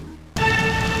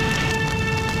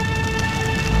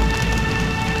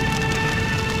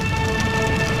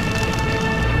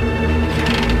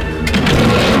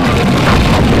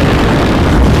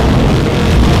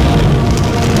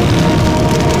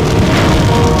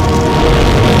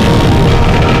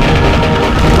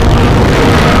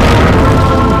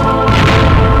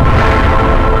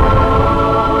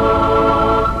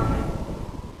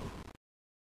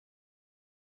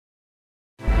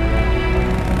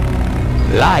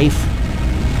 Life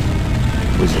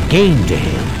was a game to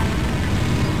him,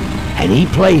 and he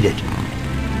played it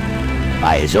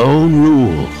by his own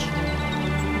rules.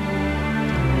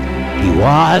 He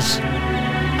was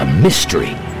a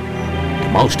mystery to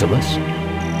most of us,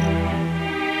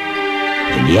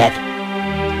 and yet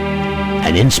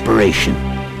an inspiration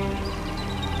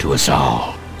to us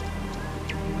all.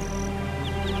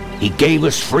 He gave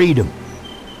us freedom.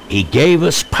 He gave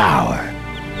us power.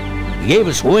 He gave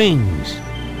us wings.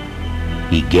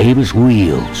 He gave us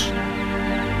wheels.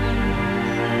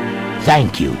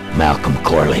 Thank you, Malcolm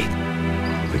Corley,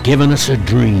 for giving us a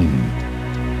dream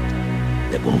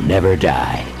that will never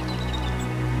die.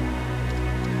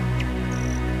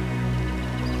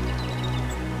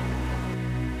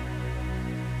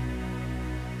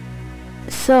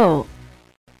 So,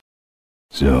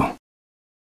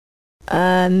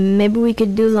 maybe we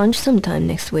could do lunch sometime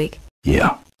next week.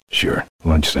 Yeah, sure.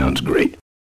 Lunch sounds great.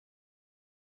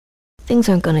 Things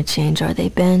aren't gonna change, are they,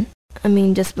 Ben? I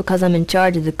mean, just because I'm in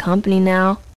charge of the company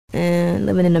now, and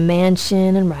living in a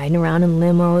mansion and riding around in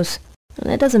limos,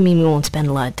 that doesn't mean we won't spend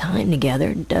a lot of time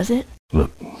together, does it?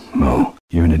 Look, Mo,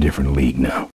 you're in a different league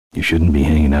now. You shouldn't be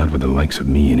hanging out with the likes of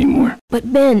me anymore.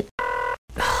 But Ben...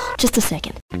 just a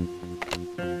second.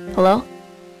 Hello?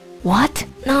 What?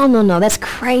 No, that's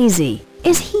crazy.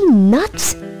 Is he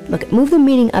nuts? Look, move the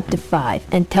meeting up to 5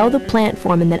 and tell the plant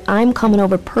foreman that I'm coming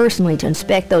over personally to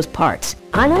inspect those parts.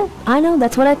 I know,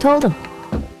 that's what I told him.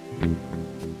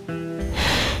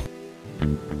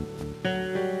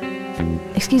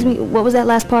 Excuse me, what was that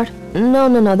last part?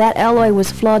 No, that alloy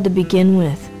was flawed to begin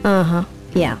with. Uh-huh,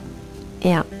 yeah,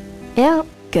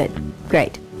 good,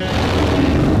 great.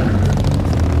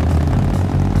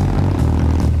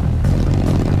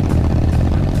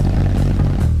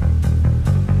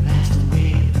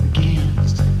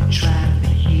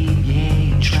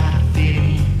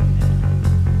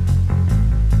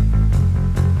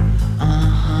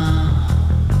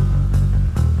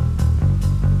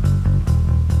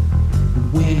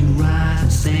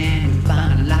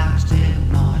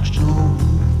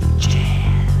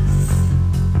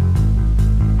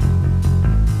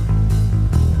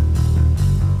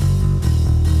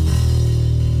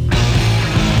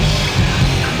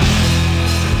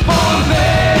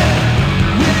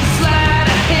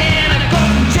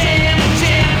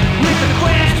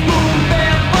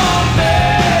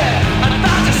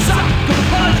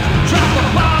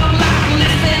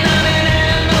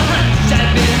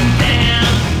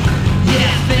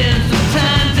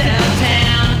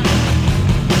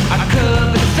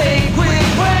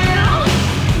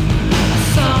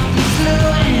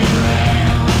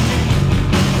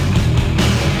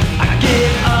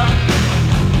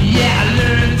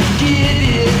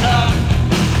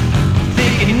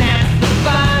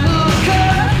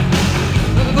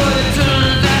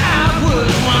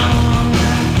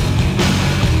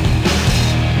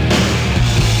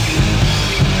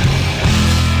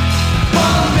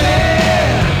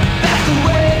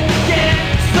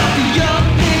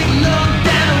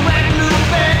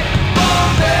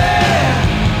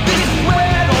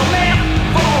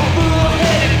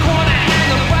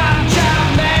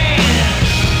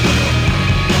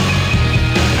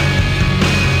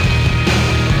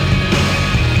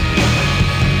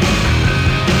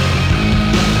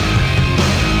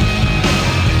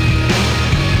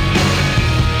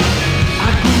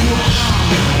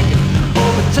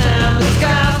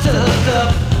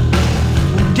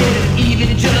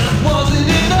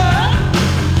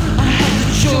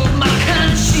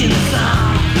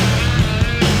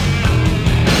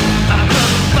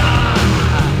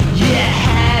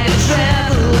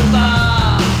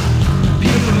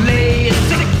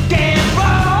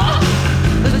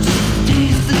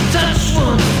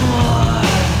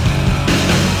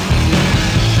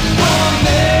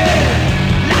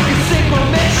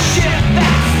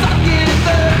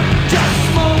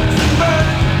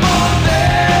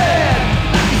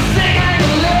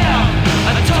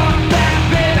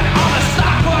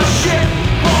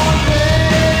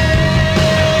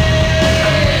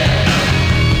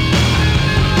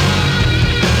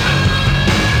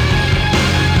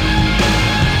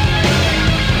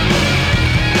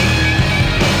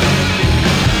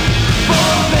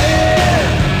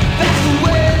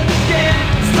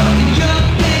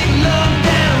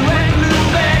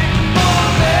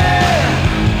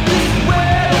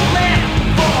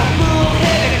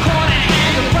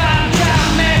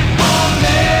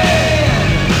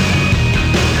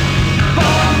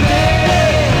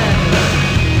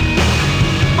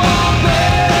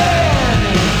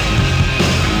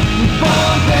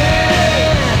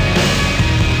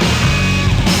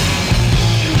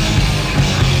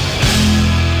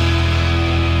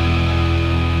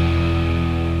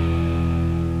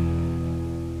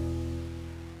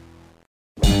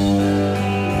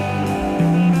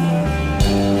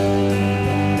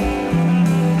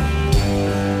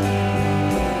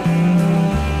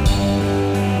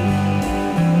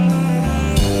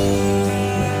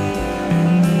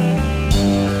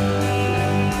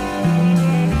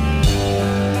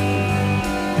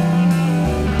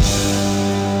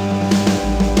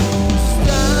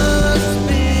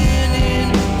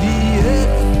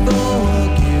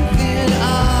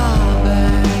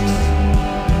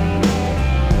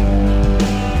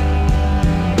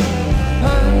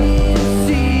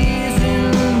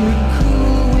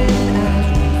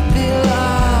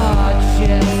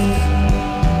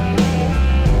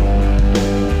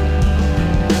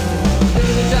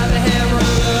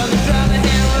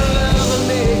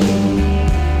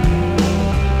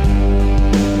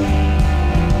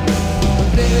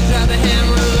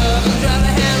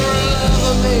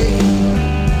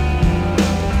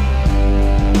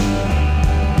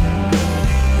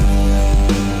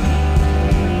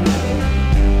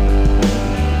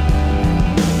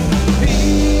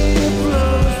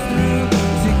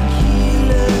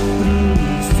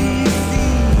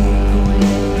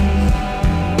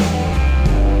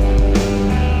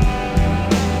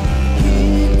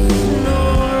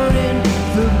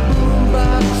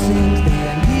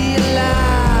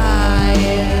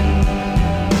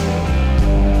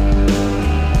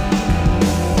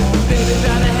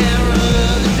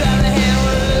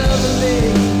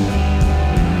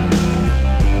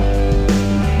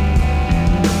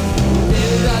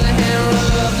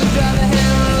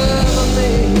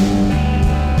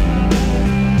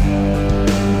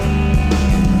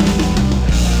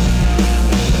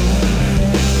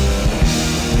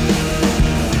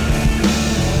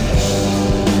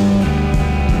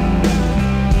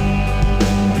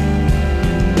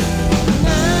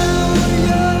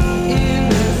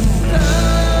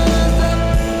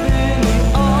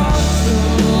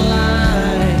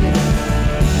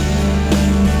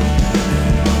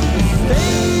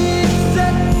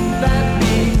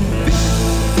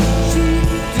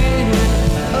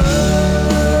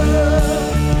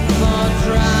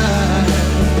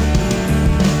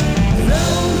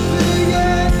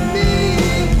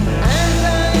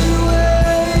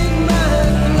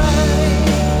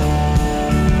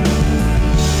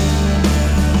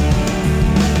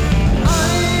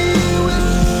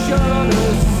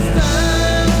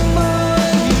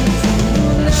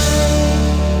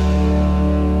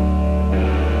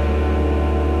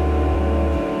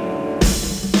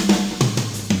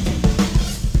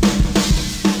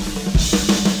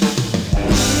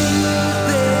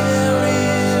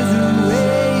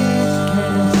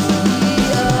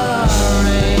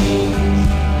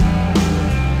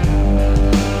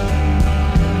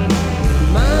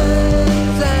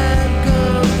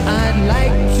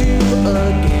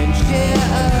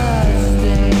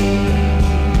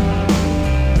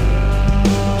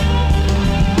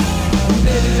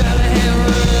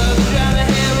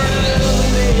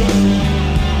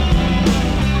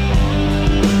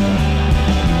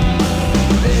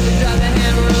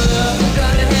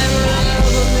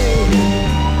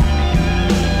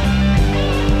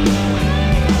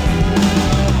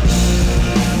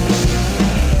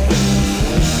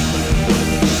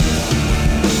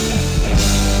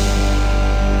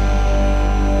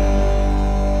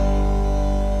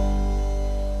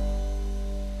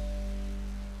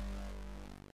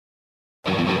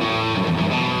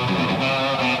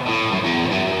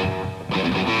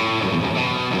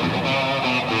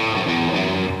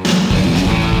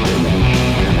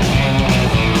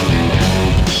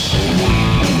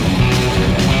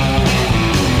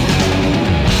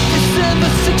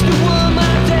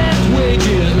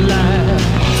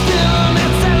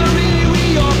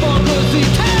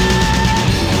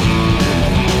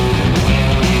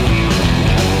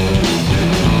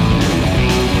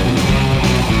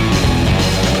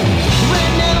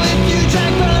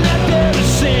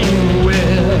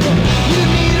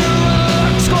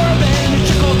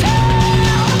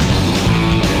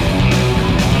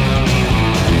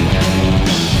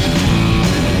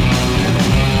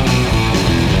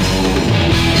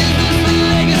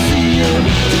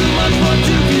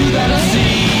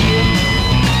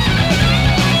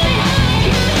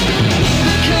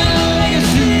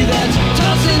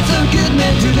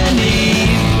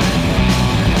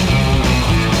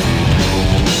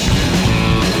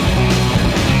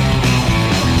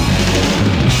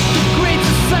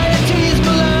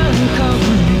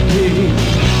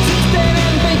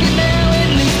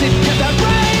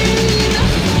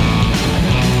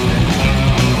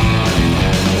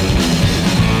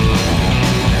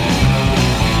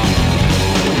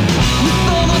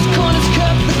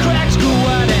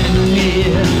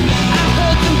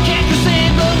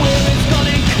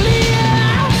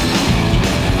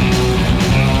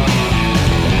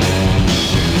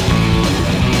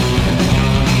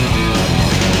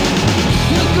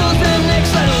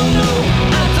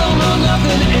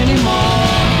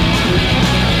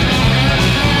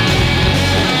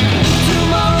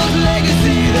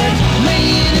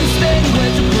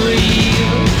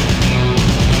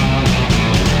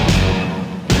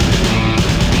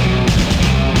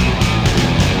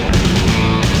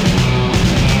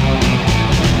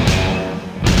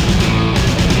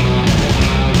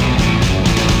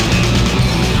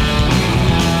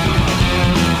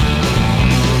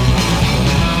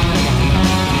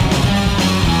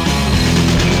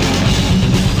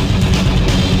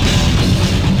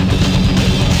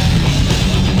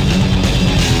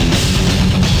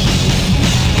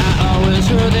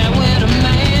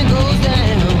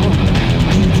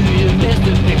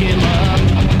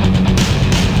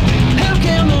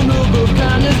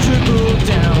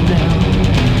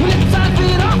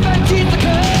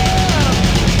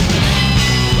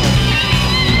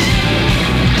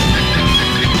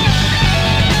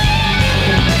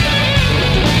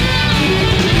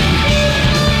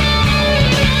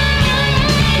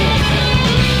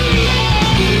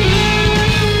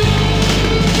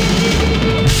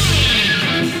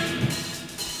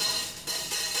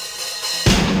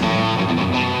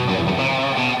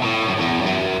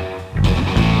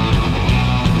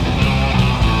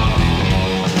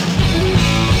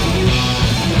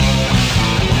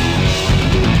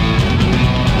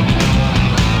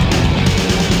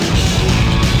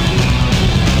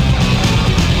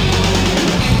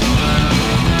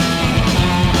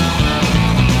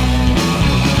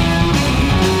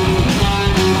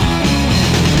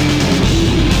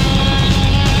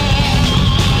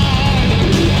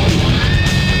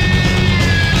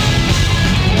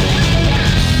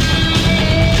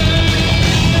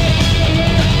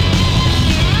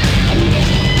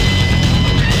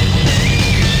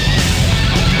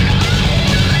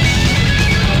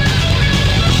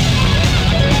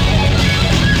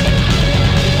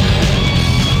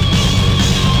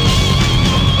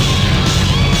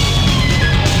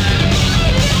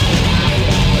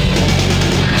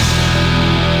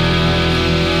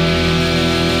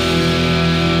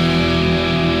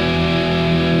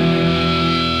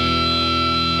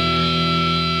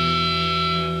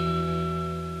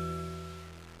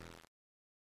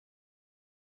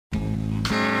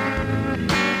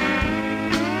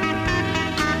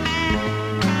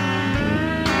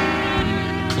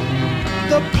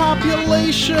 the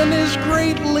population is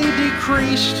greatly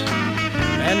decreased,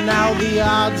 and now the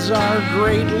odds are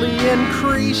greatly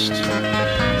increased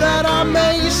that I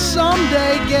may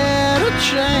someday get a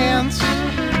chance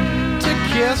to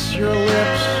kiss your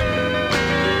lips.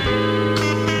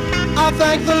 I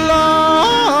thank the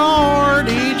Lord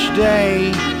each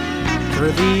day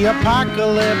through the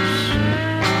apocalypse.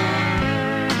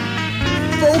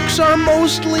 Folks are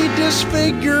mostly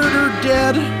disfigured or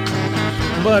dead,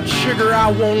 but sugar, I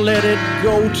won't let it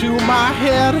go to my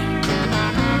head.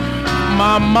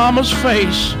 My mama's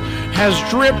face has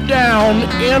dripped down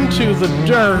into the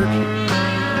dirt,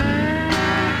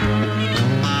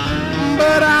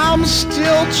 but I'm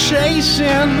still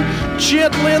chasing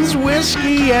Chitlin's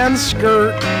whiskey and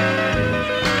skirt.